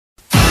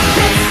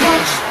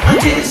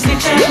Disney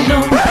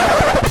Channel.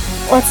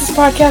 What's this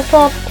podcast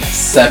called?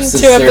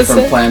 Sepsis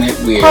from Planet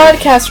Weird.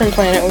 Podcast from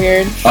Planet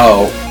Weird.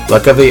 Oh.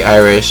 Luck of the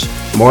Irish.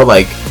 More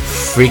like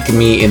freak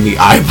me in the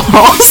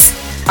eyeballs.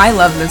 I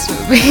love this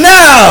movie.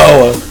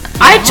 No!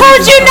 I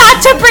told you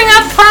not to bring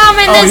up prom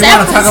in this you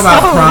want episode. to talk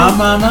about prom,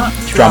 mama?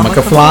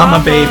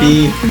 Dramacaflama,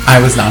 baby.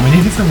 I was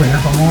nominated for Winner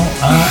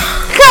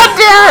God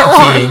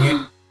damn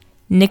it.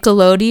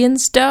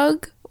 Nickelodeon's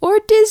Doug or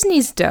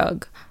Disney's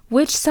Doug?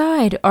 Which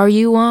side are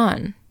you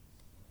on?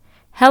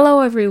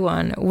 Hello,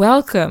 everyone.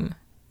 Welcome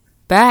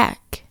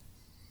back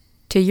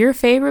to your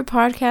favorite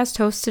podcast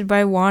hosted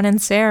by Juan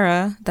and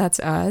Sarah. That's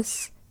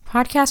us.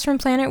 Podcast from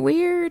Planet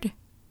Weird.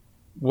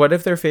 What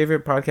if their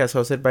favorite podcast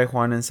hosted by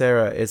Juan and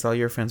Sarah is All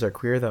Your Friends Are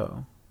Queer,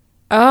 though?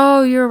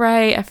 Oh, you're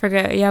right. I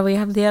forget. Yeah, we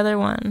have the other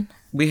one.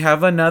 We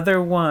have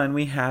another one.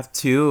 We have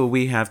two.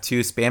 We have two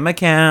spam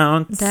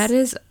accounts. That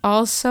is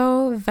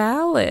also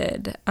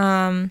valid.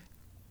 Well,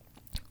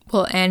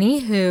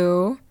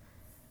 anywho,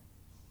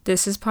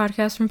 this is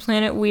Podcast from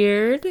Planet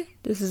Weird.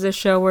 This is a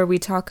show where we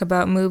talk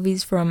about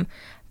movies from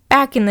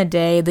back in the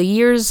day, the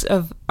years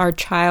of our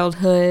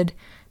childhood,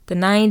 the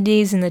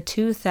 90s and the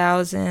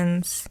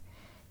 2000s.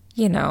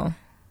 You know,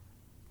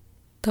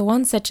 the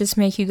ones that just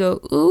make you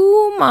go,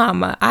 ooh,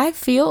 mama, I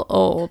feel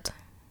old.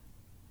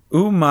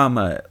 Ooh,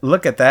 mama,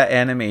 look at that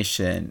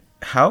animation.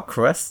 How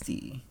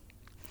crusty.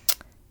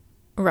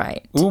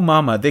 Right. Ooh,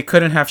 mama, they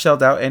couldn't have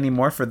shelled out any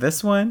more for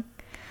this one?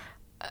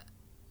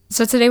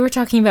 So today we're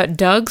talking about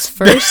Doug's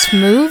first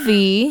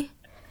movie,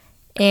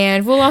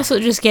 and we'll also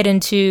just get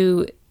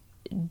into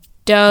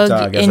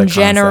Doug in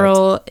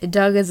general. Concept.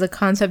 Doug as a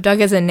concept.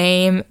 Doug as a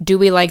name. Do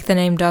we like the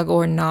name Doug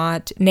or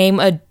not? Name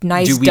a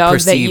nice Doug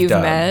that you've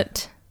Doug?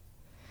 met.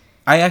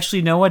 I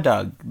actually know a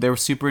Doug. They're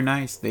super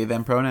nice. They,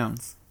 them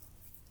pronouns.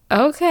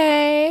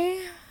 Okay.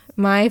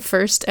 My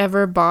first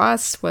ever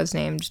boss was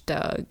named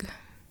Doug.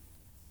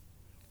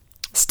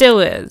 Still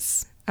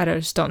is. I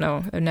just don't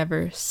know. I've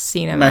never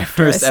seen him. My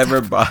first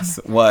ever boss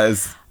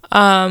was.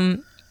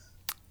 Anywho,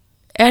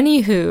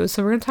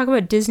 so we're going to talk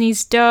about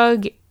Disney's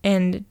Doug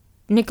and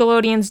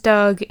Nickelodeon's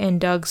Doug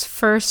and Doug's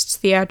first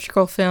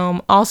theatrical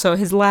film, also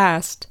his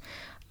last.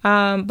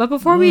 But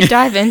before we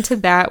dive into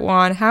that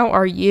one, how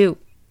are you?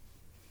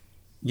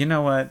 You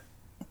know what?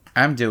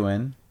 I'm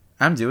doing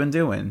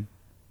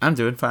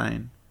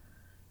fine.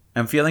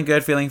 I'm feeling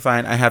good, feeling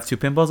fine. I have 2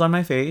 pimples on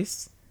my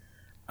face.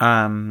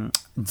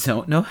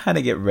 Don't know how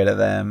to get rid of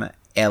them.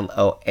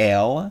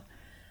 LOL.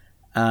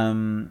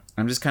 I'm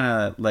just kind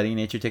of letting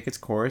nature take its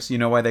course. You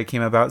know why they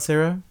came about,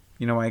 Sarah?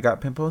 You know why I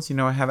got pimples? You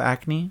know I have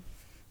acne?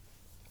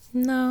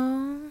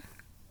 No.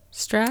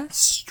 Stress?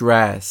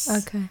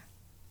 Stress. Okay.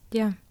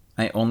 Yeah.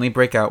 I only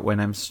break out when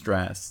I'm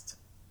stressed.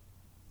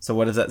 So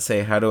what does that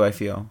say? How do I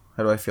feel?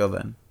 How do I feel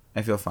then?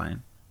 I feel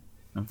fine.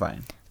 I'm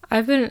fine.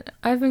 I've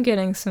been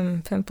getting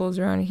some pimples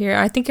around here.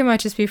 I think it might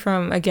just be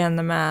from, again,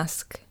 the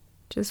mask.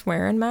 Just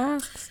wearing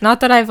masks.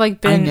 Not that I've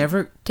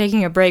been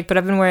taking a break, but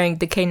I've been wearing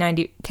the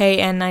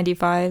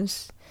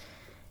KN95s.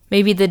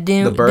 Maybe the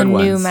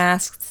new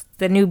masks,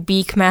 the new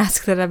beak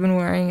mask that I've been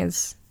wearing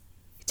is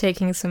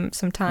taking some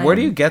time. Where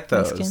do you get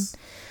those?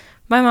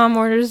 My mom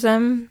orders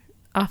them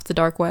off the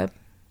dark web.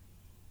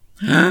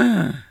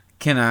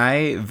 Can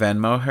I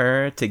Venmo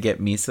her to get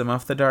me some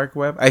off the dark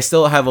web? I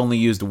still have only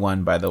used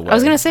one, by the way. I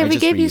was gonna say we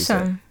gave you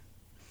some.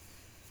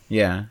 It.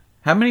 Yeah.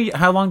 Okay,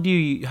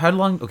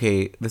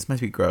 this must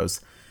be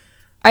gross.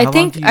 I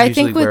think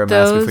with wear a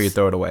those mask before you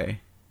throw it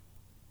away?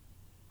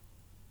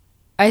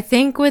 I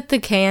think with the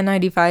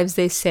KN95s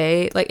they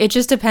say it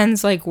just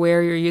depends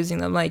where you're using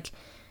them,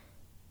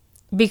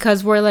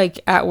 because we're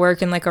at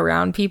work and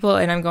around people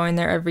and I'm going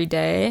there every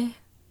day,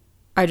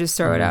 I just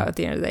throw it out at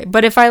the end of the day.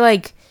 But if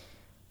I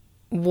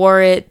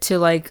wore it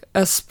to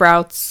a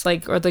Sprouts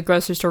or the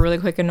grocery store really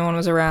quick and no one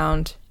was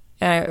around,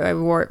 and I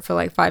wore it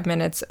for 5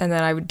 minutes, and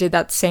then I did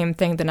that same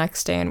thing the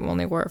next day and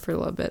only wore it for a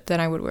little bit, then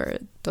I would wear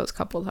it those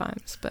couple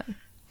times. But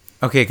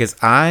okay, because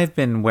I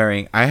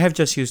have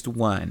just used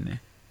one,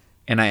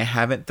 and I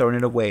haven't thrown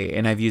it away,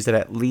 and I've used it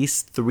at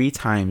least 3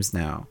 times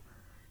now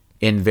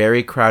in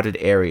very crowded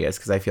areas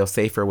because I feel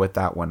safer with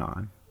that one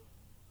on.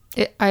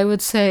 I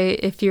would say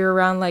if you're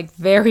around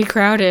very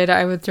crowded,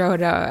 I would throw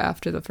it out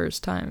after the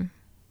first time.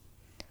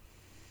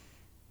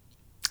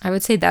 I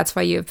would say that's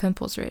why you have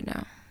pimples right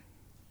now.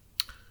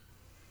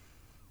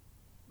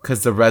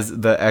 Because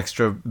the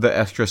extra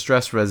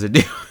stress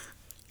residue.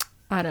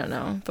 I don't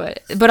know,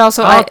 but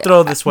also I'll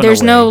throw this one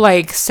there's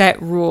away. no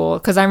set rule,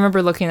 because I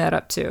remember looking that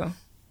up too.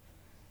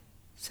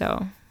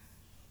 So.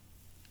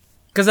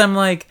 Because I'm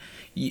not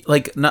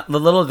the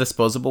little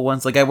disposable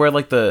ones. I wear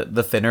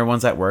the thinner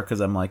ones at work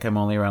because I'm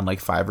only around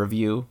 5 of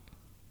you.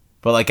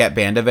 But at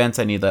band events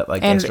I need that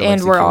extra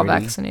and we're all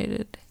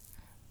vaccinated.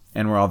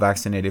 And we're all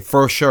vaccinated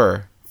for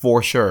sure.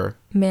 For sure.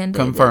 Mandated.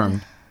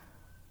 Confirmed.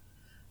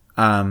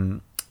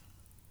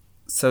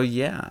 So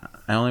yeah,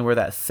 I only wear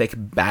that thick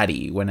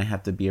baddie when I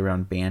have to be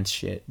around band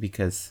shit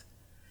because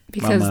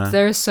Mama,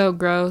 they're so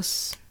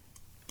gross.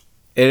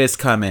 It is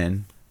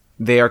coming.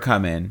 They are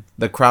coming.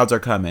 The crowds are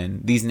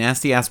coming. These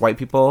nasty ass white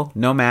people,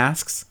 no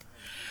masks.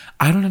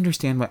 I don't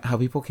understand how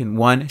people can,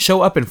 one,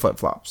 show up in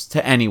flip-flops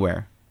to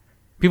anywhere.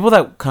 People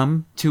that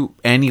come to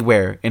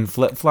anywhere in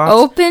flip-flops.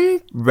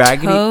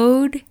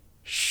 Open-toed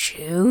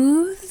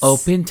shoes?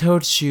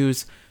 Open-toed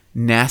shoes,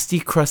 nasty,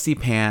 crusty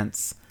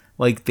pants.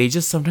 Like, they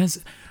just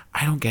sometimes...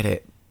 I don't get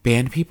it.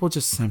 Band people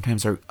just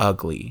sometimes are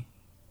ugly.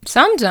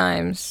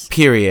 Sometimes.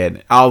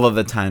 Period. All of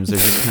the times. They're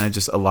just kind of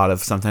just a lot of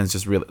sometimes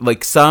just really...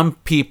 Like, some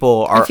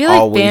people are always I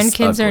feel like band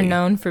kids ugly. are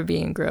known for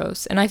being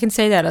gross. And I can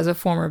say that as a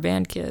former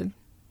band kid.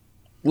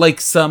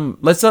 Like some...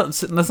 Let's not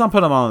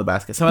put them all in the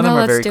basket. Some of them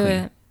are very clean.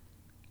 Let's do it.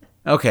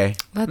 Okay.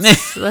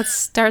 Let's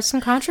start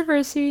some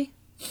controversy.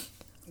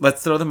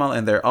 Let's throw them all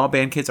in there. All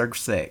band kids are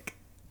sick.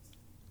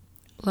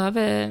 Love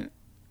it.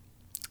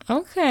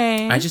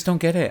 Okay. I just don't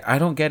get it. I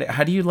don't get it.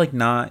 How do you like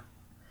not...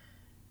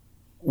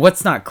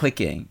 What's not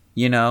clicking,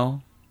 you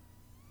know?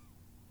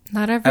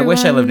 Not everyone... I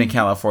wish I lived in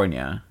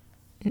California.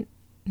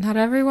 Not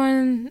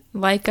everyone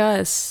like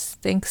us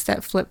thinks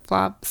that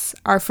flip-flops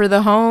are for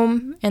the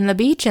home and the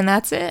beach, and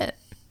that's it.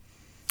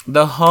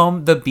 The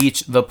home, the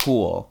beach, the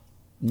pool.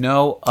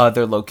 No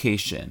other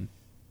location.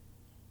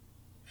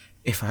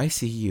 If I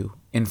see you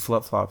in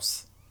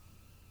flip-flops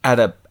at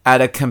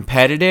a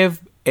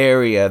competitive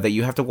area that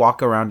you have to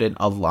walk around in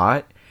a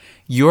lot,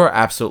 you're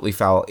absolutely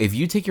foul. If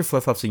you take your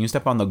flip-flops and you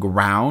step on the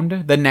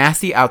ground, the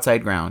nasty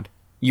outside ground,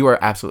 you are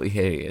absolutely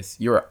hideous.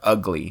 You're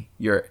ugly.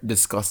 You're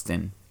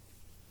disgusting.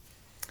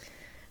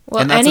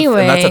 Well, and that's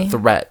anyway, that's a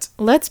threat.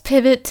 Let's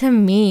pivot to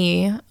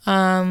me.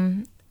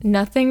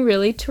 Nothing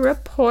really to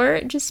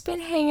report. Just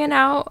been hanging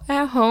out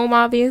at home,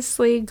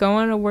 obviously,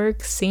 going to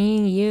work,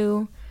 seeing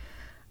you.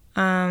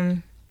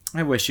 I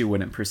wish you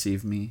wouldn't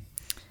perceive me.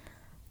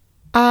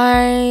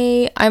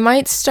 I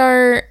might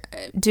start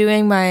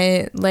doing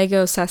my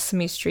Lego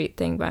Sesame Street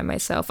thing by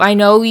myself. I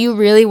know you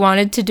really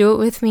wanted to do it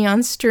with me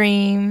on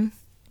stream,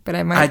 but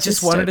I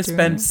just wanted to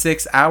spend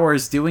 6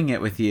 hours doing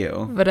it with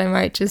you. But I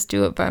might just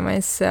do it by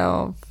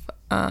myself.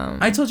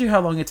 I told you how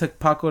long it took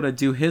Paco to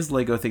do his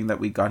Lego thing that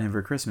we got him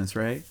for Christmas,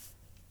 right?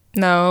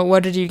 No,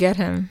 what did you get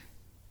him?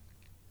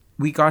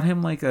 We got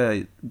him like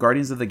a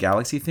Guardians of the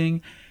Galaxy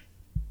thing,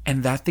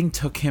 and that thing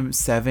took him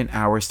 7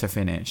 hours to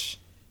finish.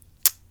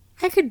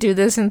 I could do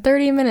this in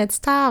 30 minutes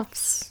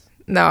tops.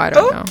 No, I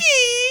don't know.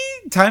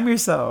 Time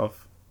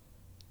yourself.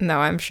 No,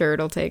 I'm sure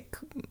it'll take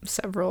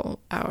several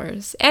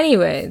hours.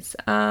 Anyways,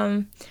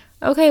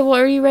 okay, well,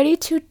 are you ready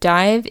to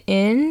dive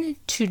in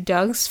to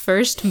Doug's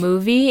first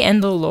movie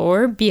and the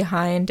lore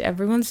behind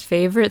everyone's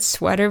favorite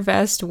sweater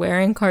vest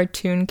wearing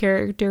cartoon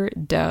character,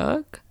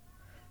 Doug?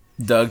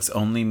 Doug's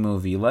only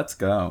movie. Let's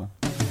go.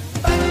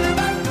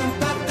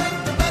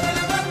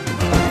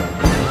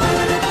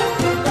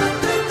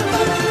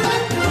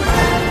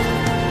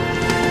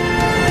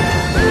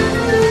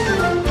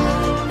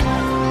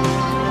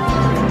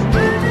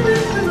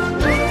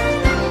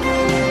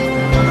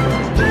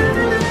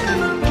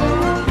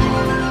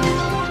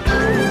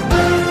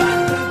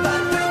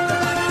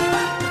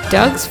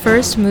 Doug's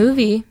first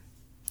movie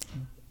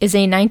is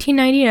a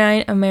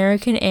 1999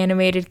 American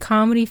animated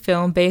comedy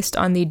film based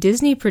on the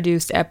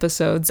Disney-produced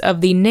episodes of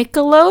the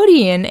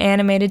Nickelodeon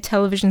animated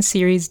television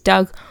series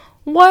Doug.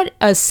 What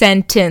a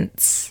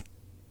sentence.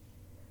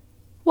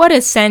 What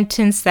a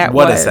sentence that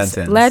was. What a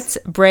sentence. Let's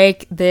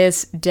break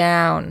this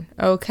down,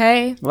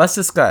 okay? Let's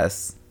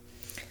discuss.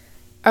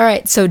 All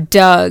right, so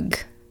Doug.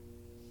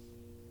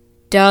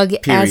 Doug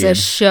as a Period.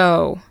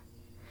 show.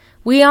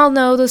 We all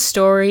know the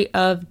story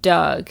of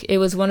Doug. It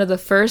was one of the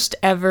first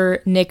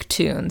ever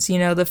Nicktoons. You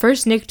know, the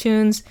first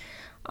Nicktoons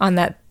on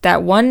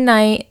that one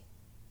night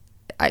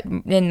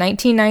in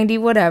 1990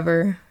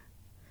 whatever.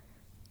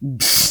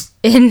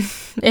 In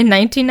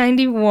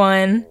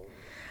 1991,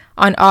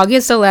 on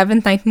August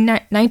 11th,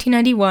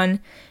 1991,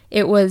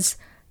 it was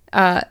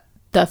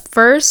the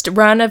first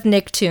run of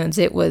Nicktoons.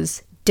 It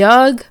was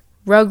Doug,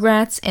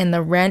 Rugrats, and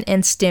the Ren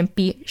and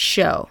Stimpy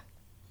show.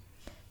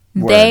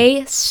 Word.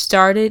 They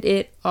started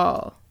it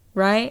all,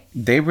 right?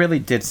 They really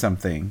did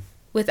something.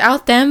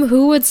 Without them,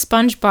 who would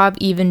SpongeBob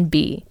even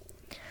be?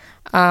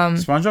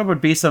 SpongeBob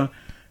would be some...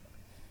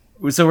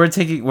 So we're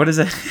taking... What is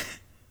it?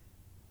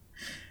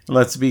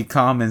 Let's be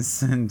calm and...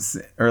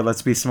 Or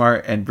let's be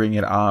smart and bring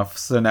it off.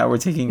 So now we're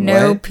taking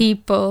No, what?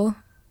 people.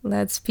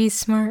 Let's be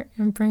smart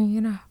and bring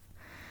it off.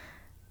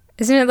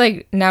 Isn't it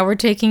like now we're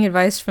taking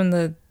advice from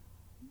the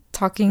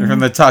talking... From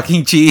the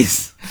talking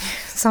cheese.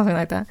 Something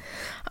like that.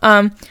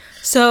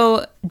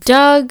 So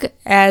Doug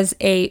as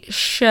a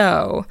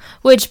show,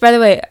 which, by the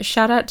way,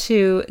 shout out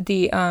to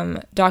the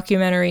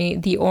documentary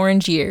The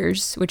Orange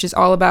Years, which is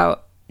all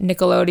about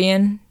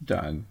Nickelodeon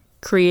Doug.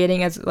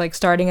 starting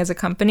as a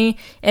company,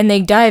 and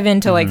they dive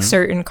into like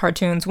certain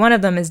cartoons. One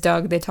of them is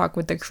Doug. They talk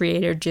with the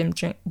creator Jim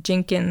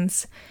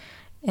Jenkins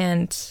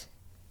and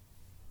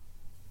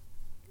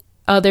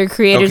other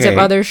creators of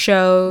other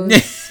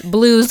shows.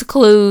 Blue's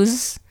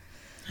Clues.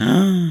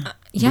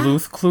 Yeah.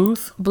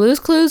 Blue's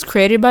Clues,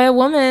 created by a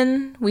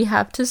woman. We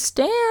have to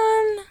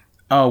stand.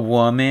 A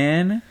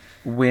woman.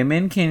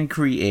 Women can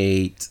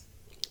create.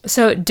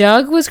 So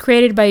Doug was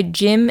created by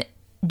Jim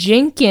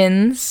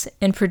Jenkins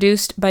and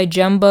produced by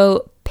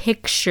Jumbo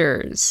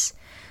Pictures.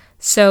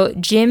 So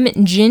Jim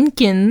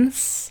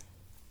Jenkins.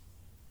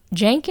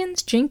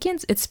 Jenkins?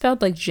 It's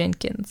spelled like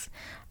Jenkins.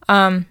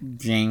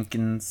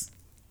 Jenkins.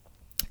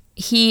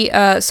 He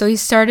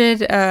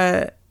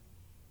started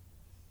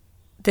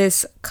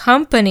this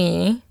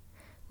company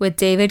with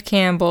David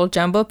Campbell,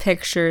 Jumbo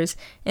Pictures,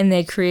 and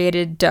they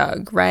created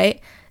Doug,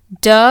 right?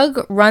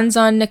 Doug runs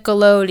on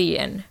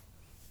Nickelodeon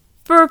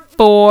for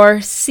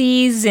 4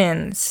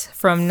 seasons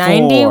from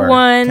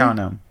 91 Count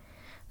 'em.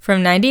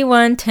 from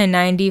 91 to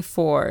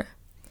 94.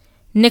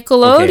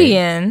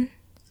 Nickelodeon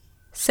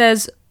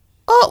says,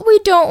 "Oh, we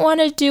don't want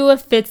to do a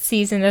 5th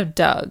season of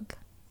Doug."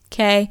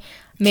 Okay?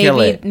 Kill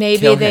Maybe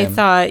Kill they him.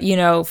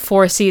 thought,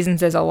 4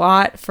 seasons is a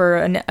lot for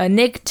a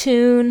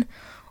Nicktoon,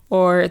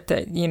 or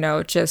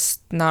that,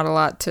 just not a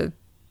lot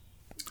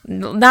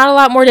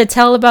more to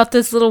tell about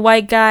this little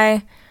white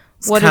guy.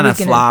 What are we It's kind of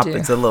gonna flop. do?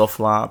 It's a little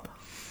flop.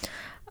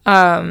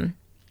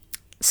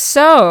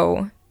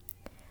 So,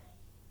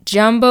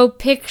 Jumbo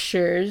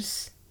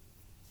Pictures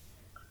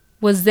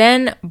was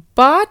then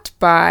bought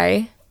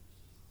by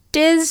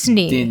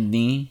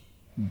Disney.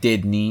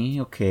 Disney.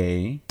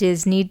 Okay.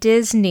 Disney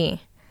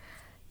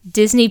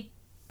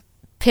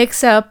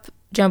picks up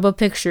Jumbo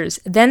Pictures.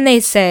 Then they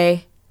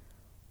say,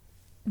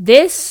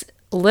 this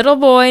little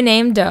boy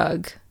named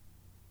Doug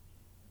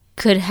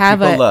could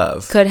have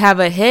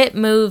a hit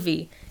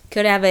movie,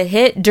 could have a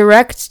hit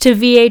direct to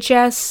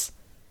VHS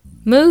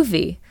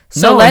movie.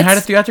 So No, it had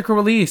a theatrical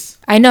release.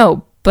 I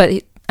know,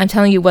 but I'm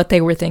telling you what they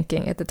were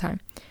thinking at the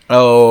time.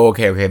 Oh,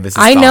 okay. This is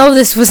I know thoughts.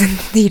 this was in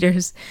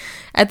theaters.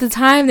 At the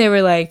time, they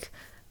were like,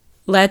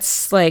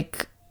 let's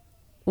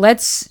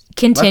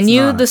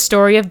continue not. the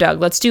story of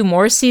Doug. Let's do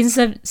more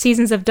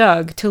seasons of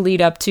Doug to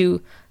lead up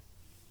to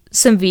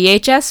some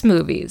VHS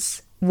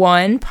movies.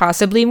 1,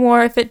 possibly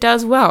more if it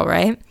does well,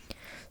 right?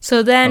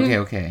 So then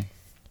Okay.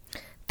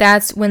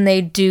 that's when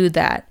they do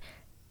that.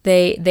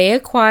 They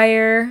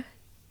acquire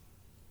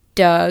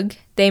Doug.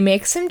 They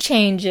make some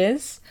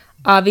changes.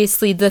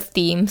 Obviously, the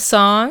theme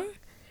song,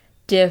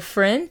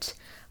 different.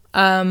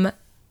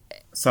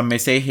 Some may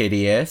say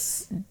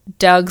hideous.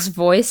 Doug's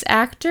voice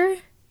actor,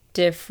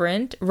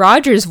 different.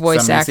 Roger's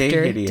voice Some may say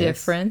actor, hideous.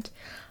 different.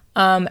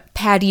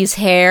 Patty's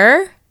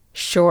hair,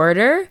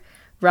 shorter.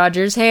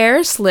 Roger's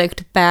hair,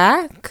 slicked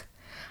back.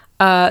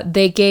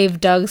 They gave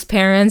Doug's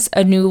parents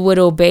a new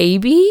little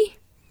baby.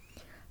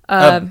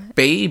 A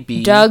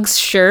baby. Doug's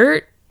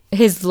shirt,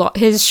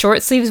 his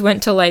short sleeves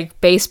went to like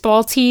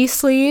baseball tee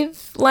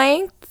sleeve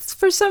length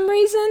for some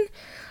reason.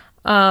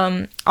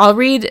 I'll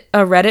read a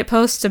Reddit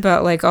post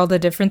about like all the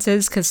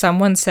differences, because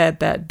someone said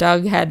that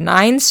Doug had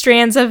 9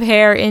 strands of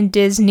hair in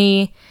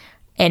Disney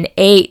and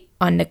 8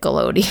 on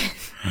Nickelodeon.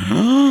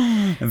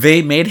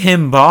 They made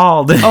him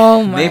bald.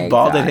 Oh my They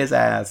balded God. his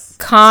ass.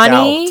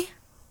 Connie,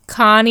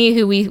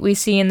 who we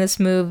see in this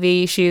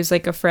movie, she was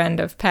like a friend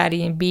of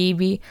Patty and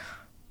BB.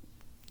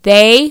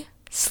 They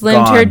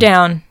slimmed her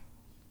Gone.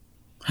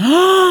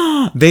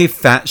 down. They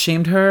fat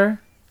shamed her.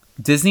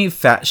 Disney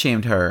fat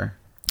shamed her.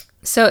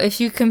 So if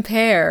you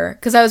compare,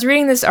 because I was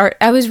reading this art,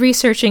 I was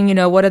researching,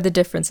 what are the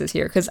differences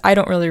here? Because I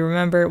don't really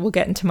remember. We'll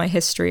get into my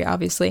history,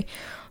 obviously.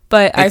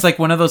 But It's like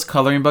one of those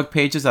coloring book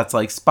pages that's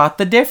like, spot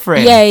the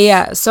difference.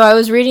 Yeah. So I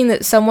was reading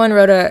that someone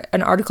wrote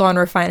an article on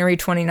Refinery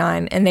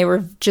 29, and they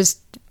were just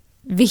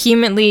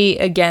vehemently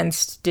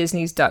against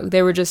Disney's Doug.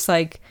 They were just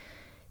like,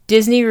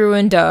 Disney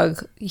ruined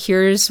Doug.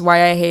 Here's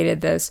why I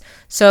hated this.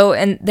 So,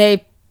 and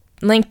they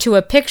linked to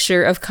a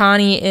picture of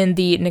Connie in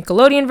the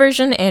Nickelodeon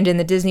version and in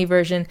the Disney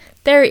version.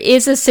 There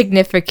is a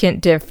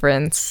significant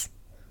difference.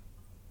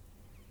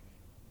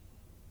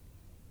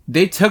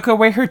 They took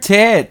away her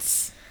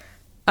tits.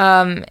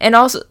 And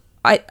also,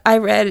 I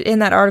read in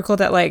that article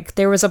that, like,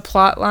 there was a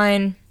plot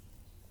line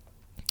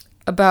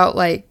about,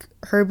 like,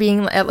 her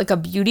being at, like, a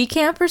beauty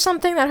camp or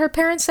something that her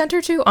parents sent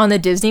her to on the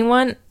Disney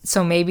one.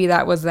 So maybe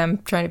that was them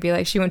trying to be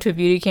like, she went to a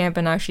beauty camp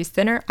and now she's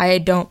thinner. I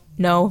don't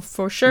know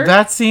for sure.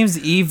 That seems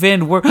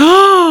even worse.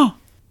 Go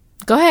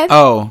ahead.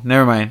 Oh,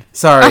 never mind.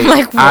 Sorry. I'm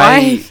like,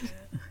 why?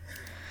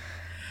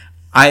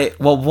 I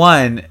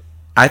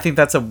think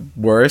that's a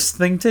worse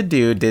thing to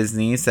do,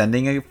 Disney,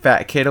 sending a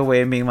fat kid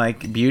away and being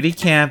like, beauty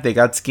camp, they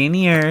got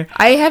skinnier.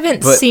 I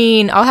haven't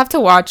seen, I'll have to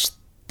watch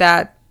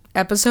that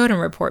episode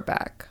and report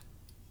back.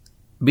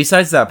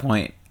 Besides that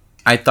point,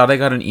 I thought I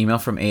got an email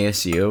from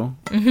ASU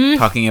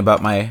talking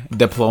about my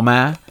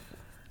diploma,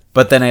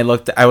 but then I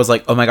was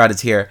like, oh my God,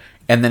 it's here.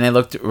 And then I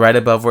looked right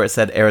above where it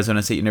said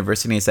Arizona State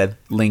University, and it said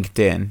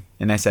LinkedIn.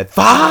 And I said,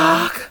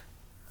 fuck!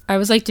 I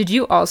was like, did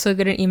you also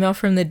get an email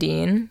from the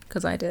dean?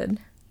 Because I did.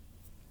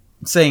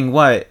 Saying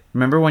what?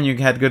 Remember when you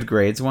had good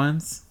grades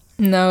once?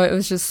 No, it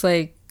was just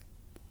like,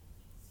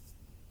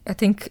 I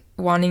think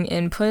wanting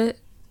input.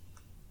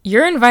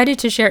 You're invited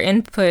to share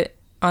input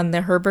on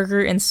the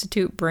Herberger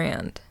Institute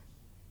brand.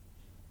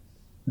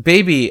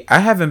 Baby, I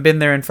haven't been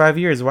there in 5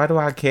 years. Why do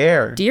I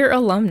care? Dear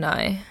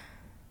alumni.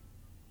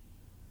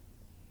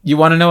 You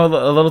want to know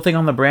a little thing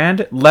on the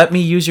brand? Let me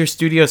use your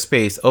studio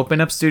space. Open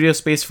up studio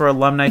space for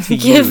alumni to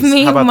use. Give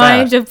me How about my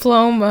that?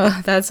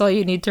 diploma. That's all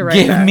you need to write.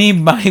 Give back. me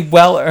my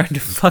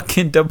well-earned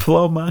fucking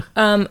diploma.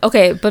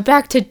 Okay, but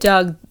back to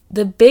Doug.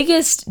 The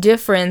biggest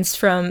difference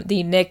from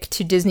the Nick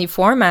to Disney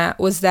format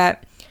was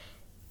that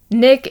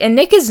Nick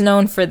is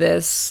known for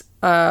this.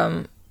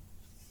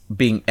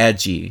 Being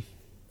edgy.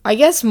 I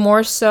guess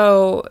more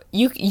so.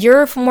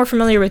 You're more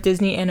familiar with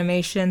Disney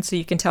animation, so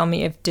you can tell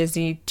me if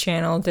Disney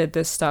Channel did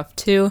this stuff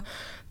too.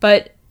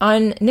 But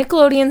on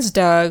Nickelodeon's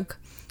Doug,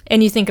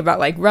 and you think about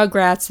like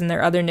Rugrats and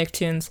their other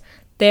Nicktoons,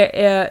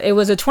 it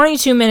was a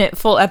 22-minute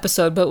full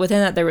episode, but within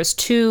that there was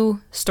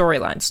 2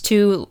 storylines,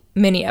 2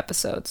 mini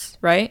episodes,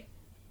 right?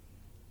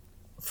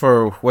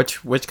 For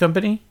which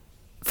company?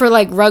 For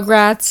like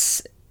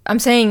Rugrats, I'm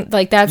saying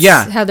like that's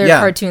how their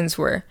cartoons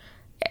were.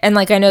 And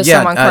like I know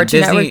some on Cartoon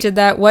Disney, Network did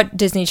that. What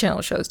Disney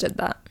Channel shows did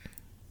that?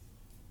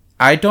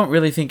 I don't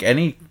really think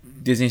any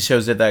Disney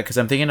shows did that because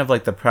I'm thinking of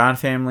like the Proud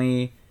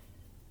Family.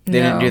 They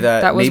didn't do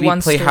that. That was Maybe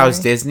one Playhouse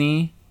story.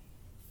 Disney.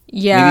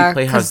 Yeah, Maybe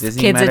Playhouse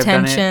Disney kids' might have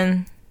done it.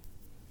 attention.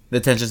 The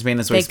attention span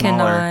is way They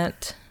smaller.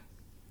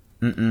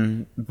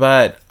 cannot.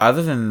 But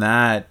other than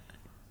that,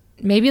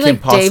 Maybe Kim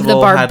like Dave the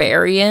Possible had-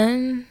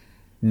 Barbarian.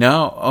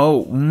 no.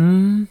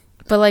 Oh,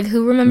 But like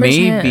who remembers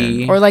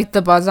Maybe. him? Or like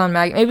the Buzz on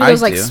Maggie. Maybe I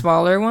those like do.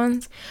 smaller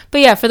ones.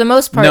 But yeah, for the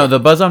most part. no. The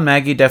Buzz on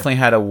Maggie definitely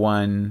had a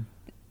 1.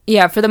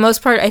 Yeah, for the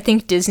most part, I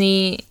think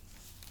Disney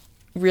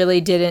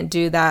really didn't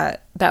do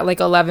that like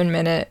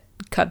 11-minute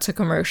cut to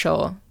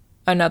commercial,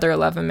 another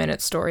 11-minute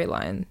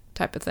storyline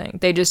type of thing.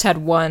 They just had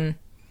one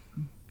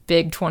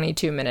big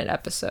 22-minute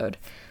episode.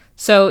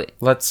 So,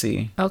 Let's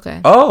see.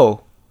 okay.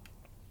 Oh,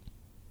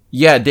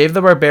 yeah. Dave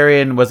the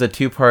Barbarian was a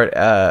 2-part.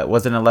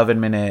 Was an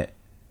 11-minute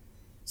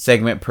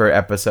segment per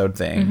episode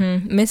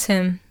thing. Miss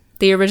him.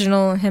 The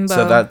original himbo.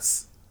 So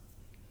that's.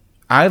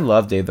 I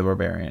love Dave the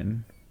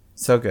Barbarian.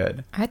 So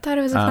good. I thought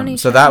it was a funny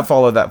So show. that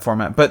followed that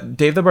format, but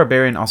Dave the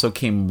Barbarian also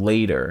came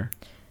later.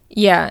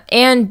 Yeah,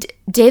 and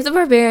Dave the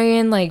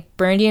Barbarian, like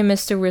Brandy and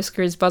Mr.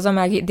 Whiskers, Buzz on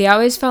Maggie, they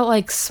always felt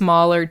like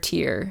smaller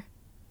tier.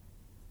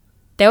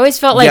 They always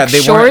felt like they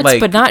weren't, shorts, like-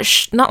 but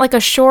not like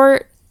a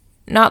short,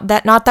 not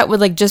that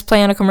would like just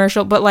play on a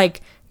commercial, but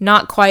like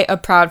not quite a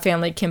Proud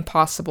Family Kim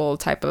Possible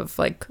type of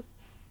like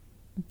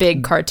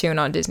big cartoon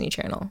on Disney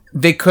Channel.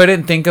 They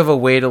couldn't think of a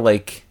way to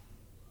like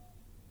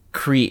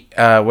create.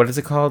 What is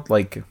it called?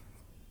 Like,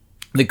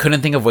 they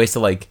couldn't think of ways to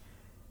like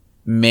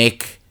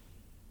make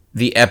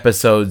the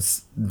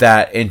episodes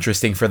that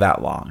interesting for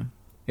that long.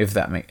 If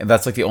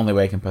that's like the only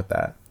way I can put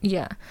that.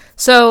 Yeah.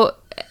 So,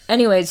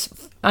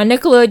 anyways, on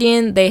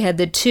Nickelodeon, they had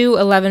the 2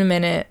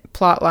 11-minute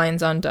plot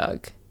lines on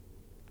Doug.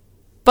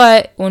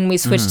 But when we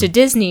switched to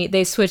Disney,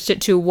 they switched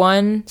it to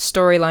 1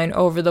 storyline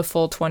over the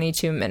full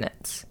 22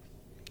 minutes.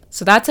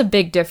 So that's a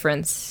big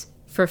difference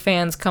for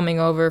fans coming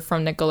over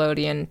from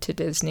Nickelodeon to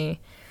Disney.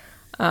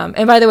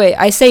 And by the way,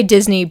 I say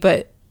Disney,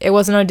 but it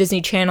wasn't on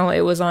Disney Channel.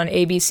 It was on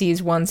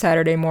ABC's One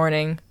Saturday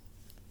Morning,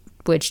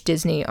 which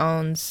Disney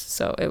owns.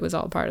 So it was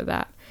all part of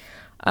that.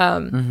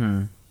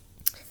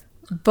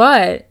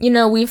 But,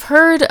 we've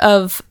heard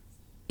of...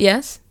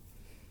 Yes?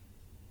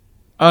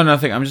 Oh,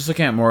 nothing. I'm just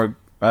looking at more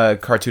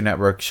Cartoon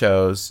Network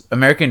shows.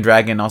 American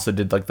Dragon also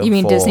did like the You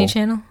mean full... Disney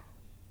Channel?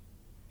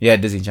 Yeah,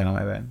 Disney Channel,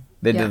 my bad.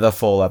 They Yeah. did the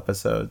full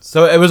episodes.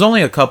 So it was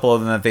only a couple of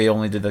them that they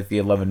only did like the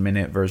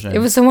 11-minute version. It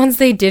was the ones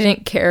they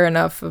didn't care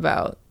enough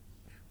about.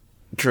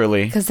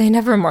 Truly. Because they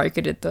never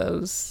marketed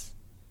those.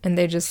 And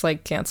they just,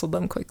 like, canceled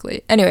them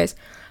quickly. Anyways,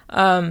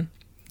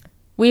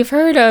 we've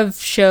heard of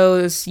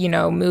shows,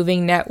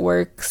 moving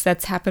networks.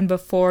 That's happened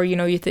before.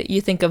 You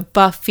think of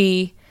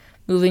Buffy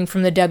moving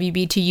from the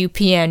WB to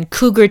UPN.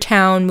 Cougar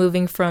Town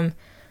moving from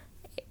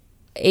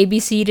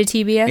ABC to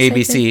TBS, I think.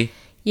 ABC.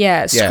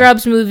 Yeah,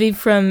 Scrubs moving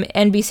from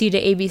NBC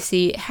to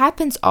ABC. It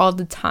happens all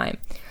the time.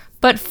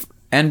 But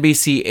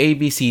NBC,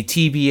 ABC,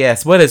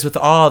 TBS. What is with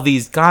all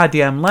these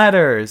goddamn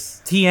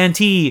letters?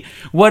 TNT.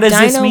 What does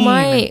this mean?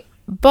 Dynamite.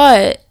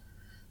 But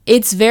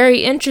it's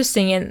very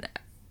interesting, and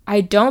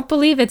I don't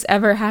believe it's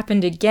ever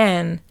happened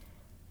again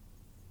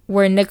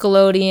where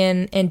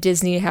Nickelodeon and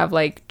Disney have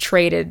like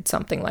traded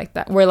something like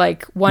that, where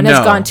like one has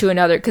No. gone to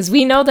another, because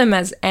we know them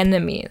as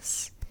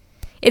enemies.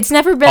 It's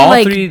never been All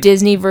like three-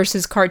 Disney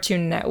versus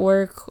Cartoon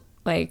Network.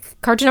 Like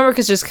Cartoon Network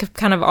has just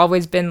kind of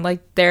always been like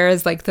there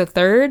as like the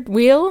third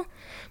wheel.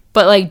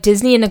 But like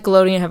Disney and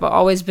Nickelodeon have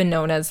always been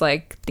known as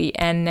like the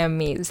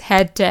enemies,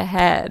 head to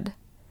head.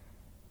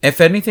 If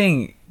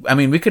anything, I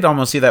mean, we could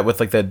almost see that with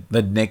like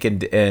the Nick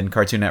and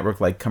Cartoon Network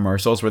like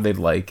commercials where they'd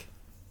like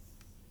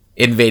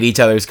invade each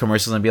other's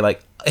commercials and be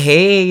like,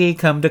 "Hey,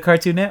 come to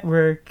Cartoon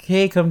Network.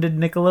 Hey, come to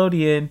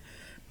Nickelodeon."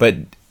 But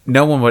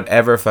no one would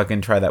ever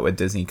fucking try that with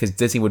Disney, because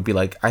Disney would be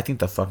like, "I think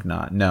the fuck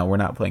not. No, we're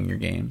not playing your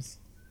games."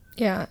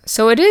 Yeah.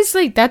 So it is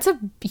like that's a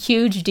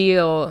huge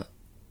deal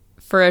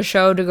for a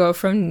show to go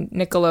from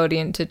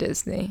Nickelodeon to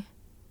Disney.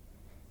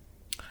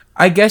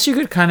 I guess you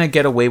could kind of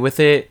get away with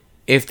it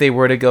if they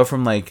were to go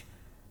from like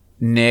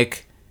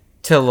Nick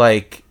to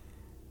like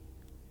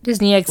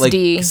Disney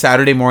XD.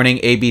 Saturday morning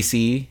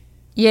ABC.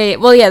 Yeah,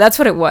 well, yeah, that's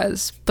what it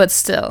was, but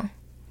still.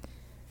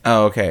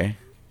 Oh, okay.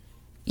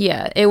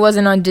 Yeah, it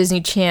wasn't on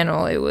Disney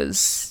Channel. It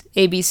was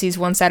ABC's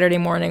One Saturday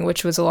Morning,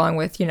 which was along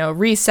with,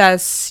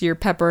 Recess, your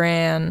Pepper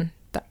Ann,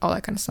 all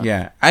that kind of stuff.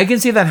 Yeah, I can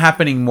see that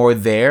happening more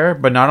there,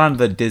 but not on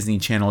the Disney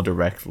Channel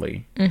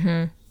directly.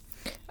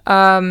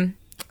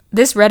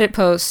 This Reddit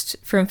post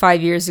from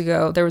 5 years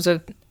ago, there was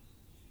a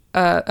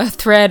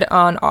thread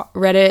on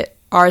Reddit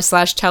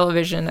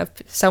r/television of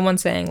someone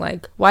saying,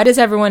 like, why does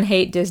everyone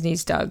hate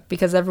Disney's Doug?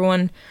 Because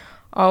everyone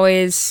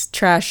always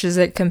trashes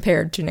it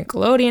compared to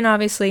Nickelodeon,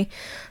 obviously.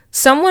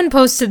 Someone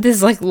posted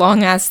this, like,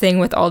 long-ass thing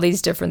with all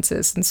these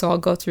differences, and so I'll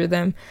go through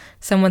them.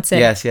 Someone said,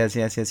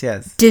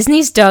 Yes.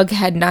 Disney's Doug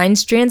had 9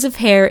 strands of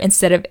hair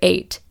instead of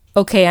 8.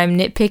 Okay, I'm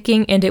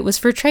nitpicking, and it was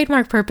for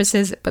trademark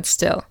purposes, but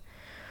still.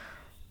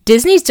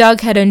 Disney's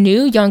Doug had a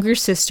new younger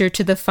sister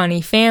to the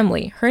funny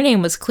family. Her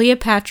name was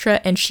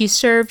Cleopatra, and she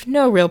served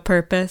no real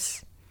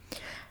purpose.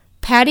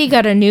 Patty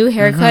got a new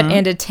haircut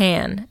and a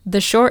tan. The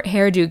short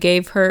hairdo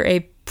gave her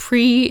a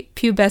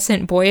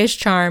pre-pubescent boyish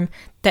charm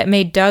that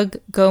made Doug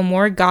go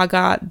more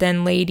gaga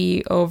than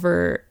Lady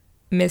over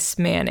Miss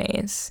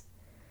Mayonnaise.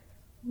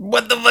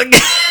 What the fuck?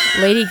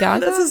 Lady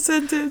Gaga? That's a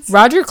sentence.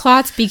 Roger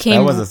Klotz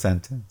became... That was a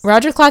sentence.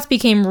 Roger Klotz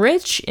became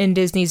rich in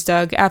Disney's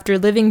Doug after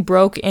living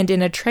broke and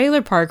in a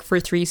trailer park for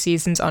 3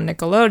 seasons on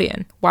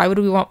Nickelodeon. Why would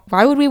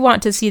we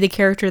want to see the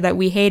character that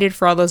we hated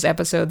for all those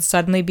episodes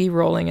suddenly be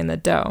rolling in the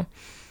dough?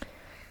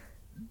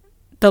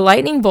 The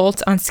lightning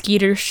bolt on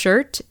Skeeter's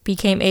shirt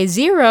became a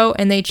 0,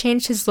 and they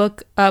changed his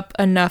look up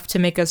enough to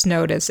make us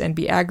notice and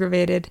be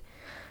aggravated.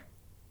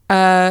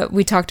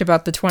 We talked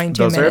about the 22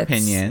 Those minutes are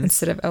opinions.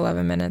 instead of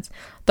 11 minutes.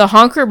 The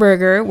Honker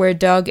Burger, where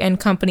Doug and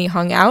company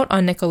hung out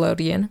on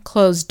Nickelodeon,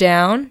 closed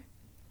down.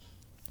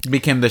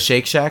 Became the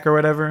Shake Shack or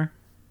whatever.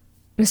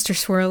 Mr.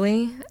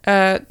 Swirly.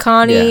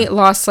 Connie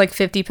lost like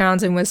 50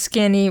 pounds and was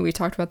skinny. We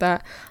talked about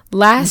that.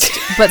 Last,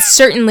 but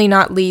certainly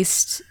not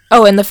least...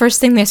 Oh, and the first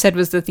thing they said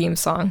was the theme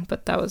song,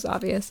 but that was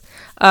obvious.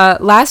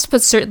 Last,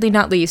 but certainly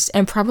not least,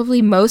 and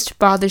probably most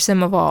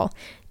bothersome of all,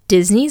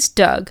 Disney's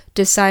Doug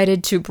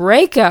decided to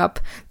break up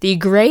the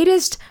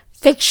greatest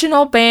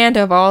fictional band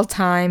of all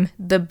time,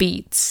 The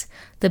Beats.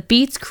 The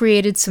Beats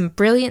created some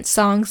brilliant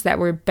songs that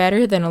were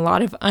better than a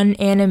lot of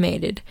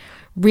unanimated,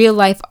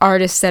 real-life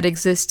artists that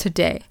exist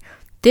today.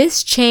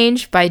 This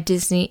change by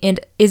Disney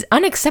is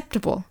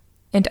unacceptable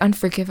and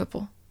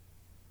unforgivable.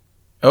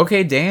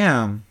 Okay,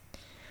 damn.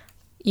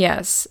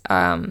 Yes.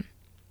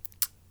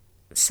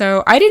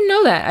 So I didn't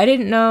know that. I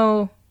didn't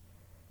know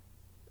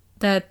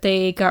that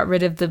they got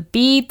rid of the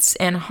Beats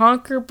and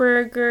Honker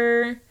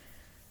Burger.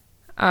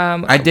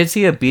 I did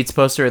see a Beats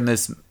poster in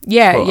this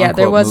Yeah,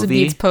 there was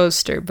movie. a Beats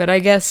poster, but I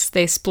guess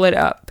they split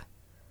up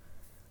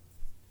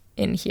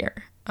in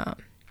here.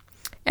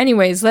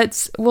 Anyways,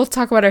 we'll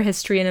talk about our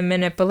history in a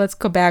minute, but let's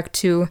go back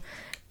to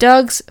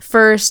Doug's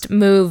first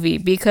movie,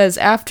 because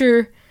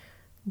after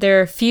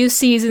their few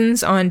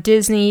seasons on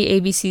Disney,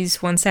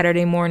 ABC's One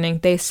Saturday Morning,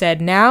 they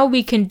said, now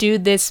we can do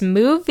this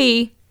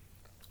movie.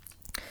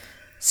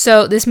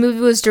 So this movie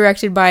was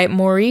directed by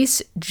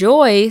Maurice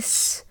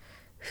Joyce,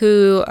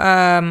 who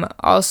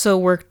also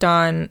worked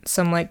on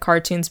some like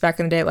cartoons back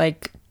in the day,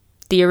 like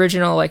the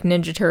original like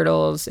Ninja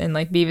Turtles and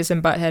like Beavis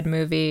and Butthead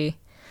movie,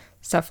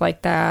 stuff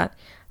like that.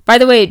 By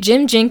the way,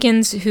 Jim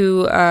Jenkins,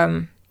 who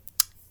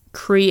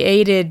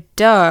created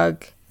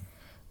Doug,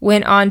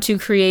 went on to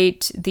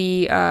create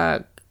the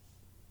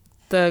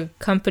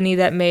company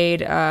that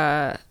made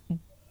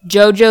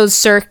JoJo's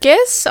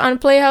Circus on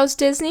Playhouse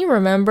Disney.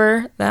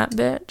 Remember that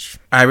bitch?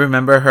 I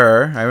remember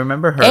her.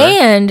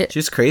 And She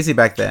was crazy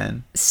back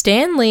then.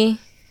 Stanley.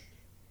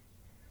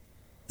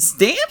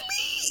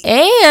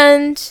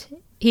 And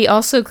he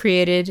also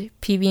created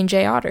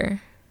PB&J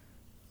Otter,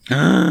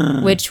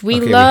 which we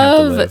Okay, we have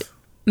to love. live.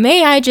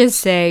 May I just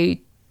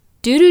say,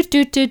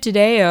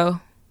 do-do-do-do-do-day-o.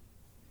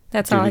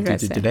 That's all I gotta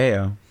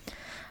say.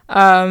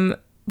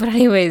 But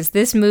anyways,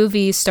 this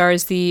movie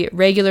stars the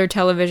regular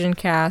television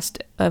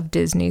cast of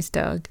Disney's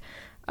Doug,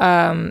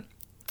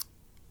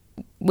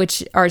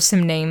 which are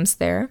some names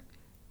there.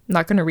 I'm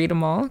not going to read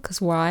them all, because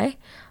why?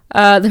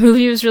 The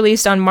movie was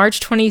released on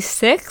March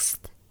 26th,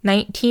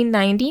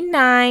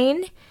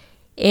 1999,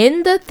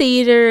 in the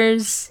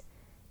theaters.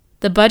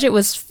 The budget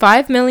was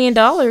 $5 million.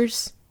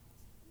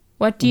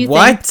 What do you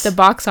think the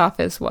box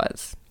office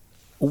was?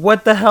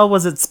 What the hell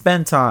was it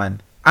spent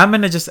on? I'm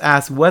going to just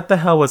ask, what the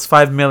hell was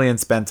 $5 million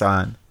spent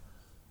on?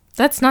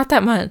 That's not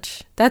that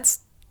much.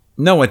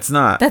 No, it's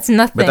not. That's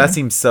nothing. But that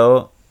seems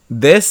so...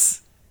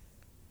 This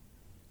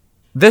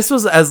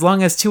was as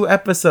long as 2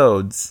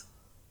 episodes.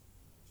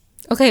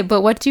 Okay,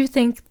 but what do you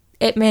think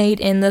it made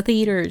in the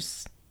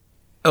theaters?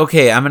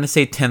 Okay, I'm going to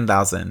say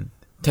 10,000.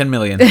 10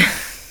 million.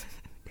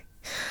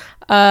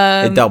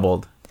 It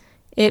doubled.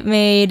 It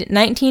made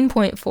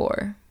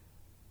 19.4.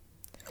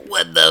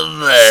 What the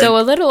fuck? So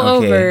a little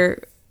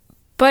over,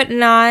 but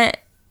not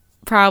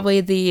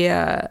probably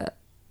the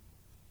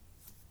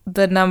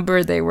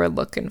number they were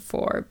looking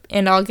for.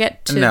 And I'll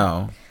get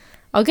to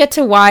I'll get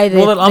to why they,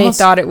 Well, they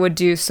thought it would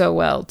do so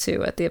well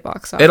too at the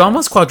box office. It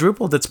almost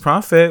quadrupled its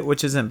profit,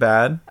 which isn't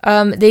bad.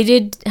 They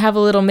did have a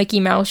little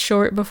Mickey Mouse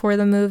short before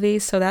the movie,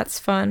 so that's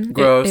fun.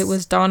 Gross. It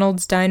was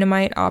Donald's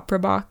Dynamite Opera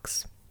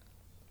Box.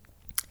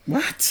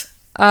 What?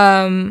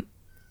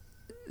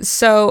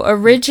 So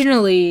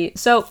originally,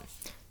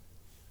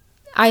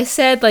 I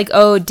said like,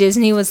 oh,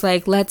 Disney was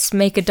like, let's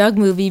make a Doug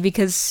movie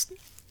because,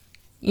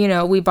 you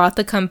know, we bought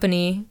the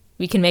company.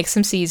 We can make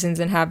some seasons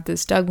and have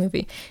this Doug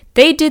movie.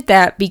 They did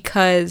that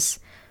because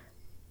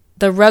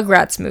the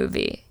Rugrats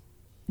movie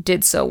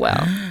did so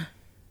well.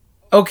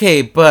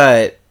 Okay,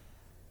 but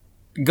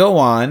go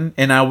on,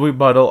 and I will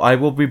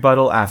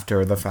rebuttal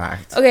after the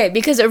fact. Okay,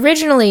 because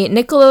originally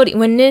Nickelodeon,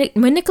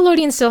 when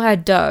Nickelodeon still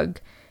had Doug,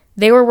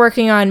 they were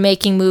working on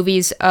making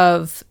movies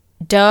of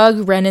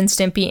Doug, Ren and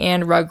Stimpy,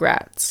 and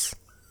Rugrats.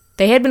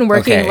 They had been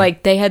working,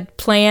 they had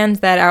planned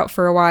that out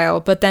for a while,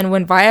 but then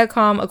when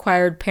Viacom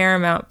acquired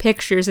Paramount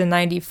Pictures in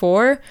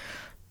 94,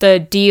 the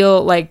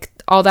deal,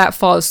 all that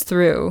falls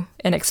through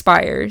and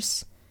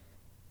expires.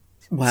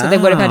 Wow. So they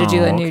would have had to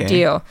do a new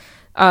deal.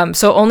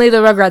 So only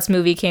the Rugrats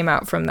movie came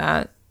out from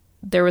that.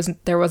 There wasn't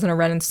a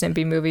Ren and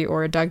Stimpy movie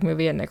or a Doug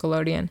movie at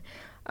Nickelodeon.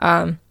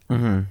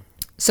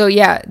 So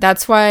yeah,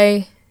 that's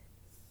why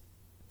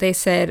they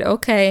said,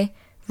 okay,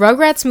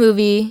 Rugrats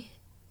movie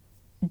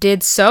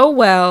did so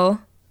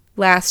well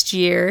last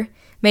year,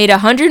 made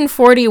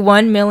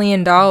 $141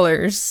 million.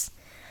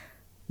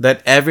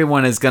 That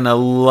everyone is gonna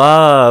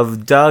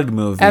love Doug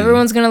movie.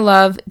 Everyone's gonna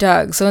love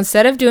Doug. So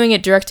instead of doing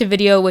it direct to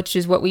video, which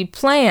is what we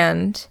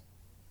planned,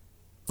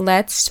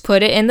 let's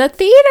put it in the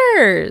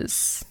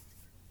theaters.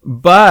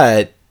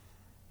 But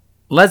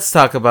let's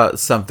talk about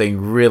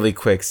something really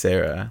quick,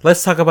 Sarah.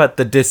 Let's talk about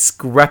the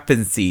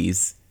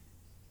discrepancies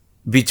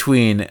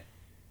between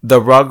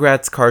the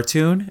Rugrats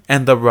cartoon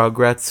and the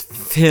Rugrats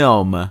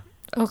film.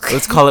 Okay.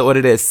 Let's call it what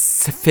it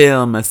is.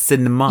 Film,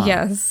 cinema.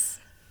 Yes.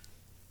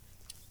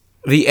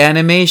 The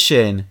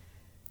animation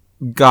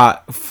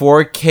got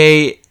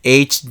 4K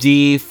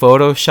HD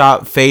Photoshop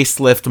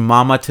facelift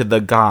mama to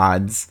the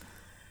gods.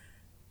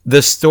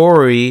 The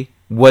story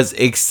was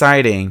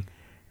exciting.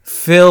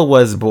 Phil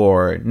was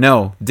born.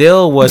 No,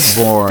 Dill was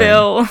born.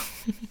 Phil.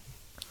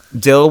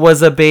 Dill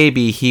was a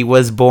baby. He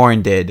was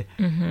born,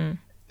 Mm-hmm.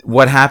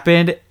 What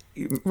happened?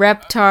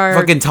 Reptar.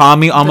 Fucking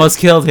Tommy almost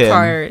killed him.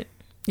 Part.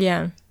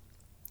 Yeah.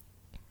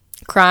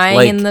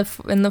 Crying in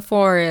the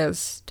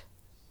forest.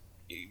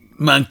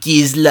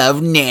 Monkeys love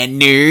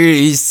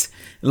nanners.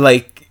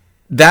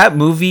 That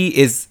movie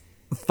is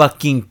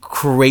fucking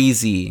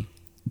crazy.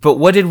 But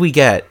what did we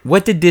get?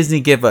 What did Disney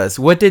give us?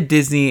 What did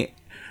Disney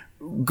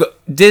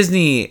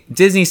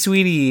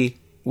sweetie,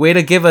 way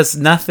to give us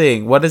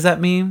nothing. What does that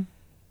mean?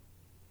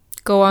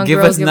 Go on, give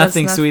girl, us give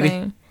nothing, us sweetie.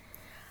 nothing.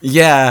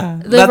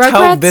 Yeah, That's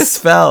how this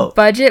felt.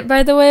 Budget,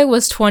 by the way,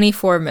 was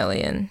 $24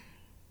 million.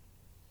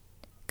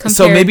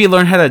 So maybe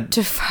learn how to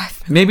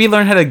 $5 million. maybe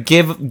learn how to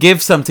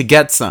give some to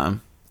get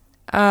some.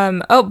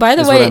 Oh, by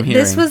the Is what way, I'm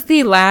this hearing. was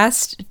the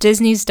last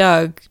Disney's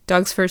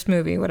Doug's first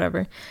movie,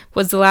 whatever,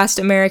 was the last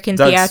American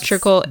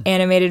theatrical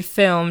animated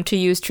film to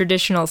use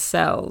traditional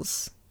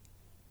cells.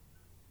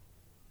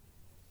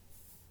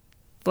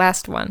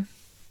 Last one.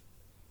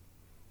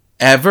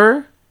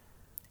 Ever?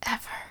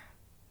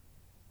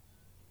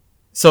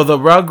 So the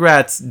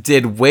Rugrats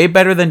did way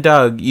better than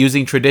Doug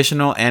using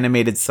traditional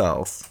animated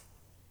cells.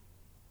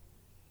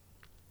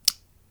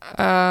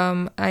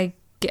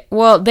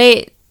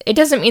 It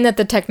doesn't mean that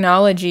the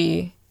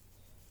technology,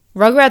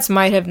 Rugrats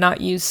might have not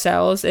used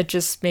cells. It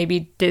just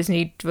maybe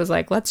Disney was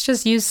like, let's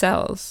just use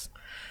cells.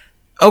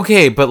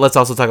 Okay, but let's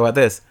also talk about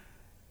this.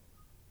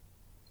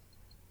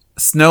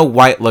 Snow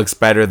White looks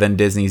better than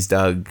Disney's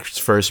Doug's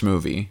first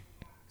movie.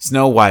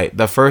 Snow White,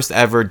 the first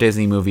ever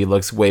Disney movie,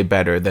 looks way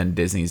better than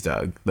Disney's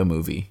Doug, the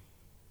movie.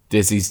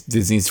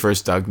 Disney's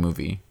first Doug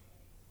movie.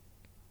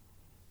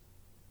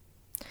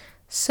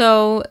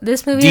 So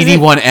this movie,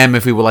 DD1M,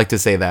 if we would like to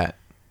say that.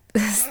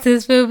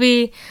 This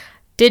movie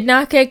did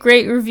not get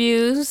great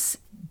reviews,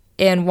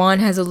 and Juan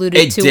has alluded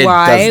It to does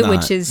why, not.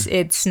 which is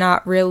it's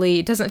not really.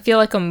 It doesn't feel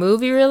like a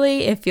movie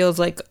really. It feels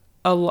like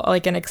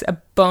a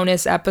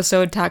bonus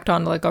episode tacked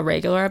on to like a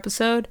regular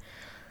episode.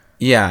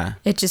 Yeah.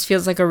 It just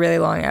feels like a really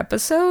long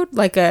episode,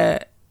 like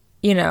a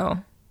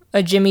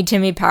Jimmy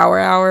Timmy Power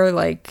Hour.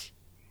 Like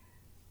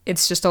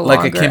it's just a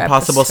longer Like a Kim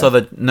Possible.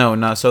 episode.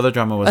 So the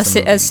drama was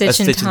A Stitch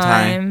in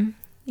Time.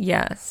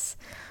 Yes.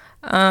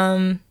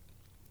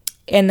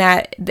 And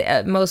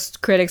that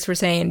most critics were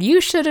saying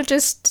you should have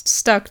just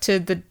stuck to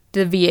the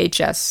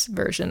VHS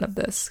version of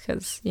this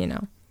because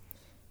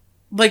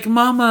Like,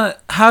 Mama,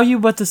 how are you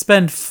about to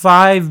spend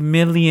 $5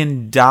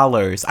 million?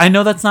 I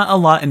know that's not a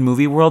lot in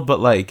movie world, but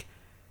like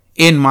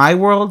in my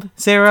world,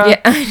 Sarah,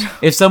 yeah, I know.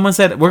 if someone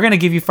said we're gonna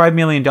give you $5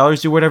 million,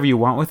 do whatever you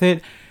want with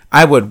it,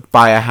 I would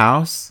buy a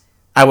house.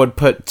 I would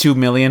put $2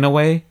 million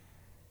away.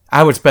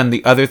 I would spend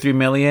the other $3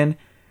 million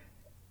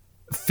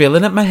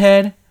filling up my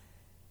head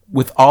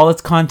with all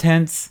its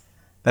contents.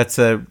 That's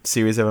a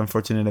Series of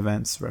Unfortunate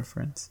Events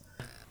reference.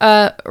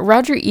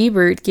 Roger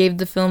Ebert gave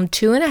the film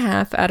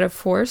 2.5 out of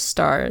 4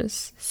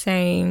 stars,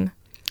 saying,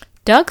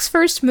 Doug's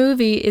first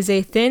movie is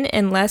a thin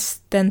and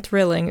less than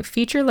thrilling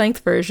feature-length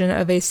version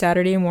of a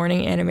Saturday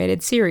morning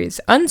animated series,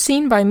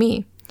 unseen by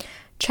me.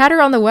 Chatter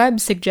on the web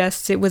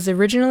suggests it was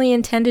originally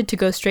intended to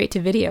go straight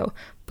to video,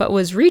 but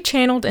was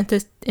rechanneled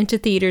into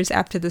theaters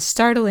after the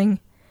startling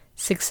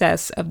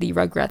success of the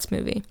Rugrats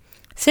movie.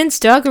 Since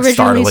Doug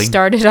originally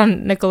started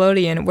on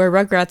Nickelodeon, where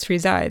Rugrats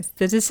resides,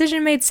 the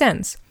decision made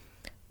sense.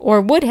 Or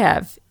would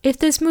have, if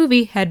this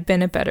movie had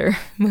been a better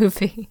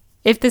movie.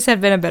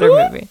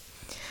 Movie.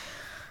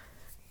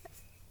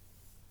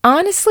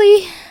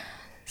 Honestly,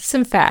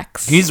 some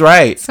facts. He's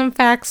right. Some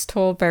facts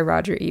told by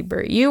Roger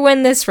Ebert. You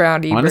win this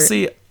round, Ebert.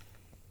 Honestly,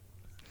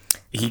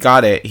 he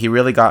got it. He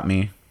really got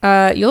me.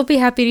 You'll be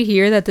happy to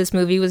hear that this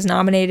movie was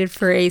nominated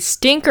for a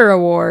Stinker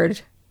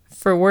Award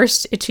for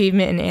Worst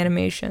Achievement in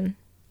Animation.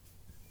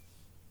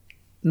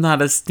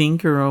 Not a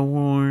Stinker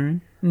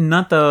Award.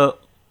 Not the...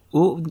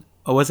 Ooh,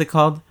 what's it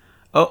called?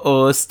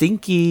 Uh-oh,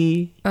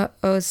 Stinky.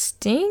 Uh-oh,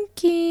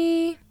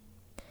 Stinky.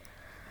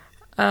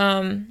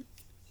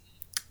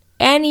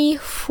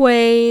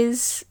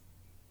 Anyways,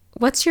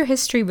 what's your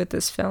history with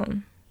this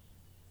film?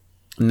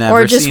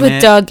 Never or just seen with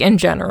it. Doug in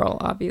general,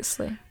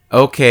 obviously.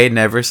 Okay,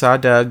 never saw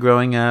Doug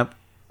growing up.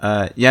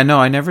 I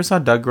never saw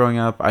Doug growing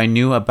up. I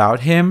knew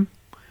about him.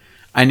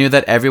 I knew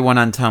that everyone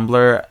on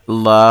Tumblr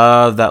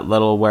loved that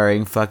little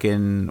wearing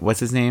fucking... What's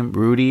his name?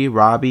 Rudy?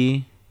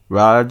 Robbie?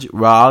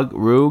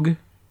 Roog?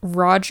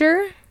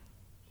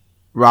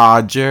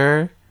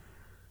 Roger.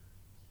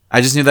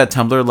 I just knew that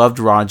Tumblr loved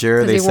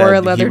Roger. They wore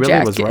a leather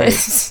jacket. Was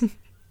right.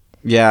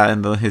 Yeah,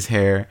 and his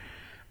hair.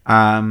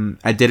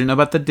 I didn't know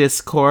about the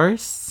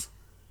discourse.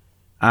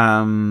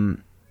 But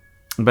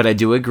I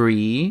do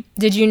agree.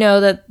 Did you know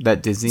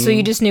that Disney? So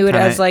you just knew it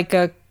as like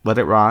a... Let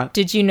it rot.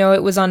 Did you know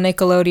it was on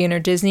Nickelodeon or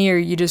Disney, or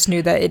you just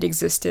knew that it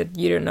existed?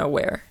 You didn't know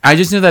where? I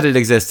just knew that it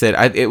existed.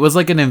 It was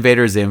like an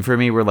Invader Zim for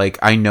me, where like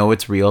I know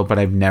it's real, but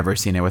I've never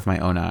seen it with my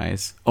own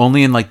eyes.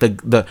 Only in like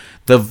the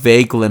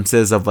vague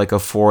glimpses of like a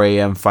 4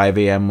 a.m., 5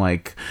 a.m.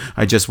 like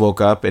I just woke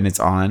up and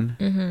it's on.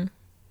 Mm-hmm.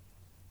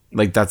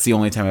 Like that's the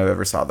only time I've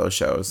ever saw those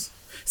shows.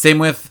 Same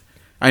with.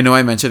 I know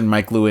I mentioned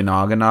Mike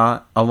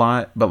Luinagana a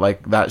lot, but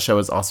like that show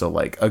is also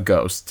like a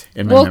ghost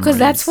in my memories. Because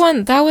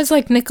that was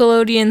like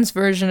Nickelodeon's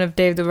version of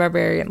Dave the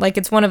Barbarian. Like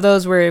it's one of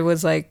those where it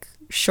was like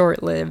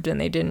short-lived and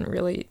they didn't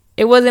really...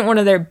 It wasn't one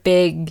of their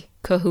big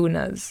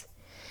kahunas.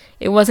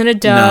 It wasn't a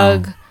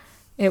Doug. No.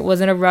 It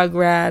wasn't a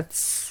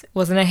Rugrats. It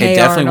wasn't a Hey Arnold. It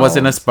definitely Arnold.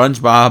 wasn't a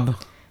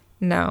SpongeBob.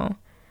 No.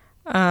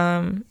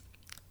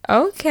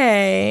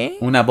 Okay.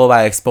 Una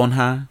boba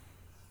esponja.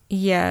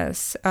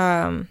 Yes.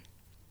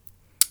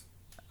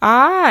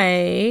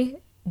 I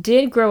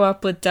did grow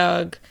up with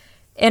Doug,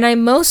 and I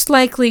most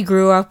likely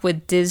grew up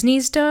with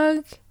Disney's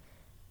Doug.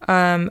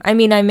 I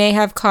mean, I may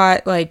have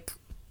caught, like,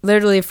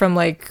 literally from,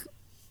 like,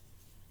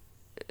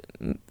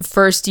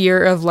 first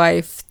year of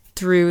life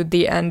through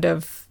the end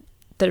of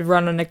the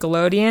run on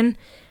Nickelodeon.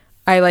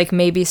 I, like,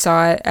 maybe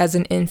saw it as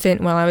an infant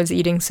while I was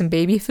eating some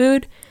baby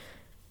food,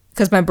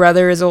 because my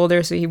brother is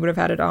older, so he would have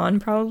had it on,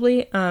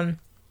 probably.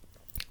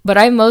 But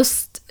I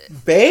most...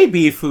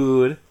 Baby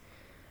food?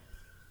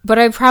 But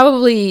I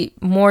probably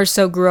more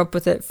so grew up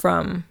with it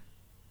from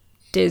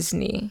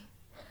Disney.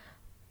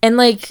 And,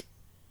 like,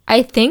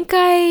 I think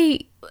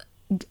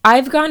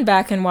I've gone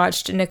back and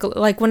watched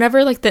like,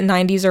 whenever, like, the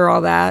 90s or all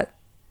that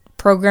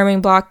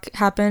programming block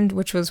happened,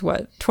 which was,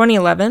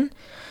 2011?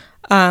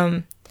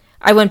 I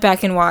went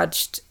back and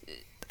watched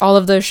all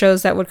of those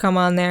shows that would come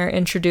on there,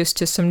 introduced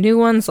to some new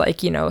ones,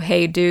 like,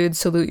 Hey Dude,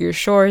 Salute Your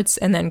Shorts,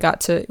 and then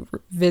got to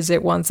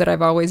visit ones that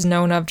I've always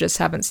known of, just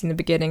haven't seen the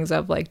beginnings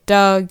of, like,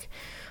 Doug...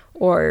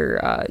 or,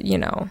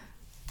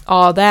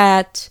 all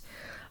that.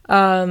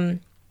 But,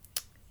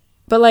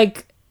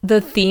 like,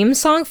 the theme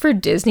song for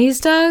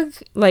Disney's Doug,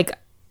 like,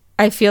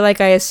 I feel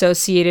like I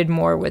associated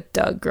more with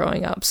Doug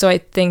growing up. So I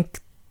think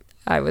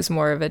I was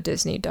more of a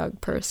Disney Doug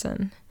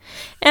person.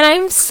 And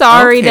I'm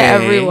sorry to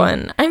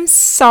everyone. I'm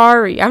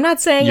sorry. I'm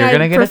not saying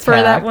I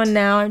prefer that one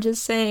now. I'm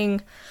just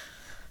saying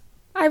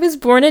I was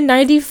born in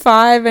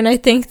 95, and I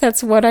think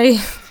that's what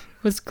I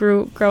was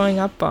growing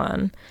up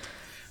on.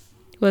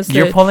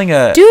 You're pulling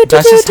a...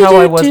 That's just how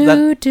I was...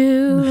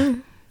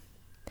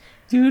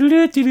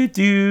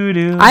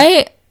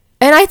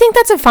 I think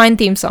that's a fine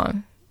theme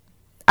song.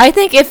 I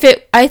think if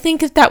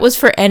that was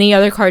for any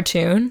other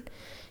cartoon,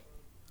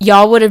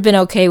 y'all would have been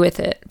okay with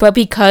it. But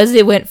because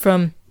it went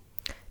from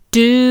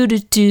do do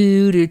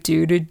do do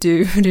do do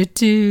do do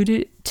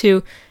do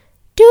to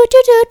do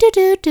do do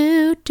do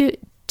do do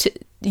do,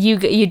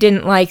 you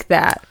didn't like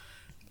that.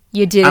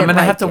 You didn't. I'm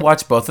gonna have to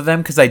watch both of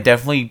them because I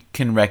definitely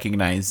can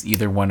recognize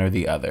either one or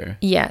the other.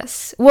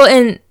 Yes. Well,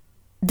 and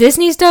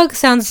Disney's Doug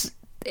sounds.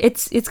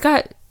 It's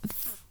got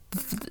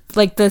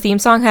like the theme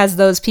song has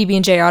those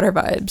PB&J Otter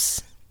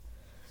vibes.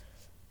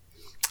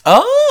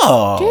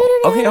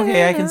 Oh.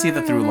 Okay. I can see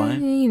the through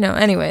line.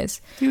 Anyways.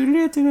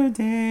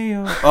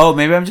 Oh,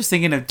 maybe I'm just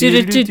thinking of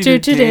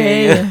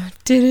today.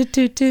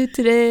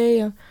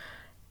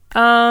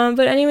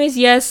 But anyways,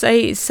 yes,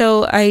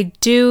 I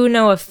do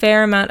know a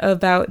fair amount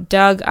about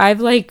Doug.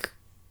 I've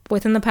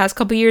within the past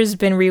couple years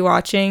been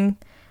rewatching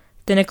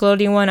the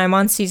Nickelodeon one. I'm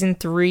on season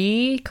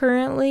 3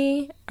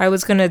 currently. I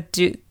was gonna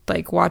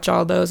watch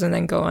all those and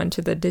then go on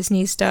to the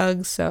Disney's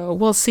Doug, so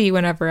we'll see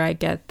whenever I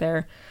get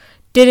there.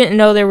 Didn't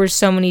know there were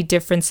so many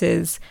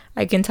differences.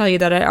 I can tell you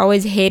that I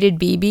always hated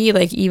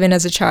BB, even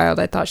as a child.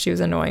 I thought she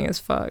was annoying as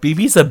fuck.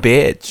 BB's a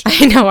bitch.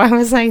 I know, I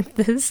was like,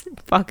 this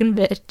fucking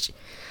bitch.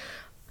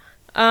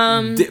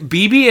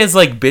 BB is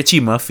like bitchy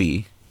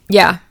Muffy.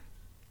 Yeah.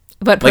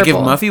 But purple. Like if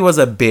Muffy was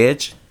a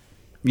bitch,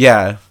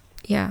 yeah,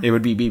 it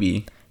would be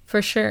BB.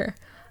 For sure.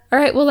 All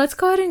right, well, let's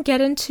go ahead and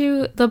get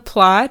into the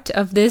plot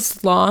of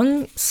this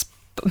long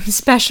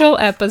special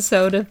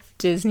episode of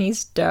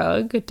Disney's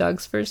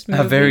Doug's first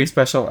movie. A very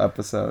special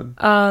episode.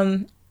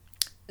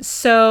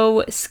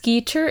 So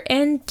Skeeter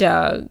and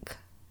Doug,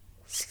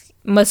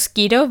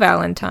 Mosquito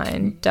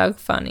Valentine, Doug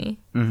Funny.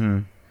 Mm-hmm.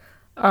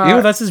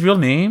 Ew, that's his real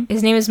name?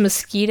 His name is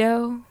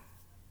Mosquito.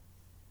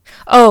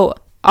 Oh,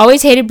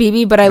 always hated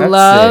BB, but I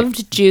loved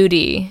sick.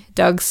 Judy,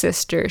 Doug's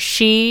sister.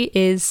 She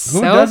is so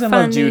funny. Who doesn't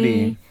love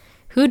Judy?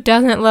 Who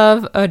doesn't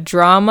love a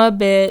drama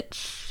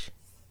bitch?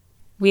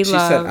 She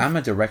said, I'm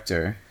a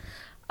director.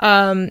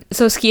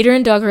 So Skeeter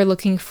and Doug are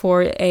looking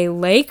for a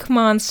lake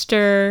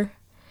monster,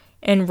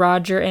 and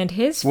Roger and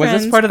his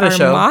friends part of the are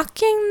show?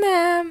 Mocking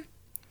them.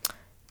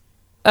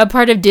 A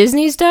part of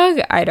Disney's Doug?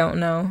 I don't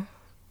know.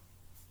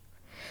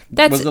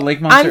 Was the lake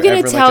monster I'm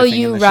going to tell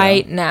you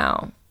right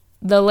now.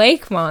 The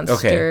lake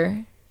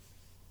monster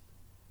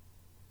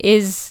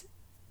is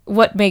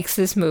what makes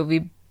this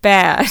movie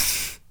bad.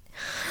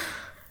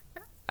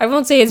 I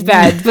won't say it's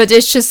bad, but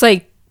it's just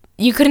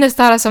you couldn't have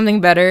thought of something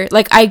better.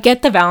 I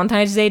get the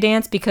Valentine's Day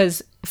dance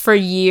because for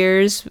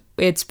years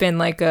it's been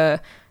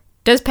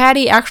does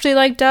Patty actually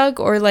like Doug,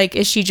 or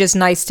is she just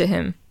nice to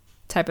him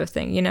type of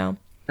thing, you know?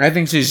 I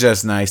think she's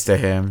just nice to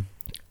him.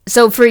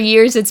 So for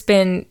years it's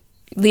been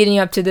leading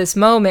up to this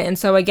moment, and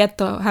so I get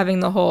having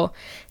the whole,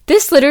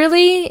 this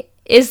literally,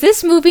 is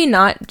this movie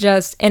not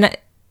just, and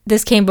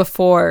this came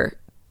before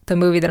the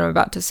movie that I'm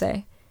about to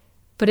say,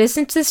 but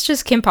isn't this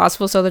just Kim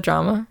Possible So the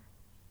Drama?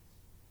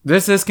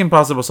 This is Kim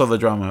Possible So the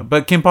Drama,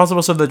 but Kim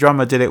Possible So the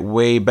Drama did it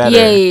way better.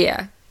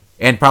 Yeah.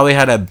 And probably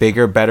had a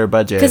bigger, better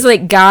budget. Because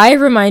Guy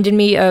reminded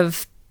me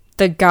of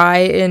the guy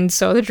in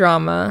So the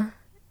Drama,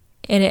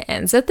 and it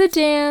ends at the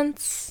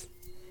dance.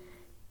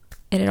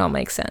 And it all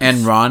makes sense.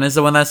 And Ron is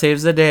the one that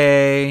saves the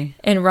day.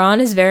 And Ron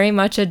is very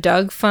much a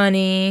Doug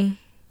Funny.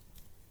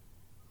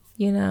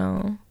 You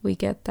know, we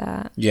get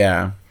that.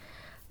 Yeah.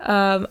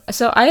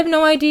 So I have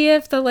no idea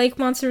if the lake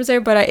monster was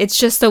there, but it's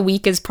just the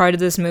weakest part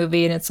of this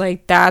movie. And it's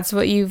that's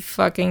what you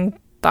fucking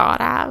thought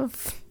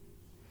of.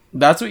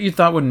 That's what you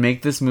thought would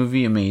make this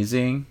movie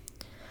amazing?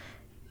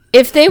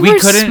 If they were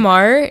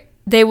smart,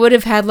 they would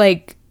have had,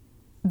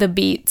 the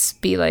beats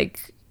be,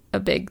 a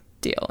big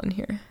deal in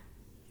here.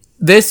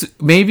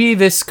 Maybe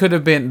this could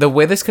have been, the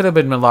way this could have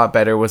been a lot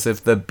better was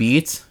if the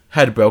Beats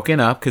had broken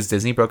up, because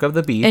Disney broke up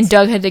the Beats. And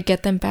Doug had to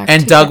get them back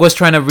and together. Doug was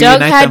trying to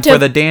reunite them for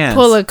the dance.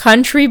 Pull a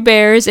Country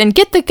Bears and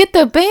get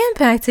the band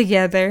back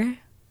together.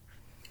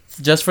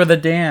 Just for the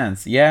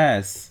dance,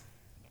 yes.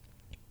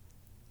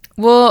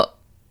 Well,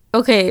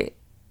 okay,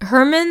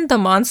 Herman the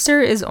monster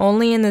is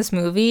only in this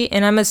movie,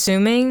 and I'm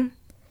assuming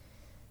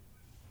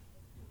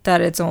that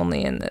it's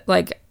only in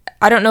the,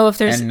 I don't know if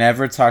there's... And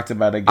never talked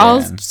about again.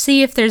 I'll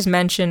see if there's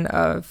mention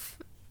of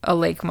a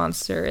lake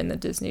monster in the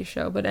Disney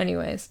show. But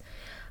anyways.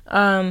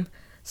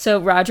 So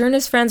Roger and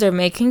his friends are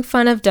making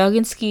fun of Doug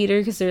and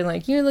Skeeter because they're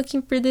you're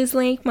looking for this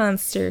lake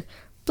monster.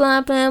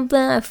 Blah, blah,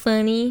 blah,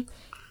 funny.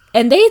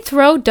 And they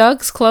throw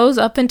Doug's clothes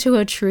up into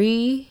a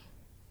tree.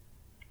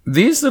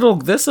 This little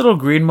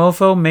green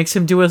mofo makes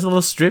him do his little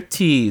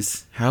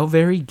striptease. How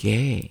very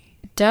gay.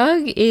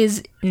 Doug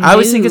is nude. I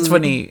always think it's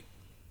funny...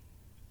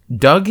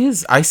 Doug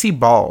is... I see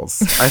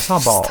balls. I saw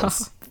balls.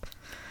 Stop.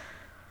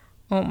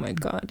 Oh my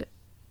god.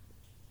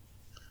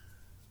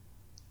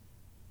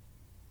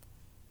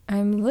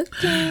 I'm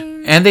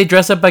looking. And they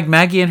dress up like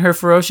Maggie and her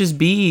ferocious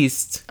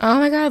beast. Oh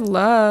my god,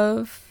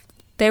 love.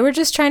 They were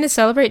just trying to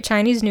celebrate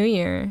Chinese New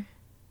Year.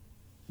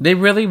 They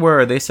really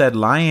were. They said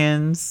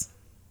lions.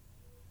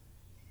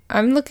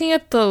 I'm looking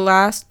at the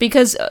last...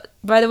 Because,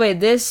 by the way,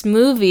 this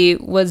movie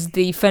was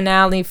the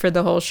finale for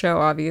the whole show,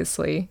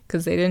 obviously.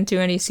 Because they didn't do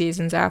any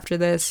seasons after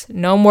this.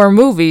 No more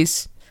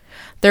movies.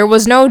 There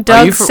was no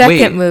Doug's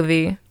second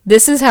movie.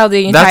 This is how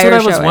the entire show ends.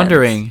 That's what I was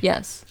wondering.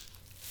 Yes.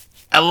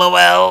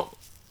 LOL.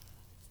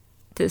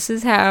 This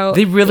is how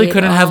they really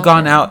couldn't have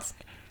gone out.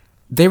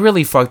 They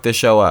really fucked the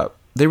show up.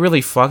 They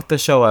really fucked the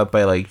show up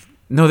by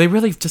No, they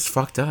really just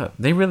fucked up.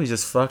 They really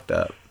just fucked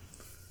up.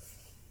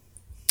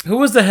 Who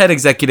was the head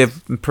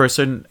executive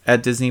person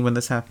at Disney when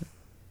this happened?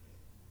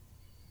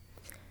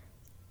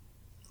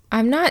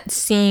 I'm not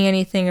seeing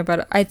anything about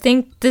it. I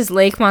think this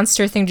lake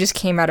monster thing just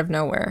came out of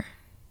nowhere.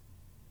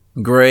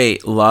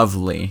 Great.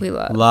 Lovely. We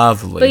love.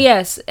 Lovely. But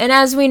yes, and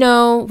as we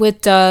know with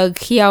Doug,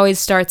 he always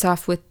starts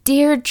off with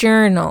Dear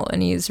Journal,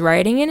 and he's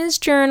writing in his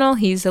journal.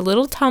 He's a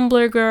little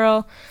Tumblr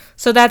girl.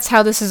 So that's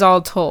how this is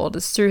all told.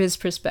 It's through his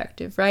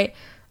perspective, right?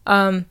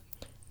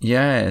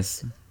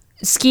 Yes.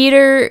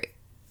 Skeeter,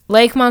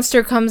 lake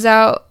monster comes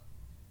out,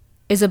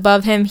 is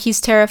above him.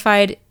 He's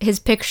terrified. His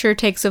picture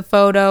takes a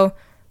photo.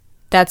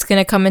 That's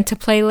going to come into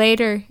play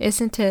later,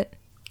 isn't it?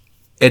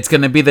 It's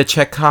going to be the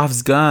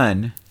Chekhov's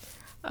gun.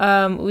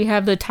 We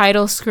have the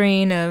title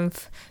screen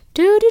of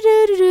do do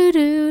do do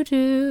do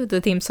do, the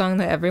theme song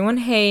that everyone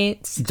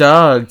hates.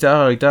 Doug.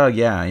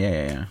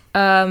 Yeah.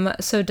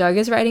 So Doug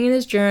is writing in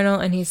his journal,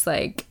 and he's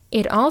like,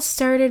 it all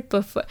started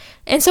before.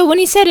 And so when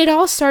he said it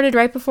all started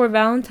right before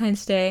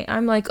Valentine's Day,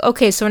 I'm like,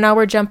 okay, so now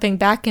we're jumping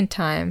back in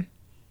time.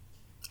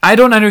 I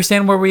don't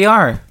understand where we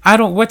are.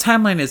 What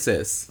timeline is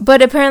this?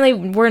 But apparently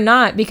we're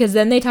not, because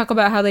then they talk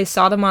about how they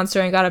saw the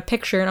monster and got a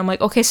picture, and I'm like,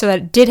 okay, so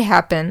that did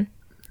happen.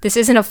 This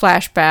isn't a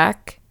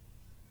flashback.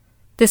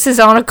 This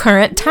is on a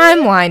current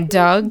timeline,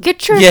 Doug.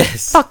 Get your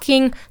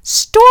fucking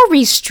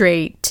story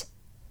straight.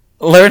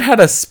 Learn how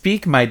to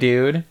speak, my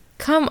dude.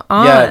 Come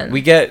on.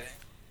 Yeah,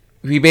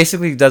 he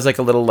basically does like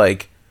a little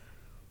like,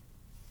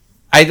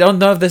 I don't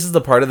know if this is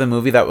the part of the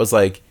movie that was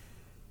like,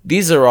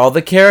 these are all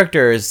the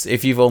characters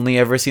if you've only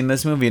ever seen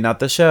this movie, not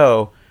the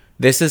show.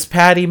 This is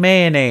Patty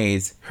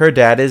Mayonnaise. Her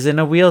dad is in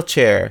a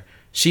wheelchair.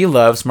 She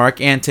loves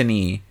Mark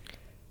Antony.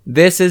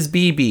 This is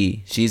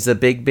BB. She's a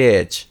big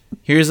bitch.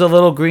 Here's a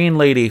little green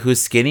lady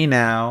who's skinny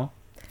now.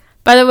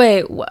 By the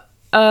way,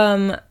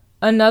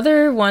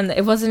 another one,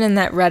 it wasn't in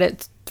that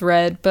Reddit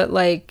thread, but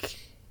like,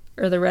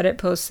 or the Reddit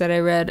post that I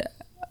read,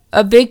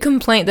 a big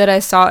complaint that I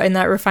saw in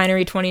that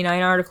Refinery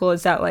 29 article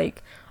is that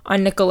like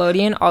on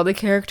Nickelodeon, all the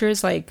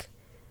characters like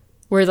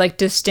were like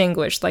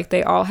distinguished. Like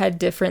they all had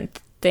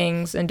different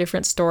things and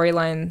different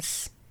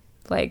storylines.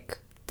 Like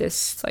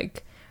this,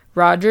 like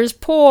Roger's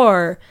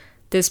poor.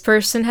 This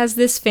person has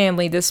this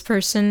family. This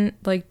person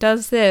like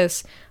does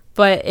this.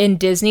 But in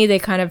Disney, they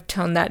kind of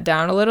toned that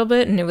down a little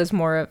bit, and it was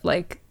more of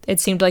like, it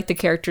seemed like the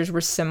characters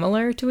were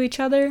similar to each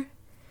other,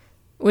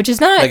 which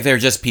is not like they're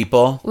just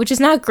people. Which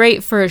is not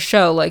great for a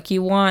show. Like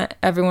you want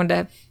everyone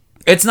to.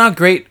 It's not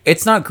great.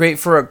 It's not great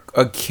for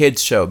a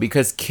kids show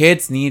because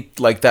kids need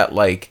like that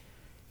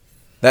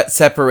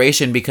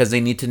separation because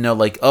they need to know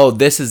like, oh,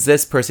 this is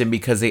this person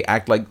because they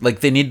act like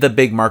they need the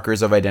big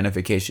markers of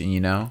identification, you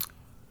know?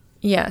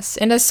 Yes,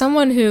 and as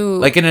someone who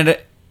like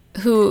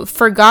who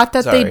forgot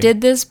that they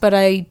did this, but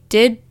I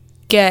did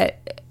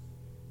get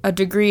a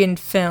degree in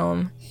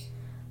film.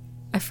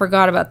 I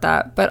forgot about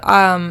that. But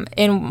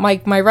in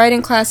my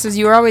writing classes,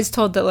 you were always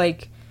told that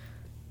like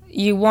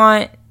you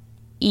want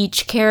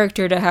each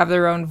character to have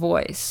their own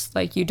voice.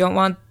 Like you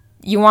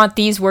want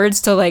these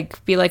words to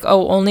like be like,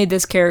 oh, only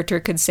this character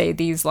could say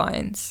these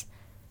lines.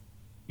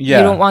 Yeah,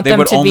 you don't want they them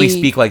would to only be,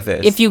 speak like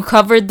this. If you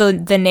covered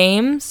the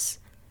names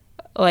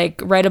like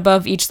right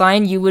above each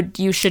line,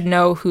 you should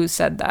know who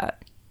said that.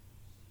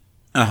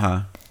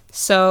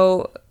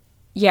 So,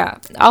 yeah,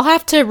 I'll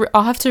have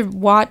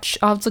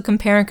to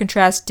compare and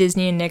contrast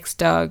Disney and Nick's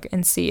Doug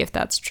and see if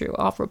that's true.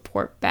 I'll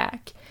report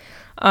back.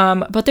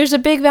 But there's a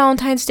big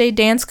Valentine's Day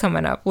dance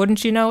coming up.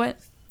 Wouldn't you know it?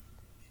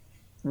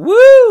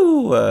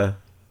 Woo!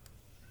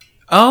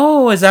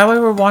 Oh, is that why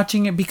we're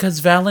watching it? Because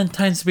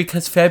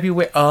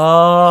February.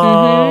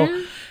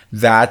 Oh,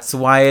 that's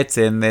why it's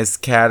in this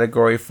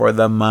category for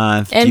the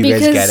month. And do you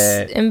guys get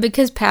it? And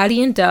because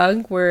Patty and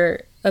Doug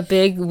were a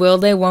big will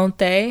they, won't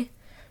they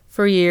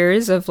for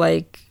years of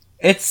like...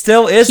 It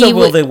still is a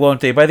will they,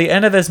 won't they. By the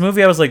end of this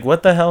movie, I was like,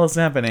 what the hell is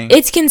happening?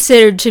 It's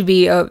considered to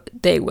be a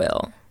they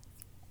will.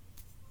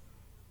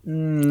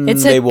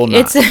 They will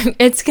not.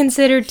 It's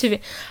considered to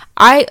be...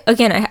 I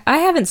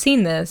haven't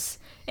seen this,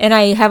 and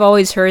I have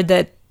always heard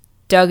that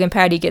Doug and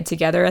Patty get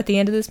together at the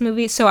end of this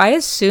movie, so I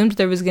assumed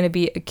there was going to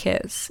be a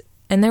kiss.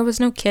 And there was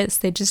no kiss.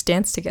 They just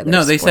danced together.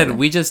 No, they said,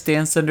 we just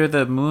danced under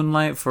the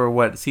moonlight for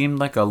what seemed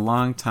like a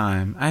long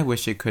time. I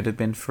wish it could have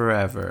been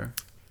forever.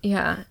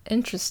 Yeah,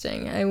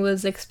 interesting. I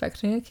was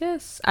expecting a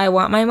kiss. I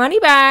want my money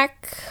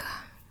back.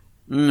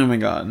 Oh my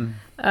god.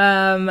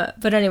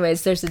 But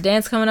anyways, there's a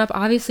dance coming up.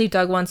 Obviously,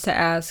 Doug wants to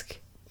ask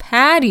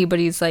Patty, but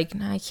he's like,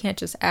 no, I can't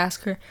just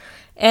ask her.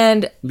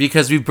 And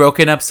because we've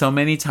broken up so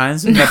many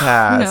times in the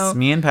past. No.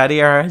 Me and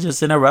Patty are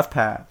just in a rough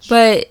patch.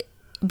 But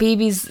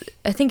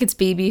I think it's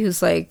BB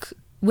who's like,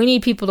 we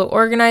need people to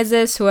organize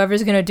this.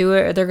 Whoever's going to do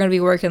it, they're going to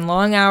be working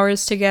long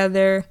hours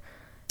together.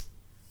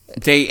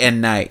 Day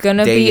and night.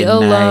 Gonna be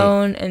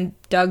alone. And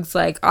Doug's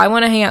like, I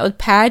want to hang out with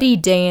Patty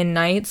day and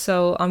night,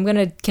 so I'm going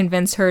to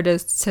convince her to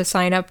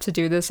sign up to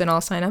do this, and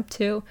I'll sign up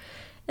too.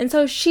 And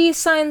so she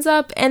signs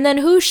up, and then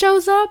who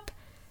shows up?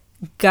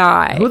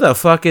 Guy. Who the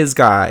fuck is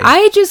Guy?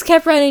 I just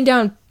kept writing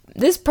down,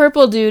 this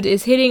purple dude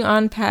is hitting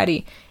on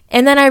Patty.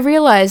 And then I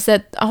realized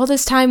that all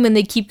this time when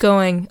they keep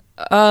going,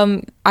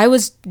 I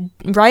was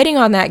writing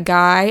on that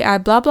guy,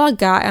 blah, blah,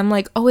 guy. I'm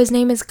like, oh, his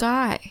name is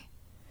Guy.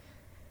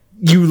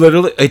 You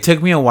literally, it took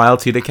me a while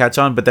too to catch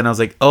on, but then I was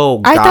like, oh,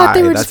 Guy. I thought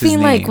they were just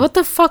being like, what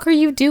the fuck are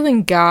you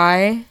doing,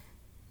 Guy?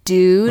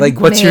 Dude.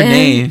 Like, what's your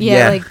name?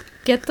 Yeah, like,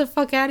 get the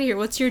fuck out of here.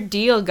 What's your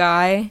deal,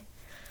 Guy?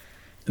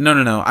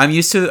 No. I'm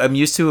used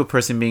to a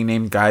person being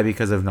named Guy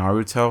because of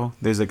Naruto.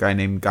 There's a guy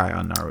named Guy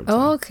on Naruto.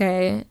 Oh,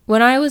 okay.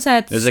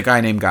 There's a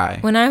guy named Guy.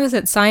 When I was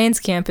at science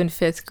camp in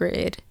 5th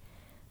grade,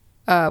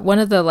 one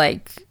of the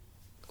like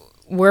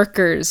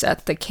workers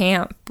at the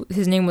camp,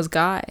 his name was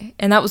Guy,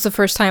 and that was the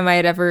first time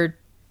I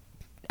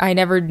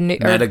never knew.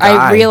 Met a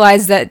guy. I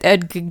realized that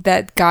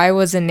that Guy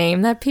was a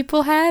name that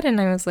people had,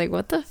 and I was like,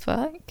 "What the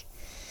fuck?"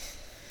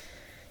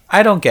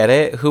 I don't get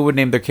it. Who would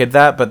name their kid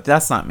that? But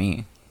that's not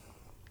me.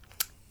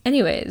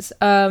 Anyways,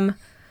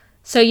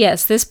 so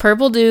yes, this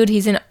purple dude,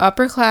 he's an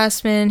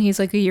upperclassman. He's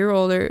like a year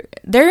older.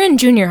 They're in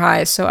junior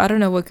high, so I don't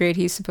know what grade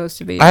he's supposed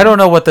to be. I don't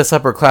know what this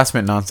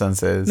upperclassman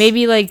nonsense is.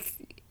 Maybe like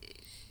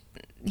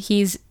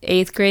he's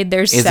 8th grade.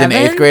 There's He's 7.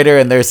 an 8th grader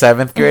and they're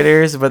 7th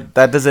graders, but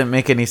that doesn't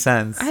make any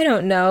sense. I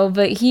don't know,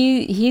 but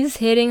he's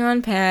hitting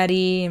on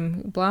Patty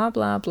and blah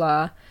blah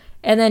blah.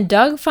 And then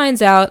Doug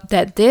finds out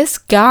that this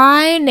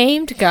guy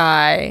named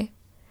Guy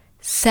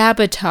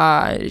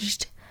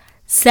sabotaged.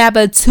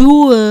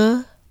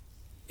 Saboteur.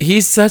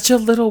 He's such a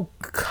little...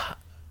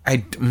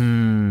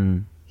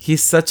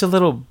 He's such a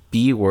little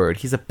B word.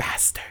 He's a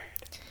bastard.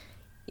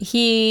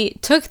 He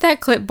took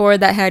that clipboard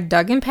that had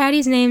Doug and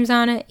Patty's names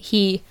on it.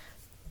 He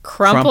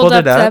crumpled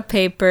up that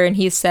paper and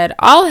he said,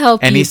 "I'll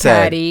help and you, he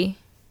said, Patty.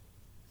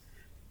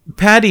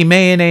 Patty,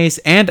 mayonnaise,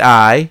 and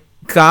I,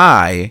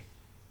 Guy.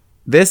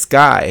 This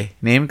guy,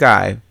 named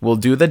Guy, will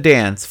do the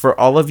dance for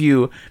all of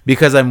you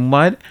because I'm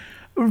what?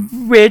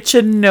 Rich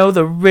and know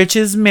the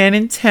richest man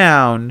in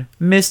town,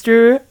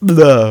 Mr.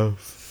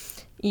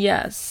 Love."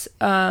 Yes.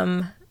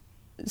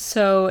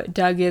 So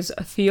Doug is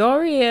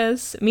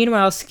furious.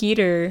 Meanwhile,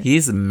 Skeeter...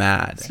 He's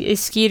mad.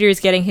 Skeeter is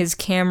getting his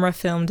camera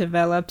film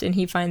developed, and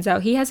he finds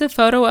out he has a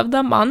photo of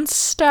the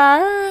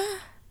monster.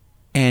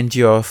 And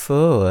your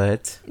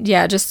foot.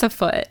 Yeah, just a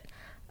foot.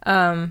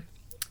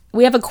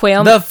 We have a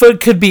quail... The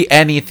foot could be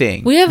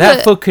anything.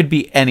 That foot could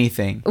be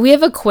anything. We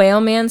have a Quail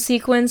Man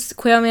sequence.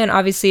 Quail Man,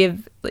 obviously,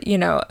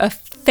 a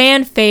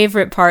fan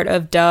favorite part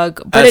of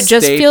Doug, but it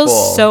just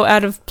feels so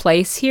out of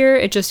place here.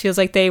 It just feels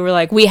like they were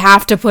like, we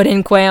have to put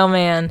in Quail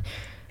Man.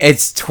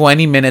 It's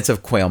 20 minutes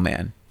of Quail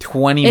Man.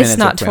 20 minutes of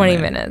Quail Man. It's not 20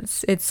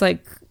 minutes. It's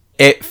like...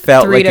 It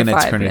felt like an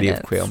eternity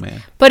of Quail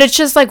Man. But it's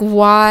just like,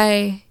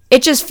 why?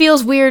 It just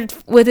feels weird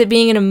with it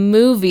being in a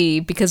movie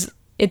because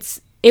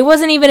it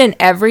wasn't even in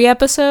every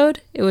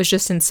episode. It was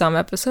just in some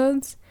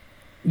episodes.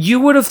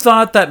 You would have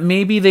thought that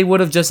maybe they would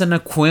have just done a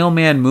Quail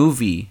Man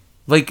movie.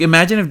 Like,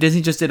 imagine if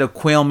Disney just did a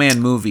Quail Man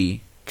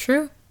movie.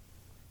 True.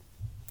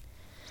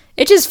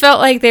 It just felt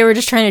like they were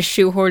just trying to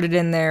shoehorn it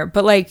in there.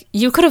 But, like,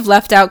 you could have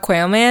left out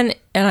Quail Man,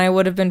 and I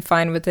would have been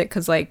fine with it.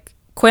 Because, like,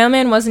 Quail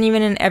Man wasn't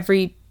even in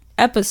every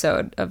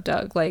episode of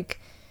Doug. Like,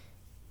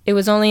 it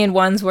was only in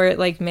ones where it,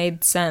 like,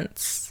 made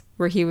sense.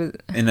 Where he was...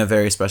 In a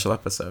very special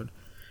episode.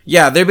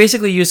 Yeah, they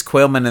basically used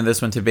Quailman in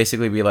this one to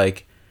basically be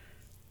like,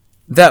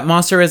 that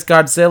monster is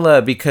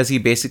Godzilla because he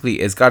basically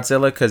is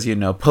Godzilla because,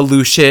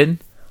 pollution,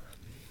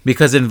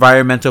 because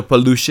environmental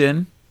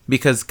pollution,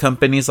 because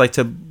companies like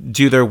to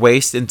do their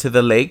waste into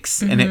the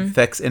lakes and it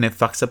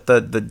fucks up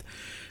the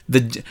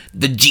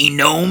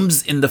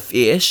genomes in the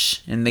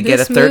fish and they get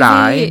a third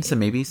eye, so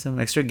maybe some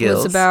extra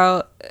gills. It was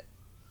about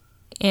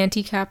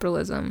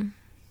anti-capitalism.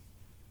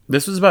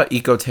 This was about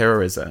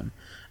eco-terrorism.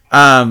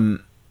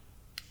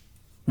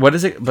 What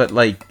is it? But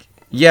like,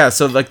 yeah,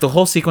 so like the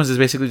whole sequence is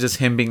basically just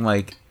him being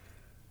like,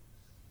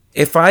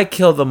 if I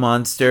kill the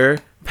monster,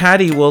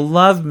 Patty will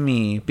love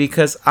me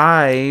because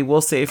I will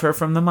save her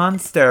from the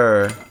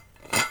monster.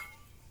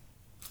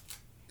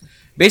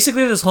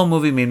 Basically, this whole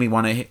movie made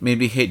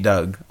me hate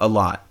Doug a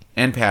lot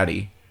and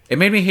Patty. It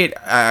made me hate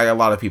a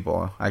lot of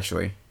people,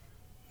 actually.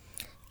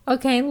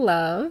 Okay,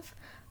 love.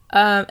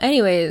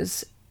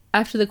 Anyways,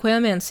 after the Quail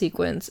Man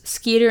sequence,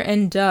 Skeeter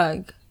and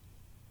Doug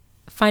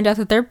find out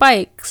that their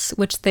bikes,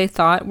 which they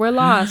thought were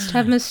lost,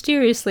 have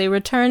mysteriously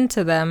returned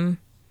to them.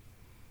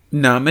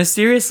 Not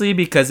mysteriously,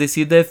 because they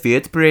see the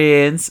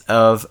footprints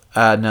of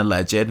an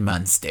alleged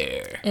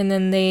monster. And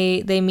then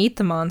they meet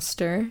the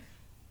monster.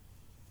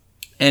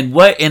 And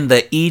what in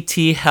the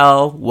E.T.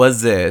 hell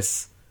was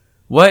this?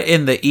 What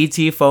in the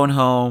E.T. phone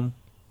home,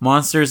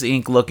 Monsters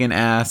Inc. looking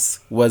ass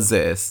was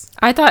this?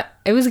 I thought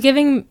it was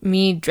giving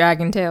me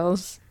Dragon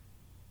Tales.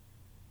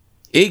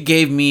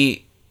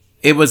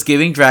 It was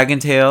giving Dragon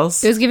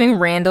Tales. It was giving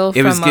Randall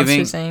from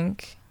Monsters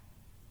Inc.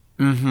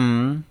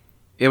 Mm-hmm.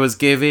 It was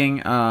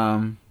giving,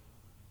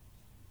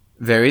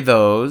 very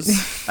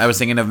those. I was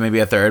thinking of maybe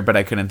a third, but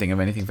I couldn't think of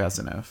anything fast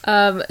enough.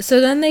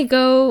 So then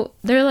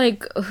they're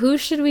like, who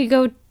should we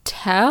go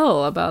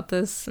tell about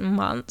this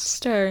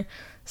monster?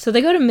 So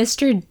they go to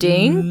Mr.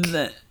 Dink.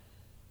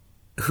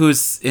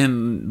 Who's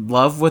in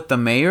love with the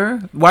mayor?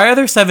 Why are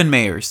there 7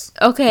 mayors?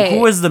 Okay.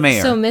 Who is the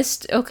mayor? So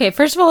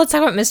first of all, let's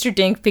talk about Mr.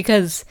 Dink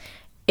because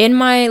in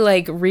my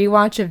like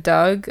rewatch of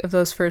Doug of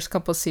those first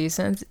couple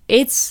seasons,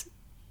 it's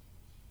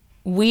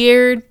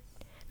weird.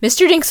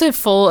 Mr. Dink's a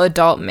full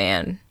adult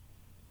man.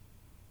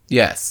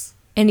 Yes.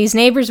 And he's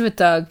neighbors with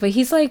Doug, but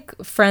he's like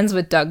friends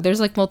with Doug. There's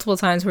like multiple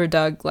times where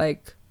Doug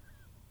like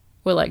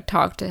will like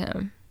talk to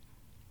him.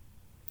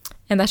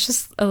 And that's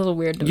just a little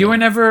weird to me. You were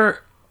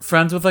never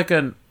friends with like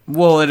a...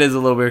 Well, it is a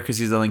little weird because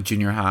he's in like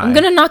junior high.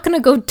 I'm not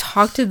gonna go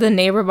talk to the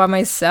neighbor by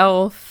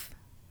myself.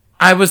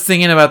 I was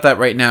thinking about that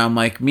right now. I'm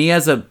like, me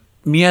as an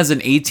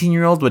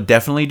 18-year-old would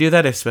definitely do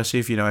that,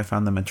 especially if, you know, I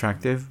found them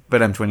attractive.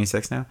 But I'm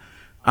 26 now.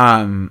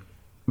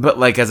 But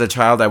like as a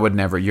child, I would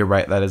never. You're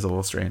right. That is a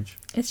little strange.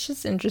 It's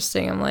just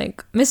interesting. I'm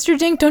like, Mr.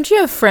 Dink, don't you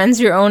have friends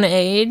your own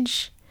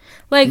age?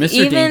 Like, Mr.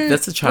 even Dink,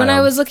 that's a child. when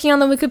I was looking on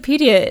the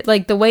Wikipedia,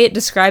 like the way it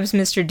describes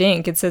Mr.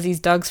 Dink, it says he's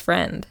Doug's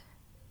friend.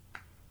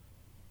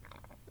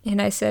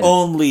 And I said,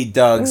 Only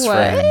Doug's what?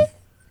 friend.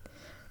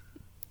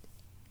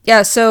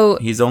 Yeah, so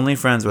He's only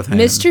friends with him.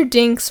 Mr.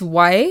 Dink's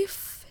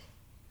wife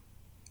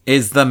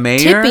Is the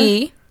mayor?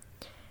 Tippy,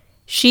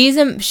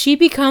 she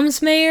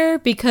becomes mayor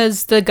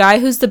because the guy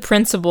who's the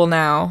principal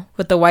now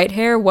with the white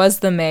hair was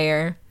the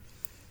mayor.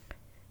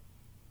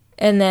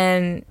 And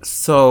then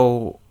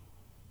So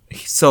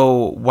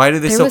why do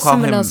they There still was call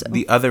someone him else.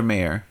 the other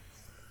mayor?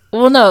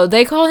 well, no,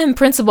 they call him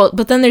principal,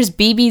 but then there's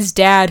BB's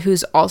dad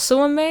who's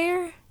also a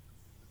mayor.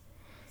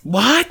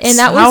 What? And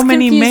that was How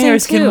many confusing,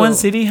 mayors can too. one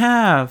city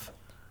have?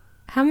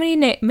 How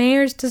many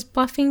mayors does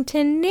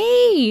Bluffington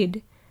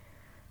need?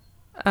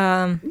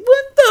 What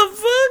the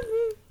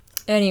fuck?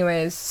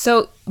 Anyways,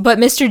 but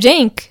Mr.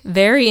 Dink,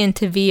 very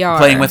into VR.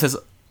 Playing with his...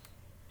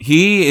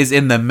 He is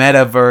in the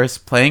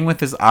metaverse, playing with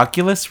his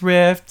Oculus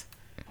Rift.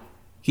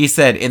 He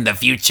said, in the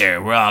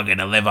future, we're all going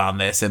to live on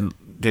this. And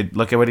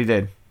look at what he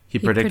did. He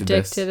predicted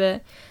this.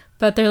 it.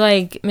 But they're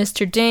like,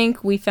 Mr.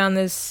 Dink, we found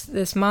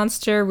this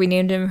monster. We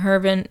named him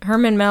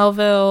Herman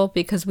Melville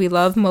because we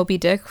love Moby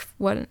Dick.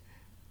 What?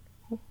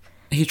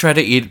 He tried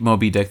to eat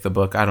Moby Dick, the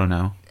book. I don't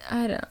know.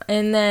 I don't.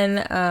 And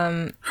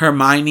then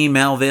Hermione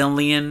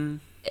Melvillian.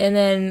 And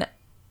then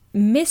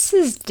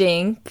Mrs.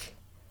 Dink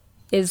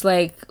is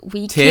like,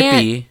 we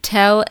Tippy. can't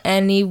tell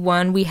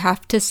anyone. We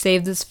have to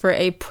save this for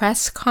a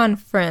press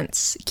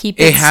conference. Keep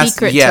it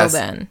secret till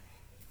then.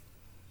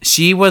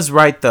 She was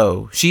right,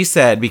 though. She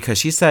said, because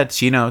she said,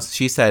 she knows,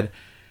 she said,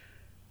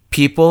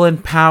 people in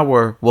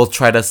power will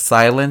try to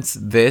silence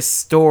this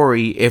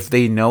story if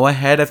they know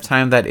ahead of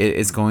time that it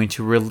is going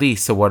to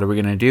release. So what are we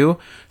going to do?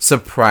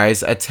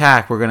 Surprise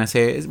attack. We're going to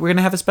say, we're going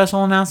to have a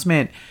special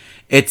announcement.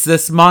 It's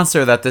this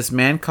monster that this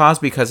man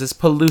caused because it's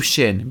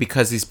pollution,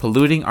 because he's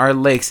polluting our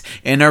lakes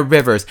and our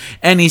rivers,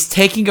 and he's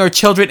taking our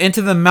children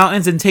into the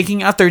mountains and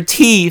taking out their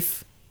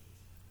teeth.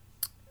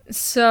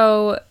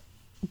 So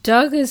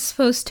Doug is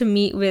supposed to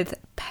meet with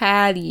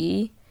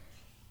Patty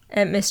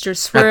at Mr.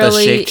 Swirly, At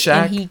the Shake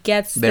Shack? and he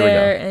gets There we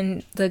there, go.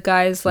 and the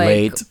guy's like,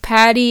 Late.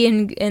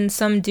 Patty and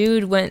some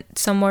dude went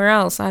somewhere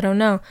else. I don't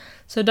know.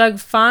 So Doug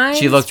finds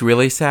She looked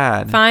really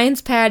sad.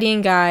 finds Patty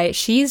and Guy.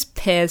 She's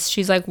pissed.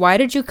 She's like, why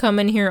did you come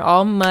in here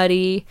all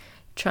muddy,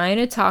 trying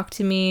to talk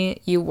to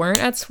me? You weren't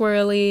at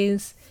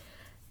Swirly's.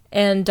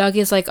 And Doug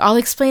is like, I'll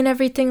explain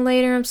everything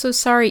later. I'm so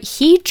sorry.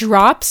 He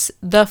drops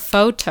the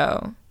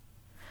photo.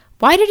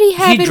 Why did he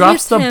have it He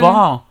drops the with him?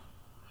 ball.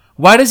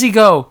 Why does he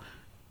go,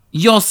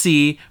 you'll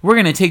see, we're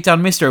going to take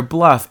down Mr.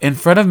 Bluff in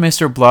front of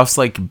Mr. Bluff's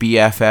like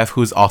BFF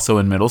who's also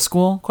in middle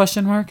school,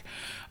 question mark.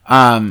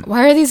 Why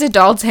are these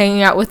adults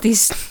hanging out with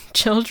these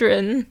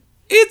children?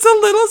 It's a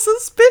little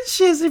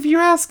suspicious if you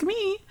ask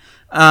me.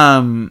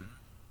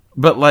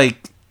 But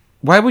like,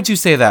 why would you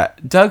say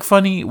that? Doug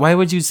Funny, why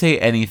would you say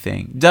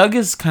anything? Doug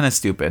is kind of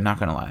stupid, not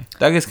going to lie.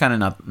 Doug is kind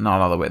of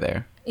not all the way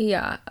there.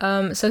 Yeah.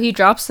 So he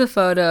drops the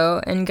photo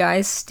and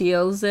Guy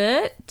steals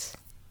it.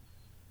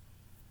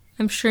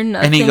 I'm sure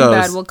nothing goes,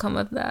 bad will come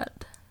of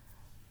that.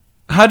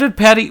 How did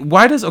Patty...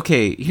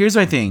 Okay, here's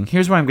my thing.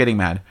 Here's why I'm getting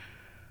mad.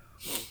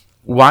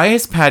 Why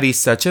is Patty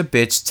such a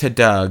bitch to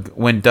Doug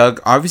when Doug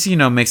obviously,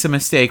 makes a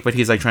mistake, but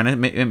he's like trying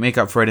to make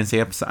up for it and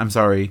say, I'm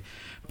sorry.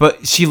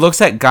 But she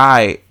looks at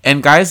Guy,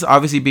 and Guy's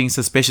obviously being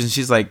suspicious.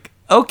 She's like,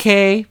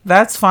 okay,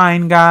 that's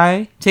fine,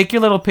 Guy. Take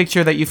your little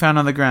picture that you found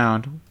on the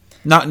ground.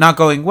 Not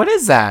going, what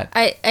is that?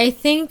 I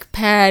think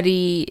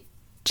Patty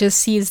just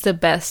sees the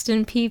best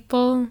in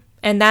people.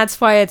 And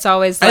that's why it's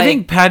always like... I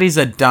think Patty's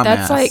a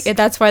dumbass.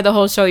 That's why the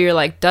whole show you're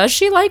like, does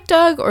she like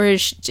Doug? Or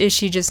is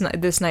she just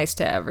this nice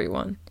to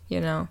everyone?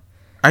 You know?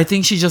 I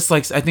think she's just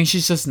nice. I think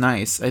she's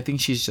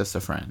just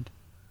a friend.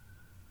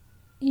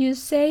 You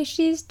say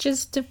she's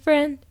just a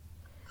friend?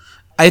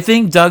 I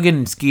think Doug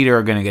and Skeeter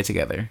are going to get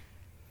together.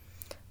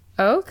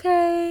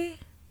 Okay.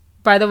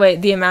 By the way,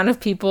 the amount of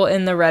people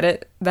in the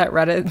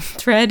Reddit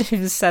thread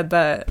who said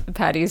that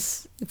Patty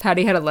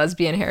had a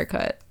lesbian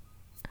haircut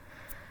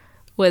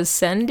was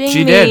sending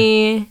she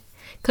me... did.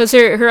 Because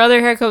her other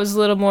haircut was a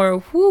little more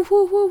woo,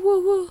 woo, woo,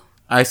 woo, woo.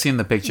 I've seen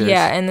the pictures.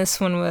 Yeah, and this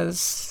one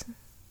was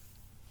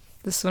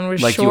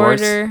like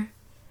shorter.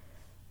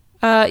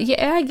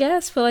 Yeah, I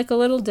guess, but like a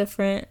little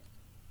different.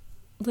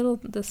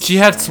 She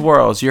had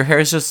swirls. Your hair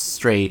is just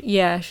straight.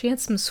 Yeah, she had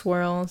some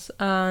swirls.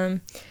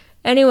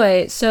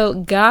 Anyway, so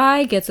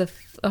Guy gets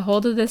a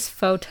hold of this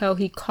photo.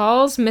 He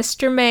calls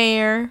Mr.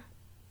 Mayor.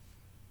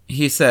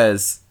 He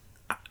says,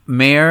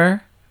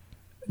 Mayor,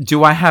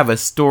 do I have a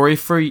story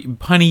for you?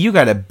 Honey, you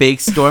got a big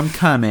storm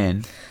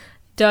coming.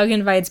 Doug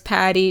invites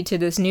Patty to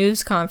this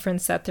news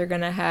conference that they're going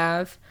to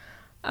have.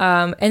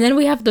 And then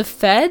we have the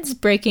feds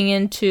breaking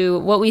into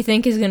what we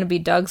think is going to be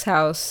Doug's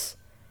house,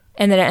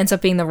 and then it ends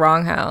up being the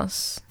wrong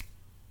house.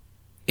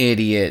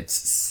 Idiots.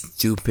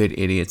 Stupid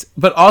idiots.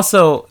 But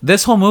also,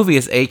 this whole movie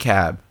is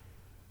ACAB.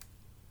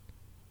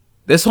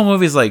 This whole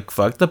movie is like,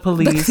 fuck the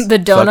police, The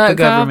donut fuck the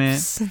government.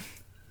 cops.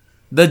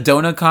 The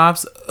donut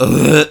cops,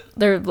 ugh.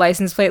 Their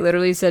license plate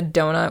literally said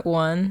Donut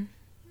 1.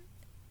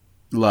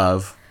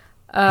 Love.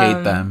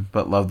 Hate them,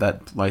 but love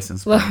that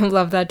license plate.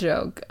 Love that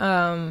joke.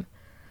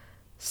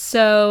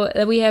 So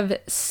we have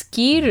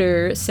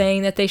Skeeter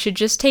saying that they should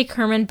just take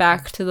Herman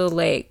back to the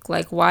lake.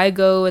 Like, why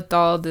go with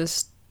all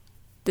this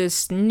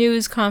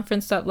news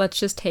conference stuff? Let's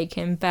just take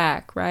him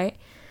back, right?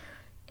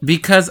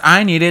 Because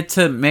I needed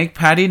to make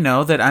Patty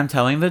know that I'm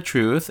telling the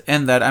truth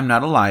and that I'm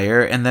not a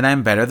liar and that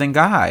I'm better than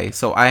Guy.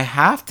 So I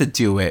have to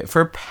do it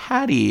for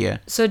Patty.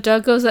 So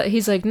Doug goes up,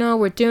 he's like, no,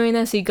 we're doing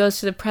this. He goes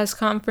to the press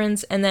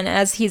conference, and then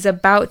as he's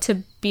about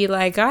to be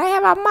like, I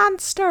have a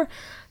monster,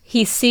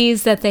 he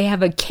sees that they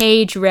have a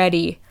cage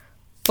ready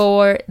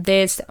for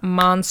this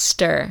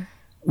monster.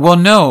 Well,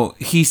 no,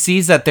 he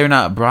sees that they're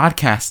not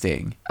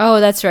broadcasting.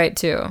 Oh, that's right,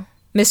 too.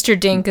 Mr.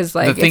 Dink is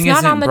like, The thing it's not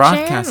isn't on the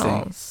broadcasting.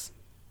 channels.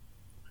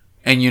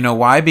 And you know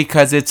why?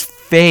 Because it's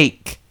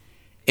fake.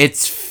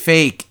 It's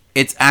fake.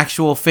 It's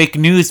actual fake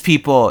news,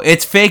 people.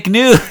 It's fake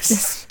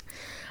news.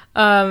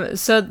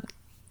 So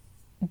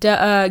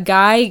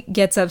Guy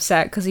gets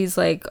upset because he's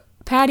like,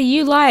 Patty,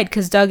 you lied,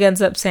 because Doug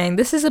ends up saying,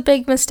 this is a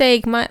big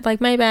mistake, my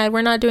bad,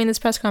 we're not doing this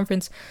press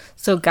conference.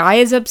 So Guy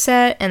is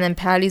upset, and then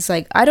Patty's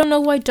like, I don't know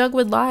why Doug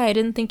would lie, I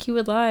didn't think he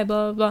would lie,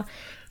 blah, blah, blah.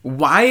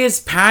 Why is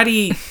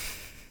Patty...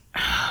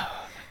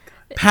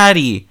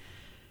 Patty,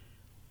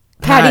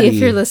 if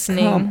you're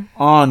listening. Come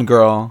on,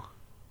 girl.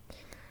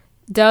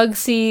 Doug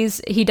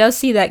he does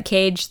see that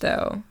cage,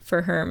 though,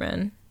 for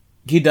Herman.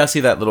 He does see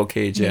that little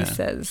cage, yeah. He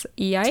says,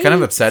 yikes. It's kind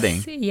of upsetting.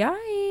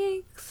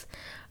 Yikes.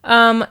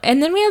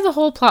 And then we have the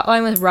whole plot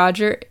line with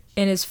Roger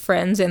and his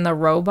friends and the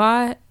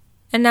robot.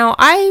 And now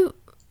I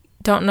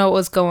don't know what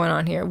was going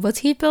on here. Was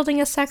he building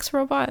a sex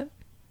robot?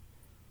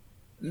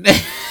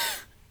 Is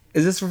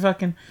this for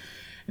fucking...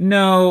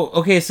 No.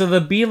 Okay, so the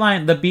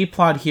B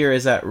plot here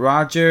is that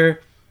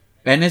Roger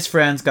and his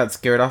friends got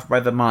scared off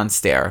by the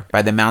monsters.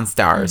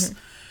 Mm-hmm.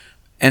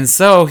 And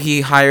so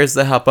he hires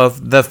the help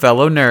of the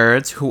fellow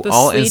nerds who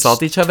all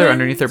insult each other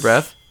underneath their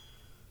breath.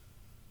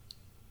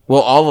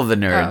 Well, all of the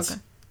nerds.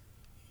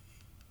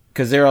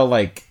 Because they're all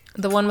like...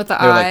 The one with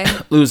the eye.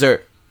 Like,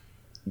 loser.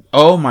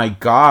 Oh my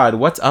god,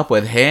 what's up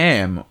with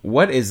him?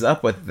 What is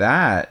up with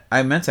that?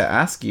 I meant to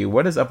ask you,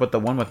 what is up with the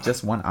one with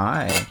just one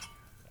eye?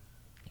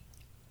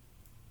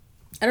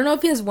 I don't know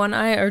if he has one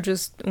eye or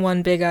just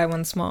one big eye,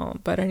 one small.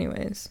 But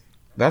anyways.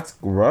 That's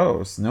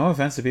gross. No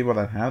offense to people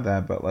that have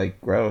that, but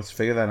like, gross.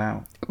 Figure that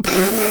out.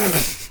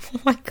 Oh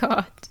my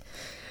god.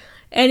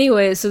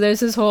 Anyway, so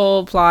there's this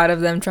whole plot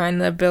of them trying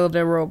to build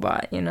a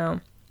robot, you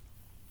know?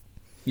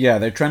 Yeah,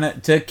 they're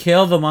trying to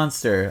kill the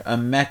monster. A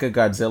Mecha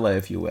Godzilla,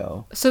 if you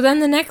will. So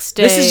then the next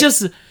day... This is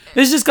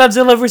just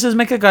Godzilla versus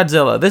Mecha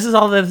Godzilla. This is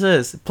all this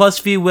is. Plus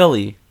Fee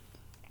Willy.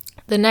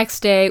 The next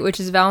day, which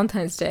is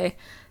Valentine's Day,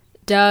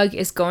 Doug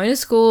is going to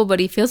school,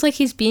 but he feels like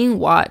he's being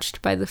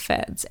watched by the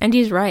feds. And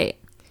he's right.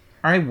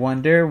 I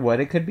wonder what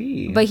it could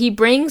be. But he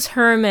brings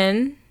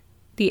Herman,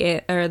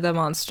 the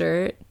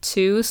monster,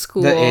 to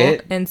school.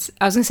 And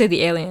I was going to say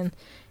the alien.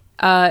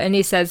 And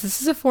he says,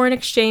 this is a foreign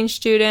exchange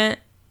student.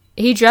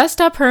 He dressed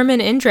up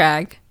Herman in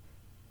drag.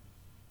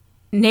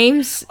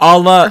 Names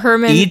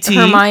Herman E.T.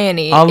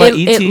 Hermione.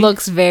 E.T. It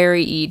looks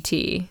very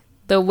E.T.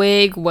 The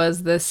wig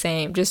was the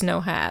same, just no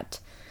hat.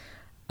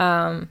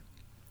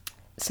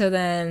 So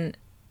then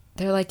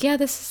they're like, yeah,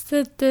 this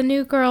is the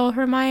new girl,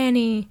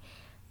 Hermione.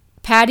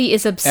 Patty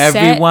is upset.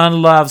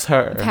 Everyone loves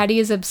her. Patty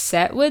is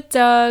upset with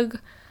Doug.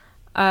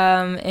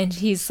 And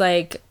she's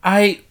like,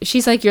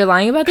 you're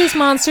lying about this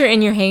monster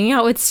and you're hanging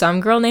out with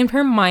some girl named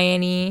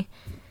Hermione.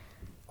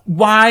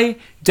 Why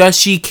does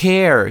she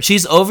care?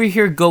 She's over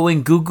here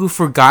going goo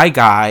for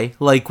guy.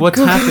 Like, what's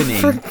happening?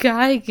 For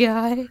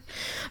guy.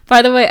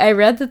 By the way, I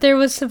read that there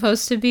was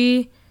supposed to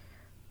be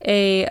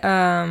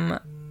a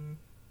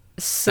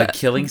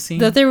killing scene?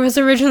 That there was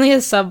originally a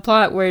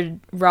subplot where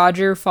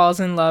Roger falls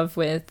in love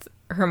with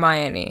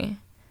Hermione,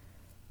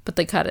 but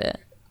they cut it.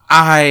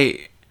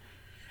 I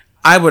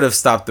would have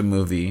stopped the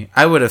movie.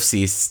 I would have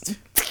ceased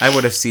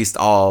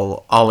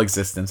all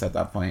existence at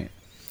that point.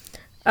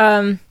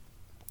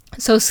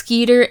 So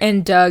Skeeter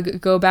and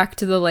Doug go back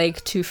to the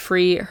lake to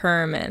free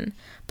Herman,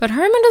 but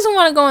Herman doesn't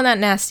want to go in that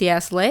nasty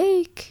ass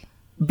lake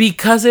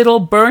because it'll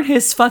burn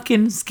his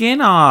fucking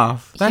skin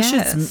off.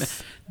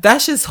 Yes.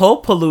 That's just whole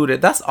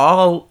polluted. That's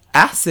all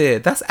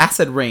acid. That's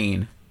acid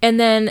rain. And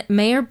then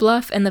Mayor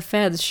Bluff and the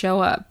feds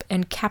show up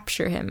and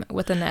capture him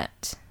with a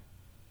net.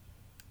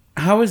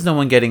 How is no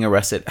one getting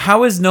arrested?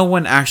 How is no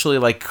one actually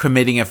like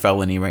committing a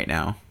felony right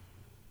now?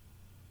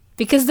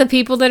 Because the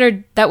people that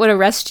would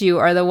arrest you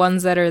are the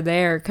ones that are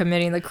there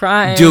committing the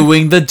crime.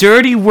 Doing the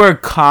dirty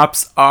work.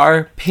 Cops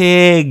are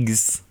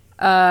pigs.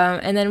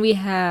 And then we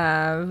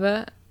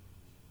have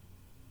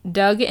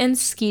Doug and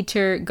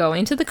Skeeter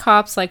going to the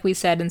cops, like we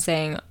said, and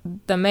saying,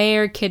 the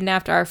mayor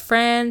kidnapped our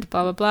friend,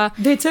 blah, blah, blah.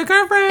 They took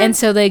our friend. And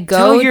so they go.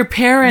 Tell your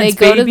parents,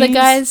 They go to the babies.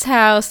 guy's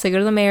house. They go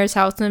to the mayor's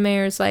house, and the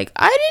mayor's like,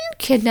 I didn't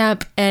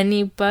kidnap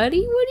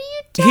anybody. What are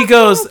you talking He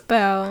goes,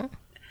 about?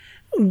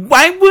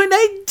 why would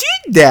I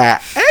do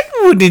that? I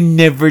would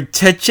never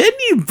touch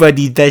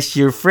anybody that's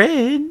your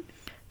friend.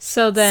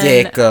 So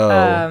then,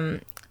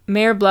 Sicko.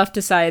 Mayor Bluff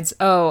decides,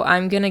 oh,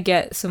 I'm going to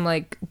get some,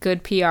 like,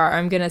 good PR.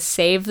 I'm going to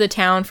save the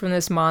town from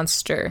this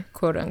monster,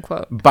 quote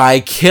unquote.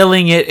 By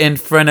killing it in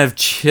front of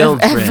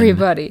children. Of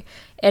everybody.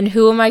 And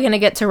who am I going to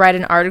get to write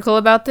an article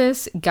about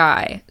this?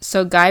 Guy.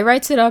 So Guy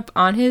writes it up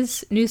on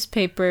his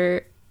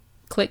newspaper.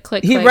 Click,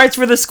 click, He click. writes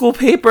for the school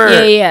paper.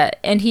 Yeah.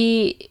 And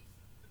he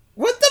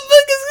What the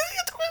fuck is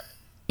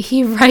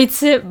he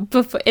writes it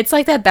before. It's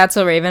like that That's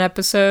So Raven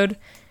episode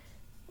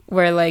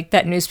where, like,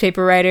 that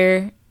newspaper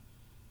writer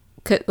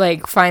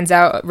like finds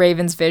out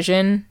Raven's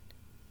vision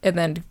and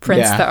then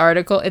prints Yeah. the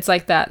article. It's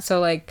like that. So,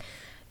 like,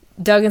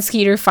 Doug and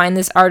Skeeter find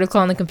this article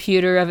on the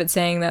computer of it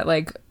saying that,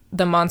 like,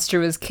 the monster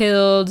was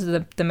killed,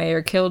 the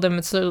mayor killed him,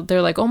 and so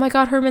they're like, oh my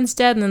god, Herman's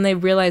dead. And then they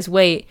realize,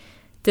 wait,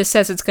 this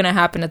says it's going to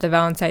happen at the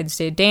Valentine's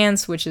Day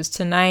dance, which is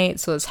tonight,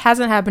 so this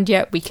hasn't happened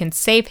yet. We can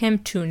save him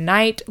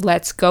tonight.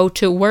 Let's go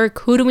to work.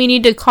 Who do we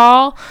need to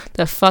call?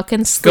 The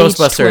fucking Sleech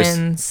Ghostbusters.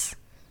 twins.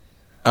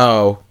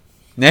 Oh.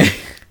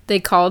 They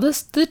called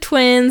us the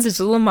twins. There's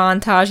a little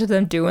montage of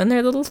them doing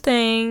their little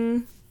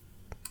thing.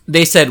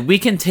 They said, we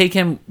can take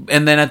him,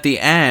 and then at the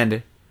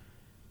end,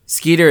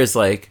 Skeeter is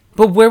like,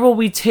 but where will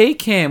we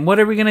take him? What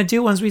are we going to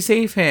do once we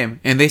save him?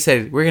 And they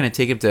said, we're going to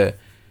take him to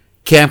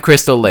Camp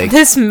Crystal Lake.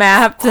 This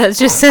map that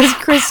just says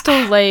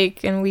Crystal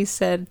Lake, and we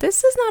said,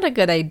 this is not a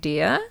good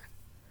idea.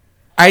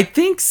 I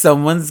think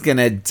someone's going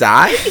to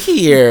die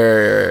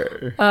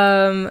here.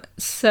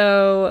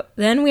 So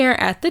then we are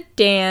at the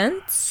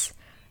dance,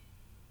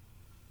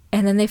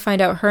 and then they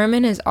find out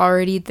Herman is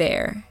already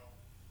there,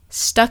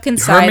 stuck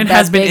inside Herman that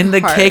has been big in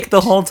the heart. cake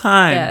the whole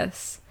time.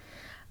 Yes.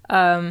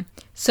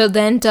 So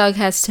then Doug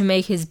has to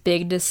make his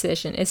big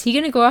decision. Is he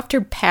going to go after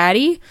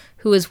Patty,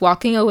 who is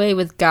walking away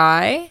with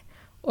Guy?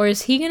 Or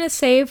is he going to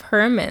save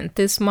Herman,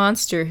 this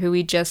monster who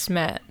we just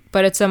met?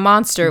 But it's a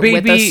monster with a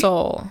Baby.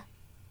 soul.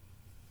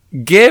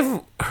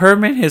 Give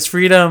Herman his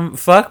freedom.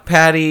 Fuck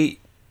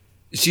Patty.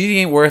 She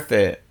ain't worth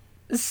it.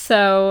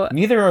 So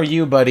Neither are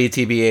you, buddy,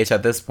 TBH,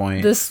 at this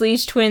point. the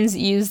Sleech twins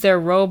use their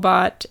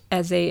robot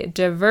as a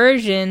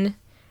diversion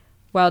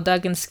while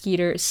Doug and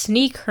Skeeter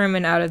sneak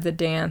Herman out of the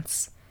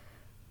dance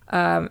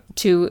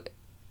to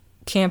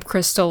Camp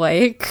Crystal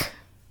Lake.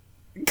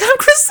 Camp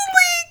Crystal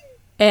Lake!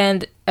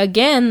 And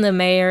again, the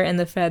mayor and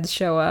the feds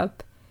show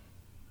up.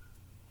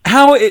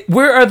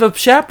 Where are the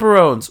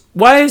chaperones?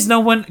 Why is no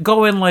one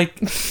going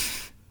like,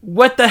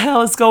 what the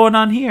hell is going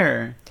on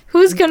here?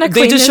 Who's gonna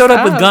clean They just this showed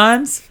up with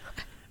guns?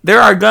 There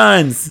are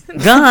guns.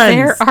 Guns.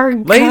 There are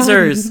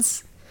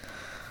lasers.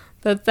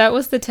 guns. That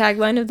was the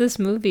tagline of this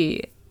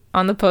movie.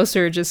 On the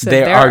poster, it just said,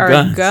 There there are are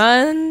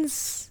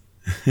guns."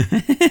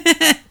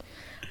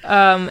 guns.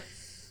 But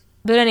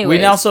anyway.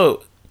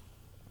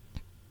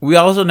 We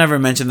also never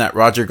mentioned that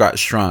Roger got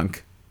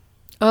shrunk.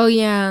 Oh,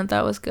 yeah,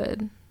 that was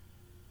good.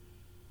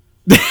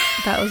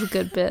 That was a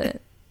good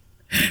bit.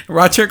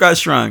 Roger got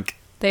shrunk.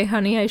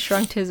 Honey, I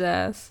Shrunk his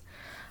ass.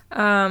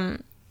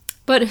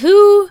 But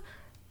who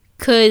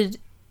could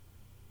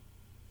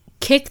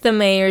kick the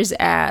mayor's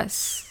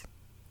ass?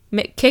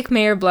 Kick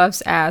Mayor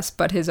Bluff's ass,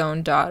 but his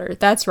own daughter.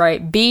 That's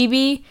right.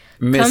 BB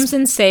comes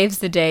and saves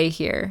the day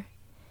here.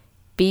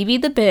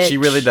 BB the bitch. She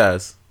really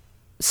does.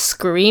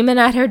 Screaming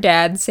at her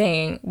dad,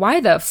 saying,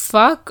 "Why the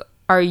fuck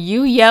are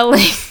you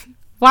yelling?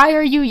 Why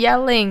are you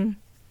yelling?"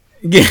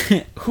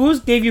 Who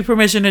gave you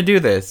permission to do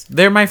this?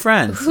 They're my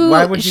friends. Who-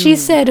 Why would you? she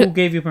said- Who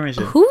gave you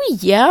permission? Who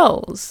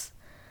yells?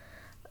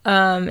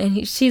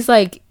 And she's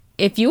like,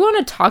 if you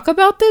want to talk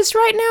about this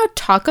right now,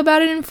 talk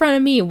about it in front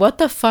of me. What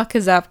the fuck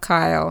is up,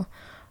 Kyle?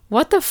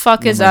 What the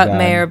fuck is my up, God.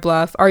 Mayor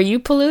Bluff? Are you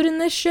polluting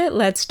this shit?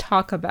 Let's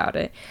talk about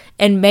it.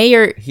 And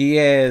Mayor He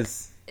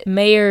is.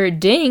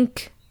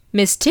 Dink,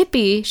 Miss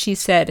Tippy, she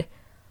said,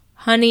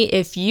 honey,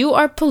 if you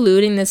are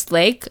polluting this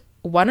lake,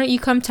 why don't you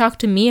come talk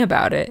to me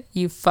about it,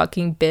 you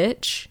fucking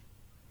bitch?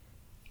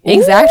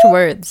 Exact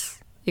words.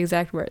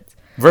 Exact words.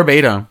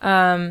 Verbatim.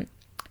 And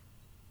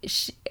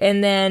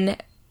then,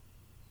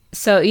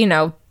 so, you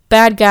know,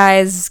 bad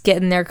guys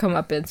getting their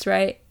comeuppance,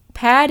 right?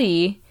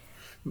 Patty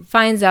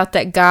finds out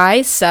that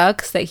Guy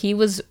sucks, that he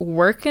was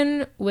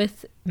working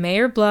with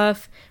Mayor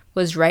Bluff,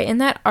 was writing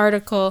that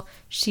article.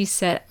 She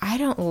said, I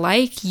don't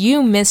like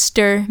you,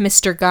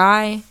 Mr.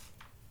 Guy.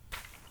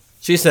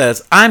 She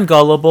says, I'm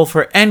gullible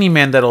for any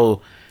man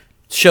that'll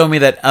show me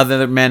that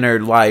other men are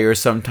liars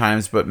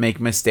sometimes but make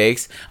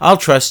mistakes. I'll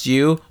trust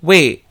you.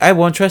 Wait, I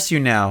won't trust you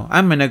now.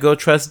 I'm gonna go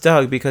trust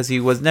Doug because he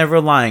was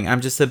never lying.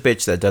 I'm just a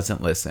bitch that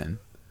doesn't listen.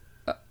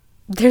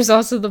 There's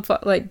also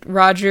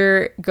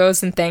Roger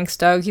goes and thanks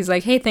Doug. He's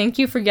like, hey, thank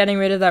you for getting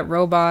rid of that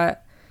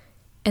robot.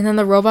 And then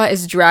the robot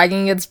is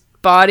dragging its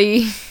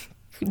body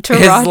to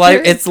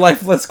Roger. Its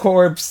lifeless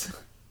corpse.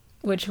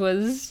 Which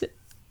was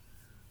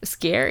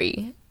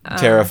scary.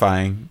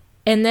 Terrifying.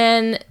 And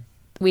then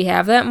we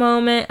have that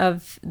moment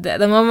of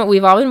the moment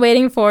we've all been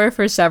waiting for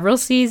several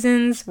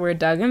seasons, where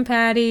Doug and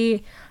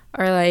Patty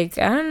are like,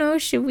 I don't know,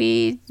 should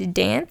we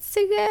dance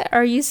together?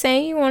 Are you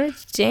saying you wanted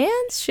to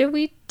dance? Should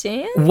we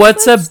dance?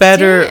 What's Let's a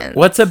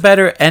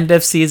better dance. end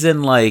of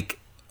season, like,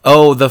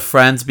 oh, the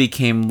friends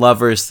became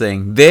lovers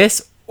thing?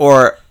 This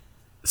or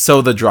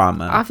So the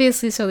Drama?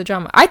 Obviously, So the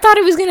Drama. I thought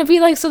it was gonna be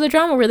like So the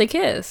Drama where they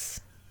kiss.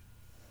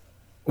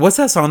 What's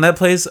that song that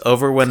plays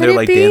over when Could they're it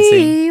like be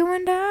dancing? you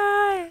and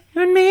I?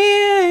 You and me,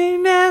 I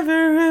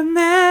never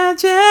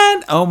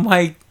imagined. Oh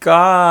my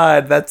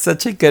god, that's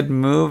such a good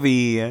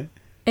movie.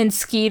 And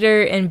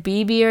Skeeter and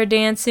BB are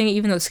dancing,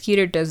 even though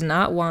Skeeter does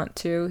not want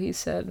to. He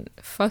said,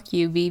 "Fuck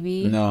you,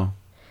 BB." No.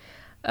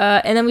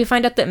 And then we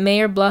find out that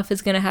Mayor Bluff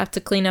is gonna have to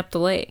clean up the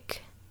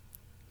lake.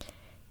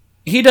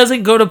 He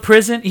doesn't go to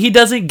prison. He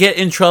doesn't get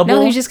in trouble.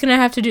 No, he's just gonna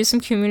have to do some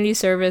community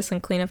service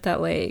and clean up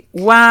that lake.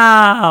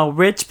 Wow,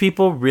 rich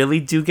people really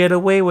do get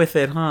away with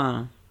it,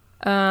 huh?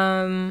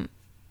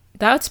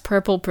 That's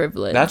purple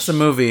privilege. That's the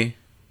movie.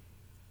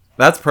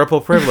 That's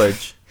purple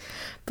privilege.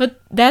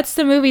 But that's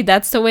the movie.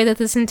 That's the way that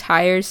this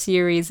entire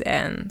series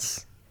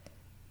ends.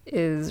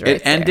 Is right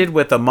It ended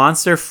with a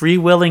monster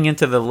freewheeling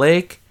into the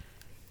lake,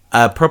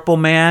 a purple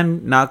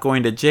man not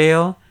going to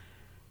jail,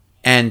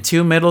 and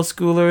 2 middle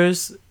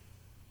schoolers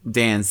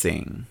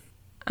dancing.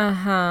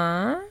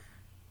 Uh-huh.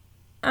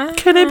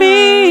 Could it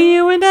be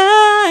you and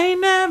I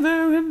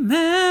never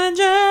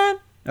imagined?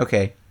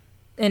 Okay.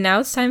 And now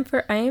it's time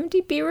for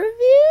IMDb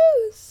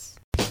reviews.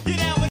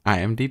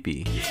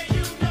 IMDb.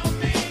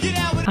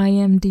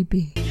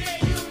 IMDb.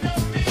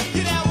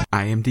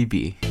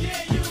 IMDb.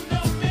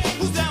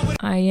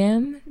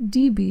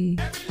 IMDb.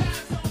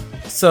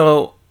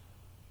 So,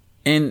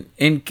 in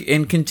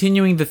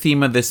continuing the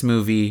theme of this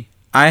movie,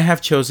 I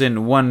have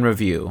chosen one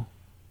review.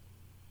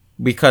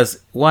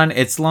 Because, 1,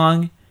 it's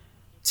long.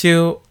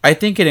 2, I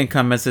think it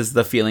encompasses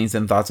the feelings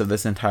and thoughts of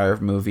this entire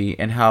movie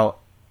and how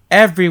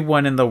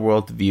everyone in the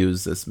world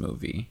views this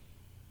movie.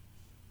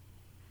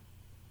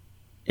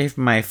 If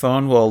my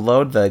phone will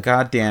load the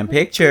goddamn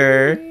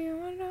picture.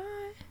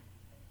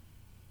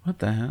 What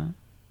the hell?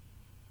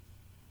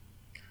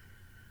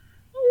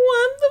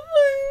 What the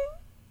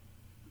fuck?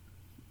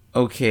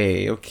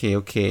 Okay.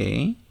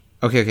 Okay,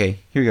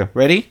 here we go.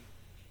 Ready?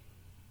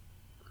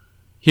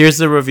 Here's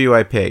the review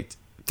I picked.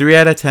 3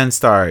 out of 10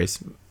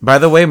 stars. By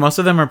the way, most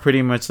of them are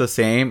pretty much the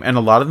same, and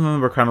a lot of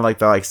them were kind of like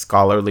the like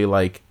scholarly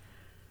like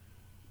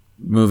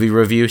movie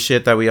review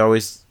shit that we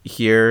always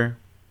hear.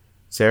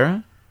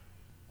 Sarah?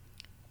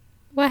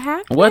 What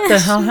happened? What the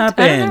hell I don't know.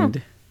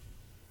 happened?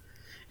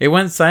 It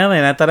went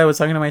silent. I thought I was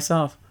talking to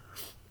myself.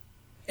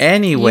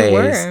 Anyways, You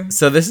were.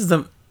 so this is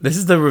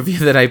the review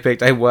that I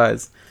picked. I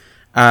was.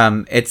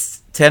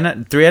 It's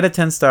 3 out of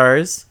 10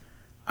 stars.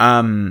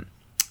 The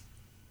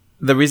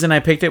reason I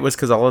picked it was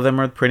because all of them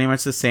are pretty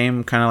much the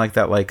same, kind of like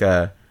that. Like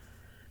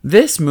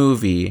this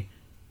movie,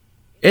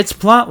 its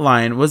plot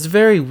line was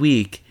very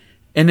weak,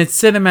 and its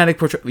cinematic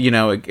portrayal. You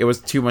know, it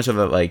was too much of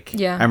a like.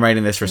 Yeah, I'm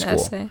writing this for an school.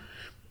 essay.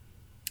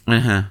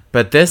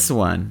 But this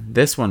one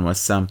was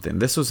something.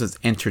 This was just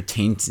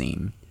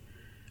entertaining.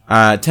 3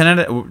 out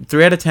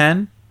of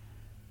 10.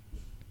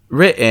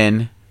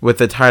 Written with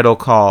the title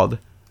called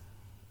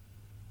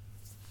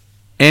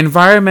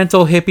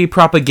Environmental Hippie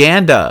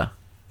Propaganda.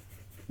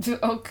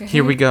 Okay.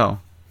 Here we go.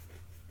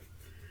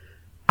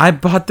 I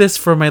bought this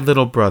for my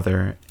little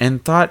brother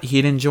and thought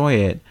he'd enjoy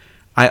it.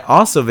 I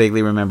also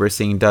vaguely remember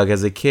seeing Doug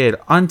as a kid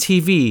on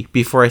TV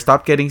before I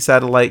stopped getting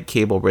satellite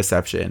cable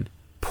reception.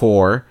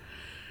 Poor.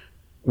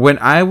 When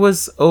it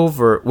was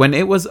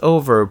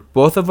over,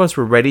 both of us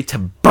were ready to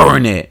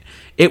burn it.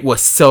 It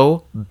was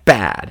so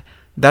bad.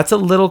 That's a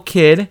little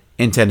kid,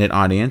 intended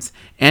audience,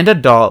 and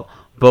adult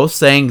both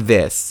saying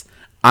this.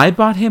 I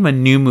bought him a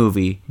new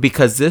movie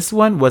because this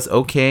one was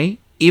okay,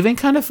 even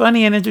kind of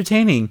funny and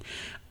entertaining.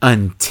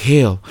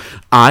 Until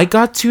I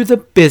got to the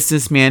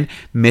businessman,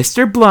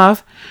 Mr.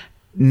 Bluff.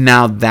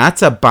 Now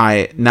that's not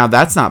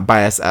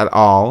bias at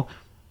all.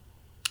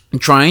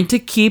 Trying to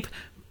keep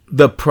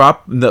the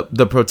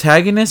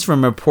protagonist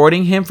from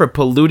reporting him for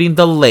polluting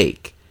the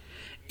lake.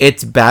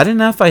 It's bad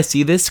enough I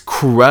see this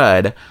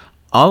crud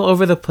all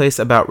over the place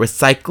about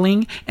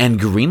recycling and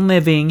green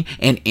living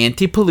and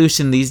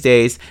anti-pollution these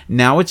days.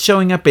 Now it's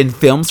showing up in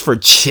films for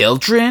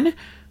children?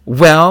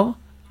 Well,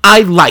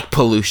 I like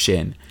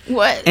pollution.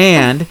 What?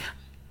 And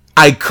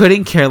I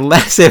couldn't care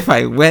less if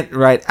I went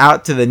right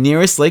out to the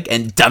nearest lake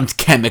and dumped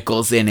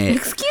chemicals in it.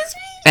 Excuse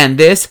me? And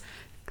this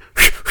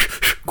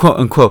quote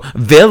unquote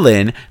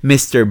villain,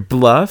 Mr.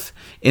 Bluff,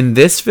 in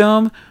this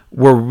film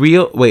were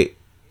real.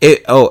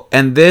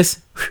 And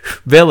this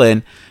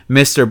villain,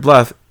 Mr.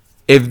 Bluff,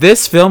 if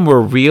this film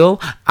were real,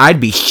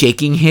 I'd be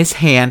shaking his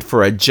hand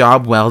for a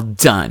job well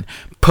done.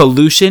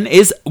 Pollution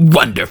is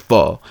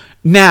wonderful.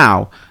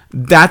 Now,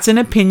 that's an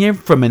opinion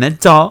from an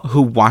adult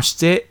who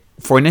watched it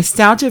for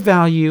nostalgia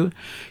value.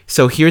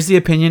 So here's the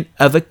opinion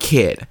of a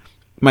kid.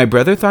 My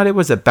brother thought it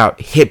was about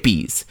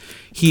hippies.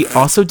 He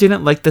also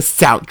didn't like the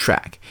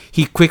soundtrack.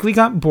 He quickly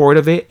got bored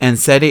of it and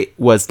said it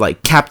was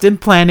like Captain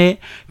Planet,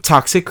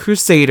 Toxic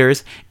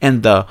Crusaders,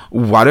 and the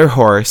Water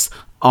Horse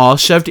all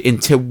shoved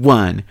into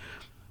one.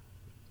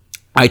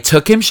 I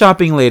took him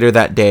shopping later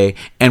that day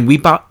and we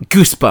bought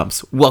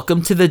Goosebumps,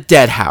 Welcome to the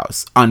Dead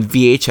House on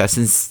VHS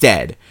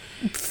instead.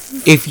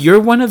 If you're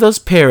one of those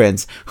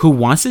parents who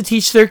wants to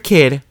teach their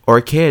kid or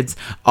kids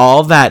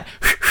all that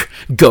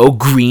go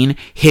green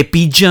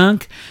hippie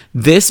junk,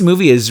 this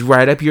movie is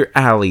right up your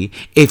alley.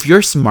 If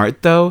you're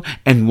smart though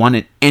and want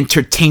an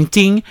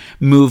entertaining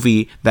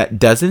movie that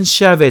doesn't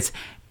shove its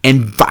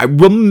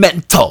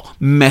environmental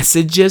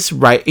messages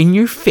right in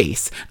your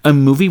face, a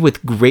movie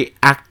with great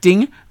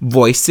acting,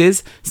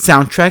 voices,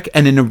 soundtrack,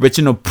 and an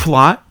original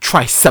plot,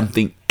 try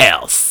something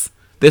else.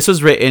 This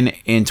was written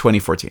in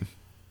 2014.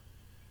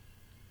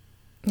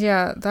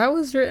 Yeah, that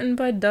was written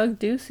by Doug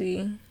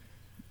Ducey.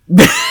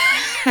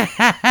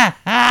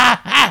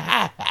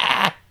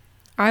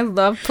 I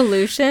love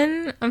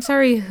pollution. I'm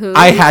sorry, who?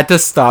 I had to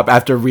stop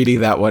after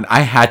reading that one.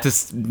 I had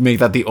to make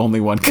that the only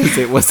one because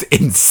it was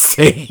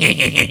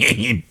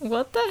insane.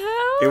 What the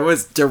hell? It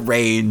was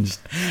deranged.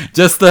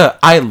 Just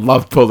I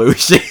love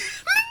pollution.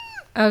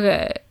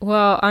 Okay,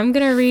 well, I'm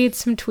gonna read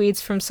some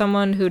tweets from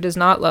someone who does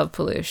not love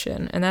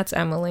pollution, and that's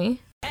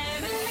Emily.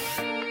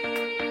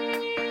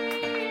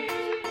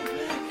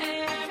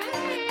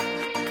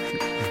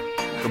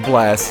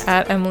 Bless.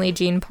 At Emily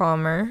Jean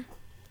Palmer.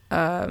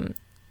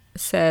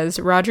 Says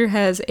Roger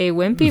has a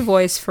wimpy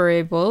voice for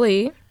a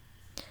bully.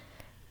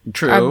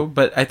 True,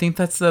 but I think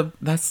that's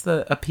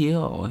the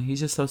appeal. He's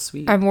just so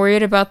sweet. I'm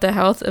worried about the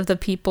health of the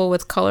people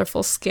with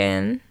colorful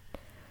skin.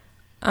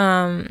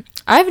 I've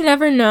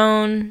never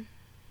known.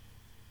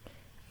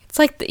 It's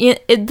like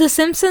the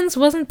Simpsons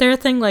wasn't their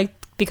thing, like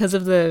because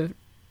of the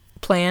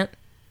plant,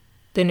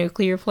 the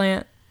nuclear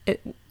plant.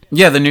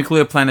 Yeah, the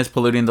nuclear plant is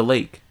polluting the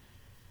lake.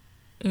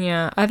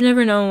 Yeah, I've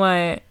never known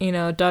why,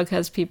 Doug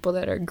has people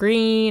that are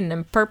green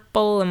and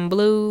purple and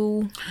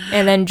blue,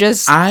 and then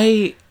just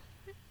like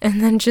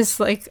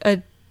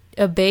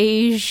a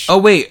beige. Oh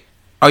wait,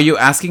 are you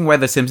asking why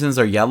the Simpsons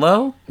are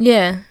yellow?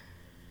 Yeah.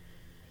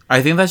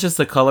 I think that's just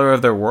the color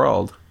of their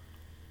world.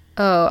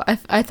 Oh,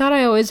 I thought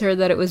I always heard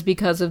that it was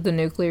because of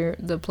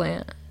the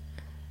plant.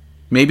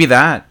 Maybe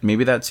that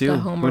too. The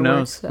Homer Who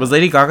knows? stuff. Was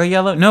Lady Gaga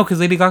yellow? No, because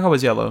Lady Gaga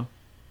was yellow.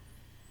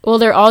 Well,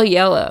 they're all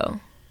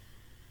yellow.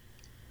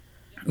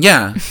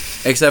 Yeah,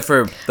 except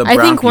for the brown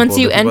I think once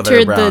you people that are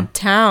enter brown. the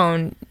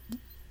town,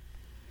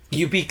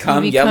 you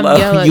become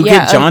yellow. You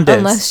Yeah, get jaundice.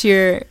 unless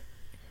you're,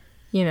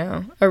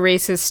 a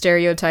racist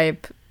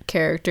stereotype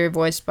character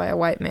voiced by a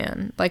white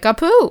man, like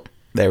Apu.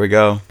 There we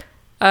go.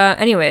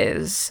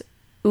 Anyways,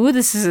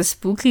 this is a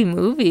spooky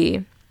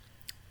movie.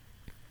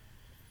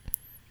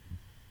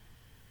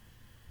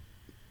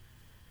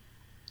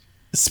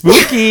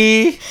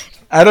 Spooky.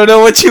 I don't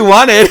know what you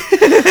wanted.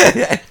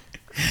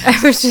 I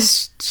was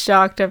just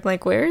shocked. I'm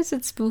like, where is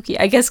it spooky?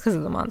 I guess because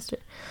of the monster.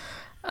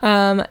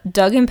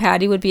 Doug and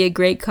Patty would be a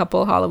great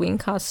couple Halloween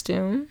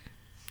costume.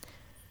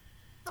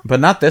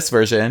 But not this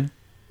version.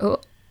 Oh,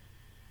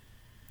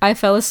 I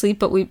fell asleep,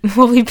 but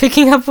we'll be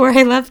picking up where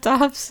I left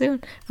off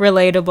soon.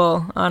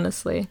 Relatable,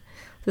 honestly.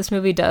 This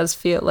movie does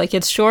feel like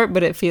it's short,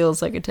 but it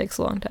feels like it takes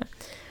a long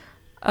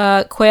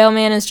time. Quail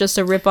Man is just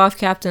a rip-off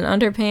Captain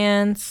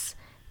Underpants.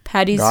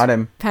 Got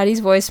him. Patty's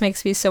voice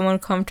makes me so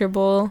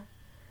uncomfortable.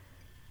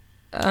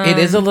 It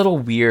is a little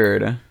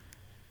weird.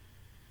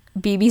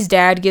 BB's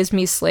dad gives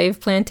me slave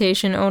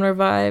plantation owner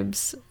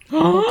vibes.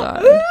 Oh,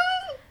 God.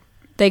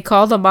 They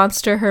call the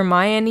monster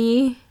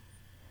Hermione.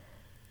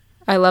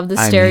 I love the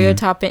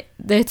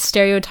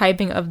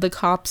stereotyping of the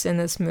cops in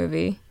this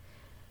movie.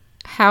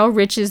 How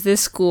rich is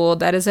this school?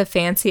 That is a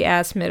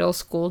fancy-ass middle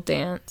school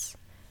dance.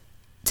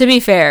 To be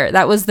fair,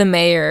 that was the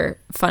mayor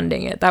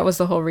funding it. That was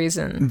the whole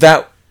reason.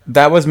 That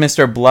was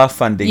Mr. Bluff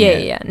funding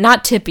it. Yeah.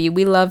 Not Tippy.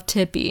 We love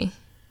Tippy.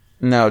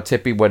 No,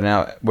 Tippy would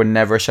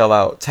never shell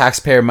out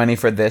taxpayer money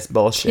for this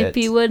bullshit.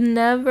 Tippy would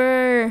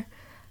never.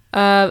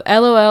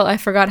 LOL, I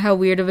forgot how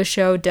weird of a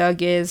show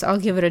Doug is. I'll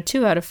give it a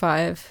 2 out of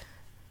 5.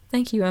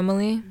 Thank you,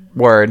 Emily.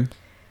 Word.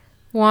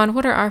 Juan,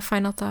 what are our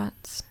final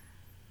thoughts?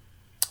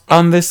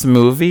 On this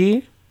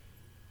movie,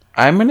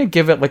 I'm going to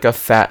give it like a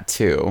fat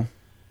 2.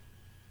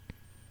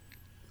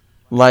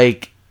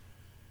 Like,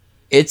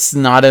 it's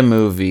not a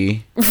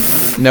movie.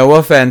 No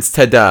offense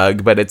to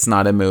Doug, but it's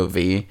not a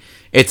movie.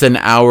 It's an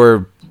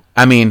hour.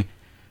 I mean,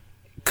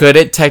 could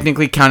it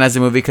technically count as a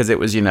movie because it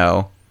was,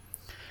 an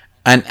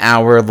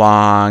hour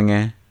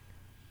long?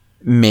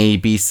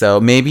 Maybe so.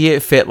 Maybe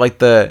it fit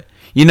like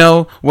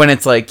when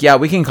it's like, yeah,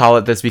 we can call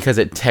it this because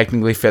it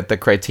technically fit the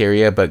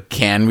criteria, but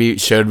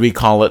should we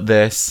call it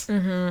this?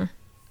 Mm-hmm.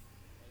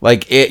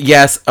 Like,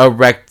 yes,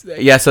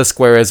 a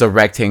square is a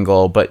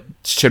rectangle, but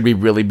should we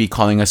really be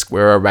calling a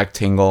square a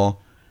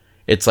rectangle?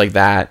 It's like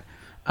that.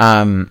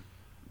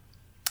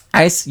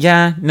 It's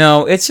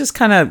just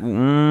kind of,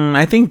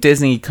 I think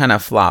Disney kind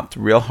of flopped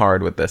real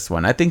hard with this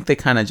one. I think they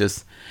kind of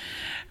just,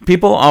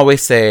 people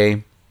always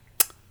say,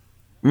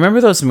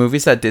 remember those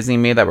movies that Disney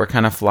made that were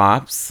kind of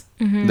flops?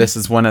 Mm-hmm. This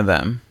is one of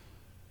them.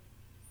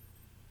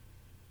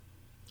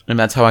 And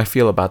that's how I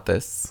feel about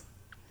this.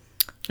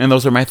 And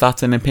those are my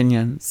thoughts and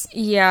opinions.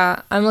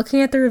 Yeah, I'm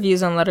looking at the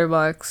reviews on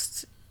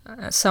Letterboxd.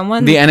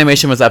 Someone... The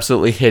animation was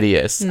absolutely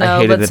hideous. I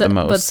hated it the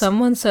most. But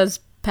someone says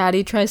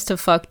Patty tries to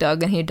fuck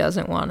Doug and he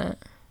doesn't want it.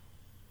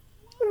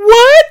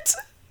 What?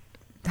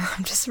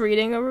 I'm just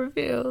reading a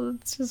review.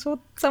 It's just what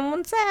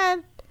someone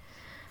said.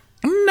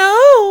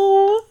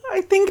 No,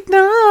 I think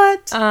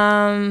not.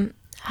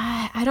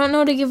 I don't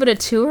know to give it a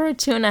 2 or a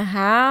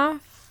 2.5.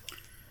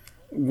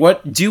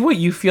 Do what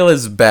you feel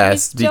is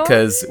best,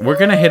 because we're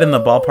gonna hit in the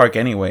ballpark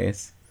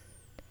anyways.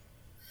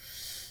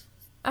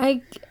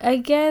 I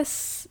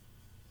guess.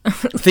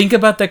 Think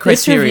about the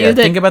criteria.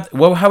 Think about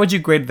how would you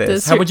grade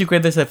this? How would you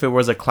grade this if it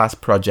was a class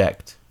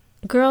project?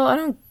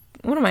 Girl,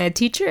 what am I, a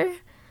teacher?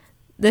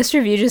 This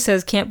review just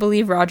says, can't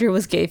believe Roger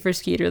was gay for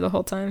Skeeter the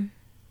whole time.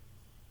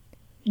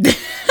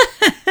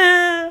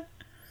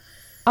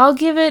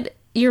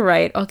 You're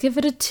right. I'll give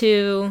it a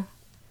 2.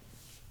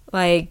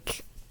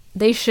 Like,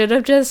 they should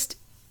have just...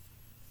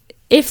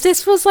 If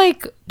this was,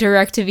 like,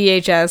 direct to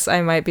VHS,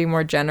 I might be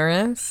more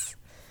generous.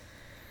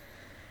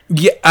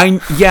 Yeah,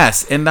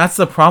 yes, and that's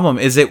the problem,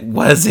 is it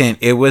wasn't.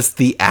 It was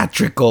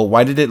theatrical.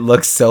 Why did it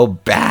look so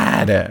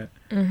bad?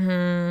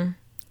 Mm-hmm.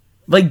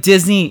 Like,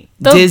 Disney...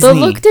 The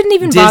look didn't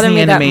even bother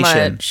me animation.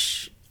 That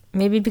much.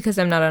 Maybe because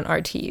I'm not an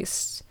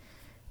artiste.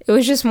 It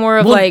was just more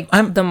of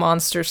the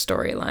monster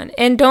storyline.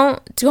 And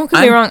don't get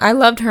me wrong, I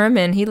loved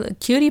Herman. He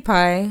cutie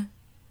pie.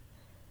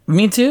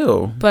 Me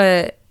too.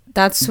 But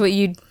that's what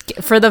you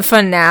for the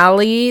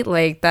finale.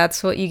 Like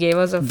that's what you gave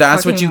us.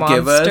 That's what you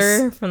give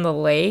us from the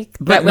lake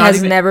that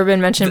has never been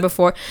mentioned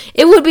before.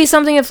 It would be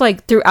something if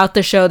like throughout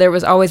the show there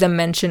was always a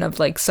mention of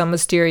like some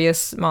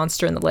mysterious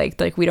monster in the lake.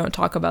 Like we don't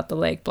talk about the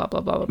lake. Blah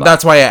blah blah blah.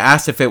 That's why I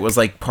asked if it was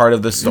like part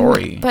of the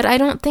story. But I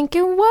don't think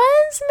it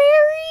was,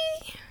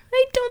 Mary.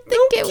 I don't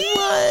think it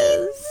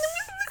was.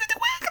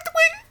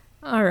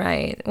 All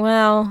right.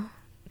 Well,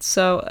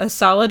 so a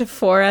solid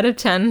 4 out of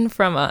 10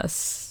 from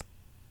us.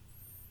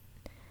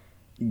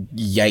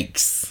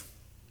 Yikes.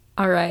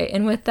 All right.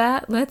 And with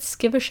that, let's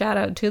give a shout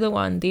out to the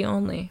one, the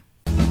only.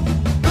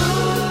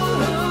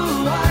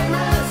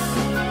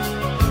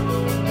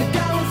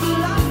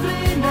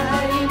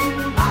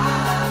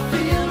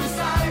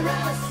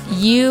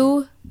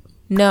 You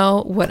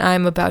know what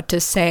I'm about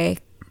to say,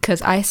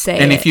 because I say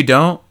it. And if you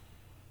don't,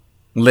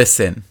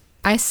 listen.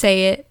 I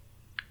say it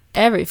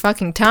every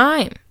fucking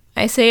time.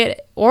 I say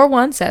it, or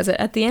one says it,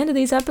 at the end of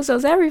these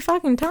episodes every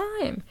fucking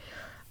time.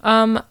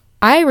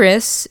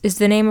 Iris is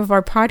the name of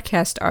our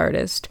podcast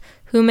artist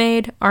who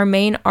made our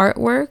main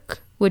artwork,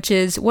 which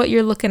is what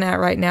you're looking at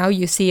right now.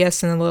 You see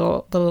us in the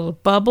little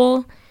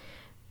bubble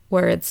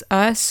where it's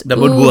us.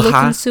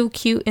 Looking so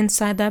cute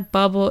inside that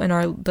bubble, and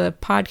the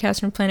podcast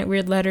from Planet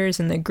Weird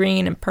Letters in the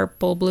green and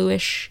purple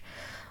bluish.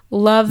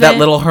 Love that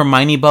little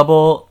Hermione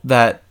bubble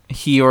that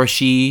he or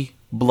she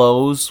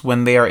blows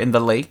when they are in the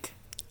lake.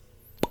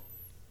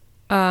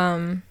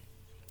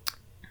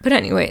 But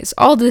anyways,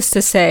 all this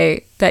to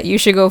say that you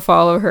should go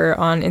follow her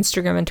on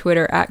Instagram and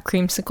Twitter at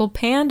Creamsicle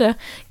Panda,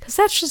 because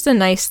that's just a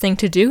nice thing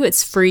to do.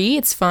 It's free,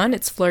 it's fun,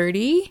 it's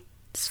flirty,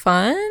 it's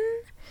fun.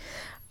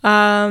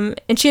 And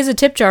she has a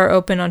tip jar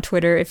open on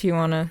Twitter if you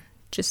want to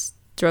just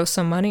throw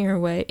some money her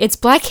way. It's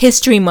Black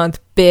History Month,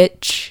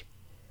 bitch.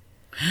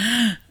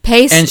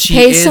 Pay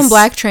some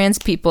black trans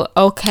people,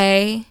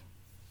 okay?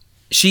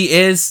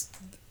 She's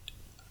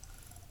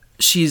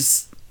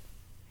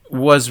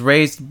was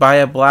raised by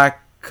a black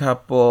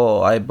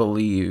couple, I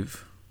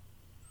believe.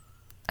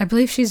 I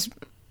believe she is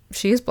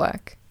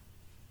black.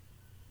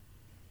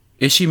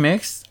 Is she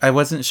mixed? I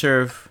wasn't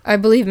sure if... I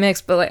believe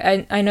mixed, but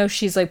like I know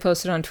she's like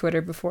posted on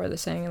Twitter before the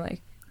saying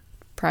like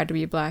proud to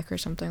be black or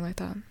something like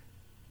that.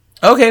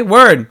 Okay,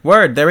 word.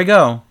 There we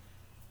go.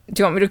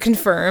 Do you want me to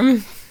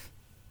confirm?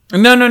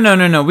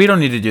 No. We don't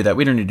need to do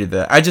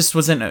that. I just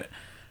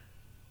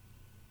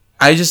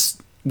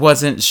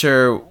wasn't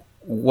sure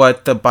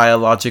what the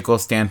biological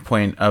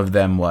standpoint of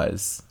them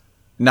was.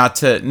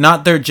 Not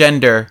their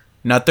gender,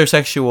 not their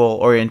sexual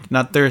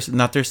not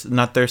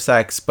their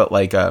sex, but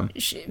like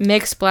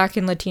mixed black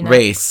and Latina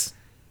race.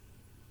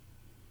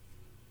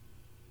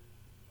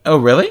 Oh,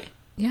 really?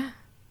 Yeah.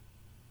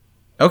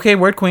 Okay,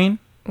 word queen.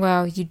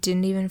 Wow, you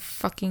didn't even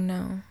fucking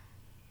know.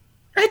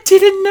 I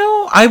didn't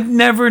know. I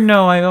never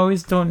know. I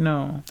always don't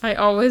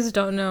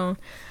know.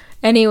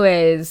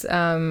 Anyways,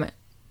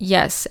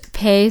 yes,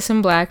 pay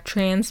some black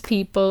trans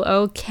people,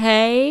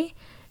 okay?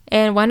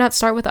 And why not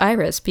start with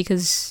Iris?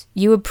 Because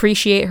you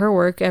appreciate her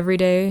work every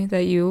day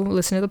that you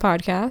listen to the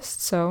podcast.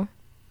 So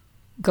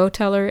go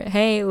tell her,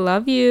 hey,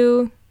 love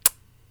you.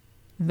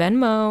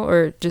 Venmo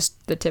or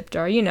just the tip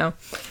jar, you know.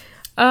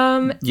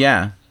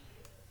 Yeah.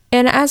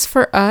 And as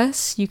for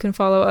us, you can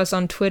follow us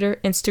on Twitter,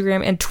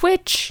 Instagram, and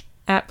Twitch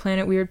at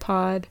Planet Weird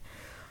Pod.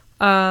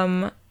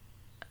 We'll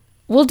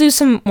do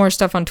some more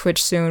stuff on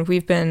Twitch soon.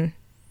 We've been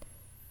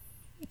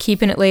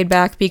keeping it laid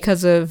back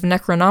because of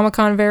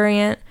Necronomicon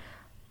variant.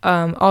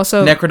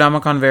 Also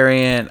Necronomicon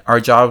variant, our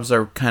jobs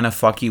are kind of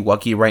fucky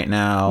wucky right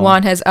now.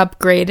 Juan has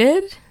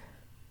upgraded.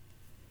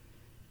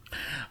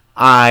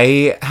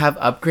 I have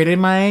upgraded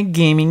my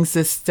gaming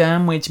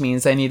system, which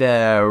means I need to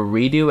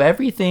redo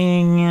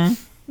everything.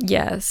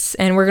 Yes,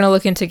 and we're going to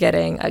look into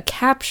getting a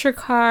capture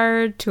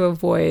card to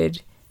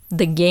avoid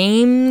the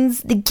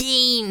games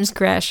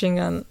crashing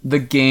on... The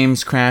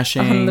games On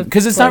crashing. the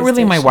Because it's not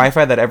really my PlayStation.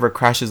 Wi-Fi that ever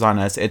crashes on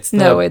us. It's the...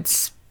 No,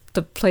 it's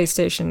the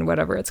PlayStation,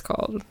 whatever it's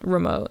called,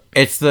 remote.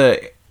 It's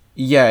the...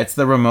 Yeah, it's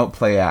the Remote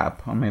Play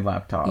app on my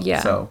laptop.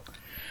 Yeah. So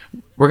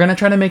we're going to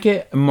try to make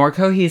it more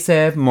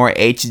cohesive, more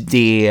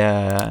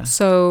HD.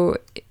 So,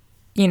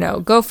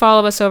 go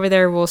follow us over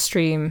there. We'll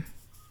stream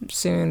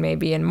soon,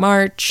 maybe in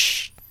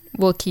March.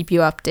 We'll keep you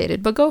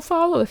updated. But go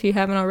follow if you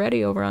haven't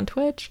already over on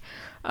Twitch.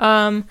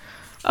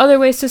 Other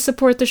ways to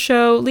support the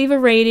show, leave a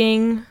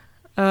rating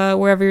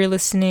wherever you're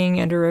listening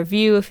and a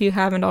review if you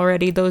haven't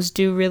already. Those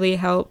do really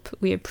help.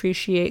 We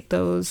appreciate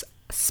those,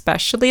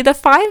 especially the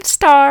 5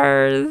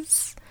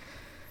 stars.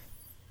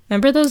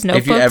 Remember those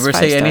notebooks? If you ever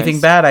 5 say stars?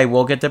 anything bad, I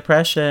will get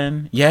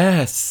depression.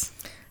 Yes.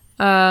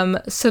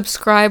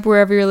 Subscribe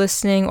wherever you're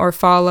listening or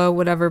follow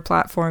whatever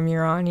platform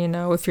you're on.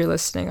 If you're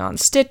listening on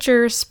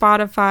Stitcher,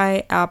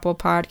 Spotify, Apple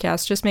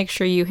Podcasts, just make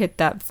sure you hit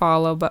that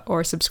follow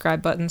or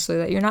subscribe button so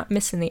that you're not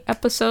missing the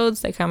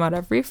episodes. They come out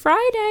every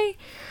Friday.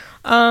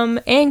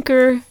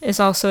 Anchor is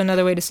also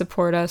another way to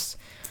support us,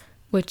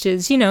 which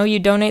is, you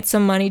donate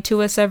some money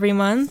to us every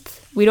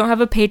month. We don't have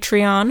a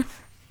Patreon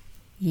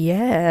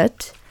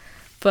yet.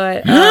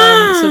 But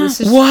so this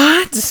is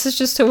What? This is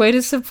just a way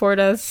to support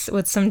us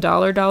with some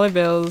dollar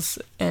bills,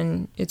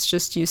 and it's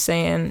just you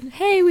saying,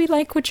 "Hey, we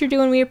like what you're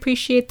doing. We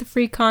appreciate the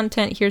free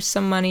content. Here's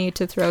some money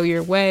to throw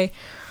your way,"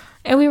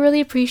 and we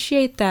really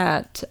appreciate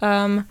that.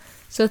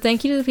 So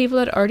thank you to the people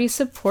that already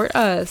support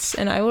us,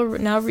 and I will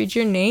now read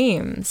your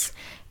names: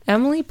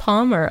 Emily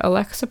Palmer,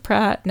 Alexa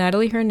Pratt,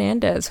 Natalie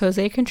Hernandez,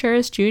 Jose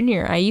Contreras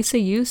Jr.,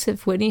 Aisa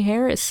Yusuf, Whitney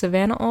Harris,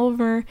 Savannah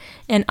Ulmer,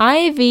 and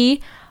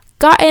Ivy.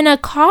 Got in a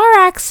car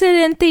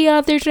accident the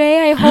other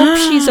day. I hope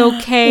she's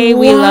okay.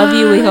 We love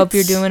you. We hope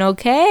you're doing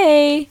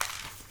okay.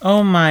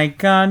 Oh my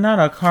god, not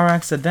a car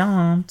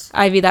accident.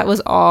 Ivy, that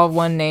was all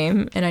one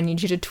name, and I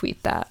need you to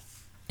tweet that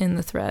in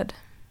the thread.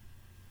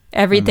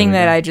 Everything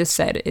that I just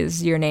said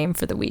is your name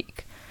for the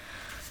week.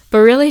 But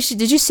really,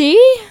 did you see?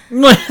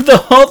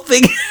 The whole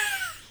thing.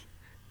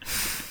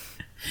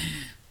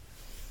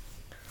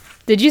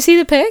 Did you see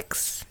the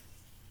pics?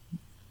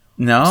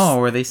 No,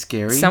 were they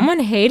scary?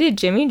 Someone hated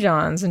Jimmy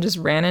John's and just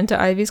ran into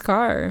Ivy's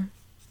car.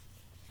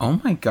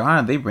 Oh my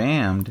god, they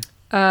rammed.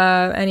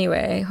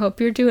 Anyway, hope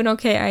you're doing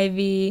okay,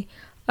 Ivy.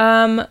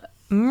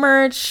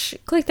 Merch.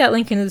 Click that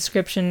link in the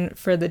description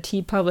for the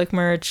TeePublic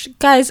merch.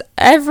 Guys,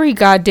 every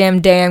goddamn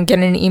day I'm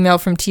getting an email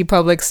from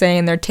TeePublic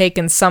saying they're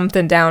taking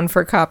something down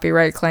for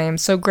copyright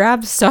claims. So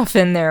grab stuff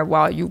in there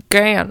while you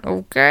can,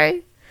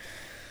 okay?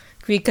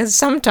 Because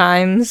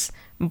sometimes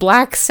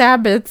Black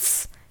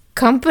Sabbath's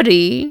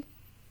company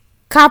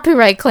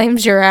copyright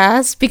claims your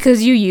ass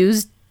because you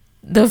used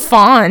the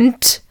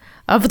font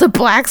of the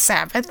Black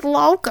Sabbath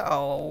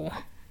logo.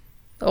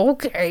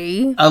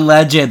 Okay.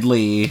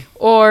 Allegedly.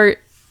 Or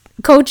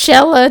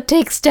Coachella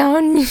takes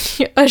down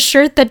a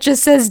shirt that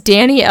just says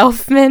Danny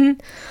Elfman,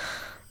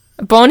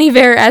 Bon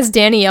Iver as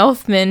Danny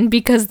Elfman,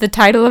 because the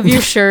title of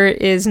your shirt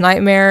is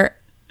Nightmare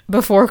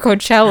Before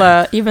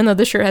Coachella, even though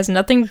the shirt has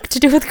nothing to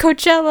do with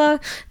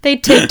Coachella. They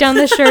take down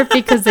the shirt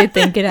because they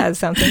think it has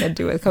something to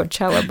do with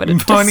Coachella, but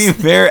it Bonnie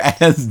doesn't. Bear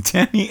as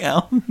Danny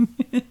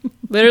Elfman.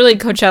 Literally,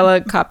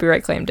 Coachella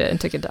copyright claimed it and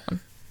took it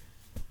down.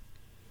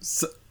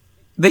 So,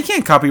 they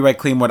can't copyright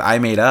claim what I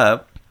made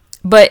up.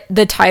 But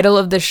the title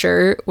of the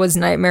shirt was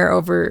Nightmare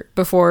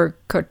Before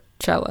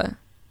Coachella.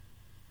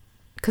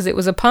 Because it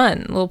was a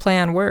pun, a little play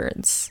on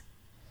words.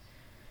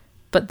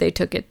 But they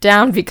took it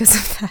down because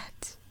of that.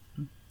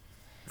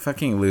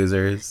 Fucking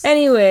losers.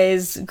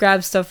 Anyways,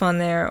 grab stuff on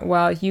there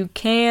while you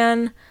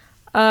can.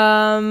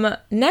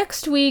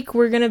 Next week,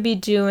 we're going to be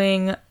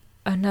doing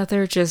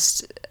another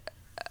just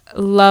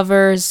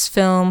lovers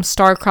film,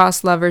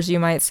 star-crossed lovers, you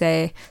might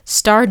say.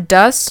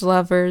 Stardust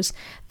lovers.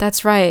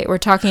 That's right, we're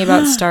talking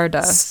about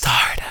Stardust.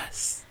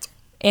 Stardust.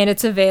 And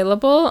it's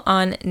available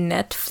on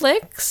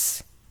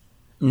Netflix.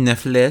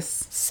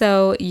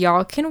 So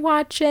y'all can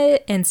watch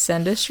it and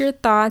send us your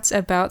thoughts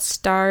about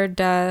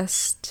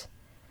Stardust.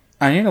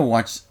 I need to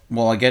watch.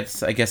 Well, I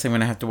guess I'm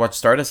gonna have to watch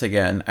Stardust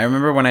again. I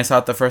remember when I saw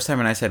it the first time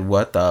and I said,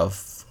 "What the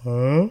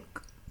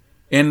fuck?"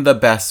 In the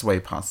best way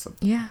possible.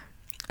 Yeah.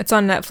 It's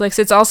on Netflix.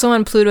 It's also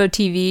on Pluto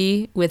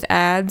TV with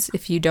ads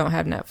if you don't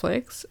have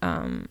Netflix.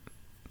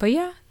 But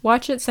yeah,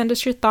 watch it. Send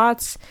us your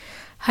thoughts.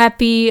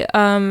 Happy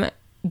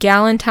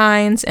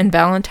Galentine's and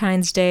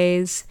Valentine's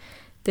Days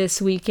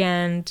this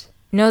weekend.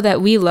 Know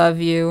that we love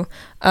you.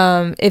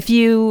 If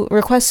you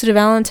requested a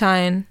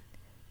Valentine,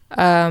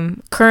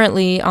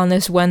 currently on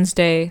this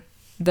Wednesday,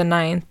 the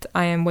 9th,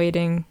 I am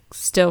waiting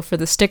still for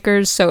the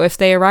stickers. So if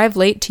they arrive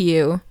late to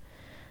you,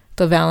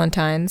 the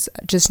Valentines,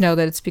 just know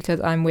that it's because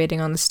I'm waiting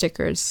on the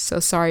stickers. So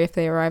sorry if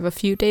they arrive a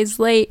few days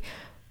late,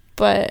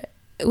 but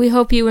we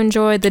hope you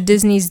enjoyed the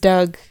Disney's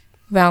Doug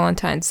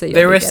Valentine's that you'll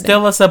There be is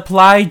still a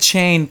supply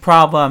chain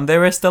problem.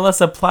 problem.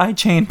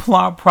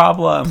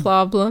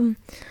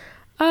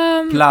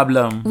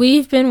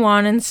 We've been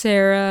Juan and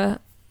Sarah.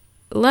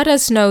 Let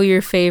us know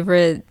your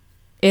favorite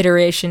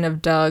iteration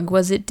of Doug.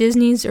 Was it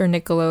Disney's or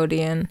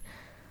Nickelodeon?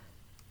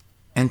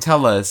 And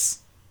tell us,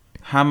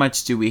 how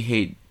much do we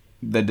hate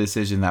the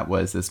decision that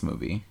was this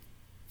movie?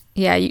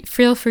 Yeah,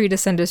 feel free to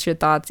send us your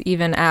thoughts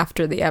even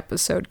after the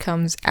episode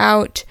comes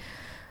out.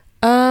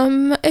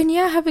 And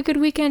yeah, have a good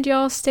weekend,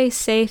 y'all. Stay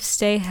safe,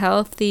 stay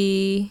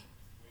healthy.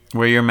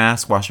 Wear your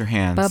mask, wash your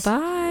hands.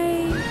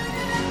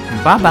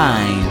 Bye-bye.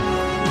 Bye-bye.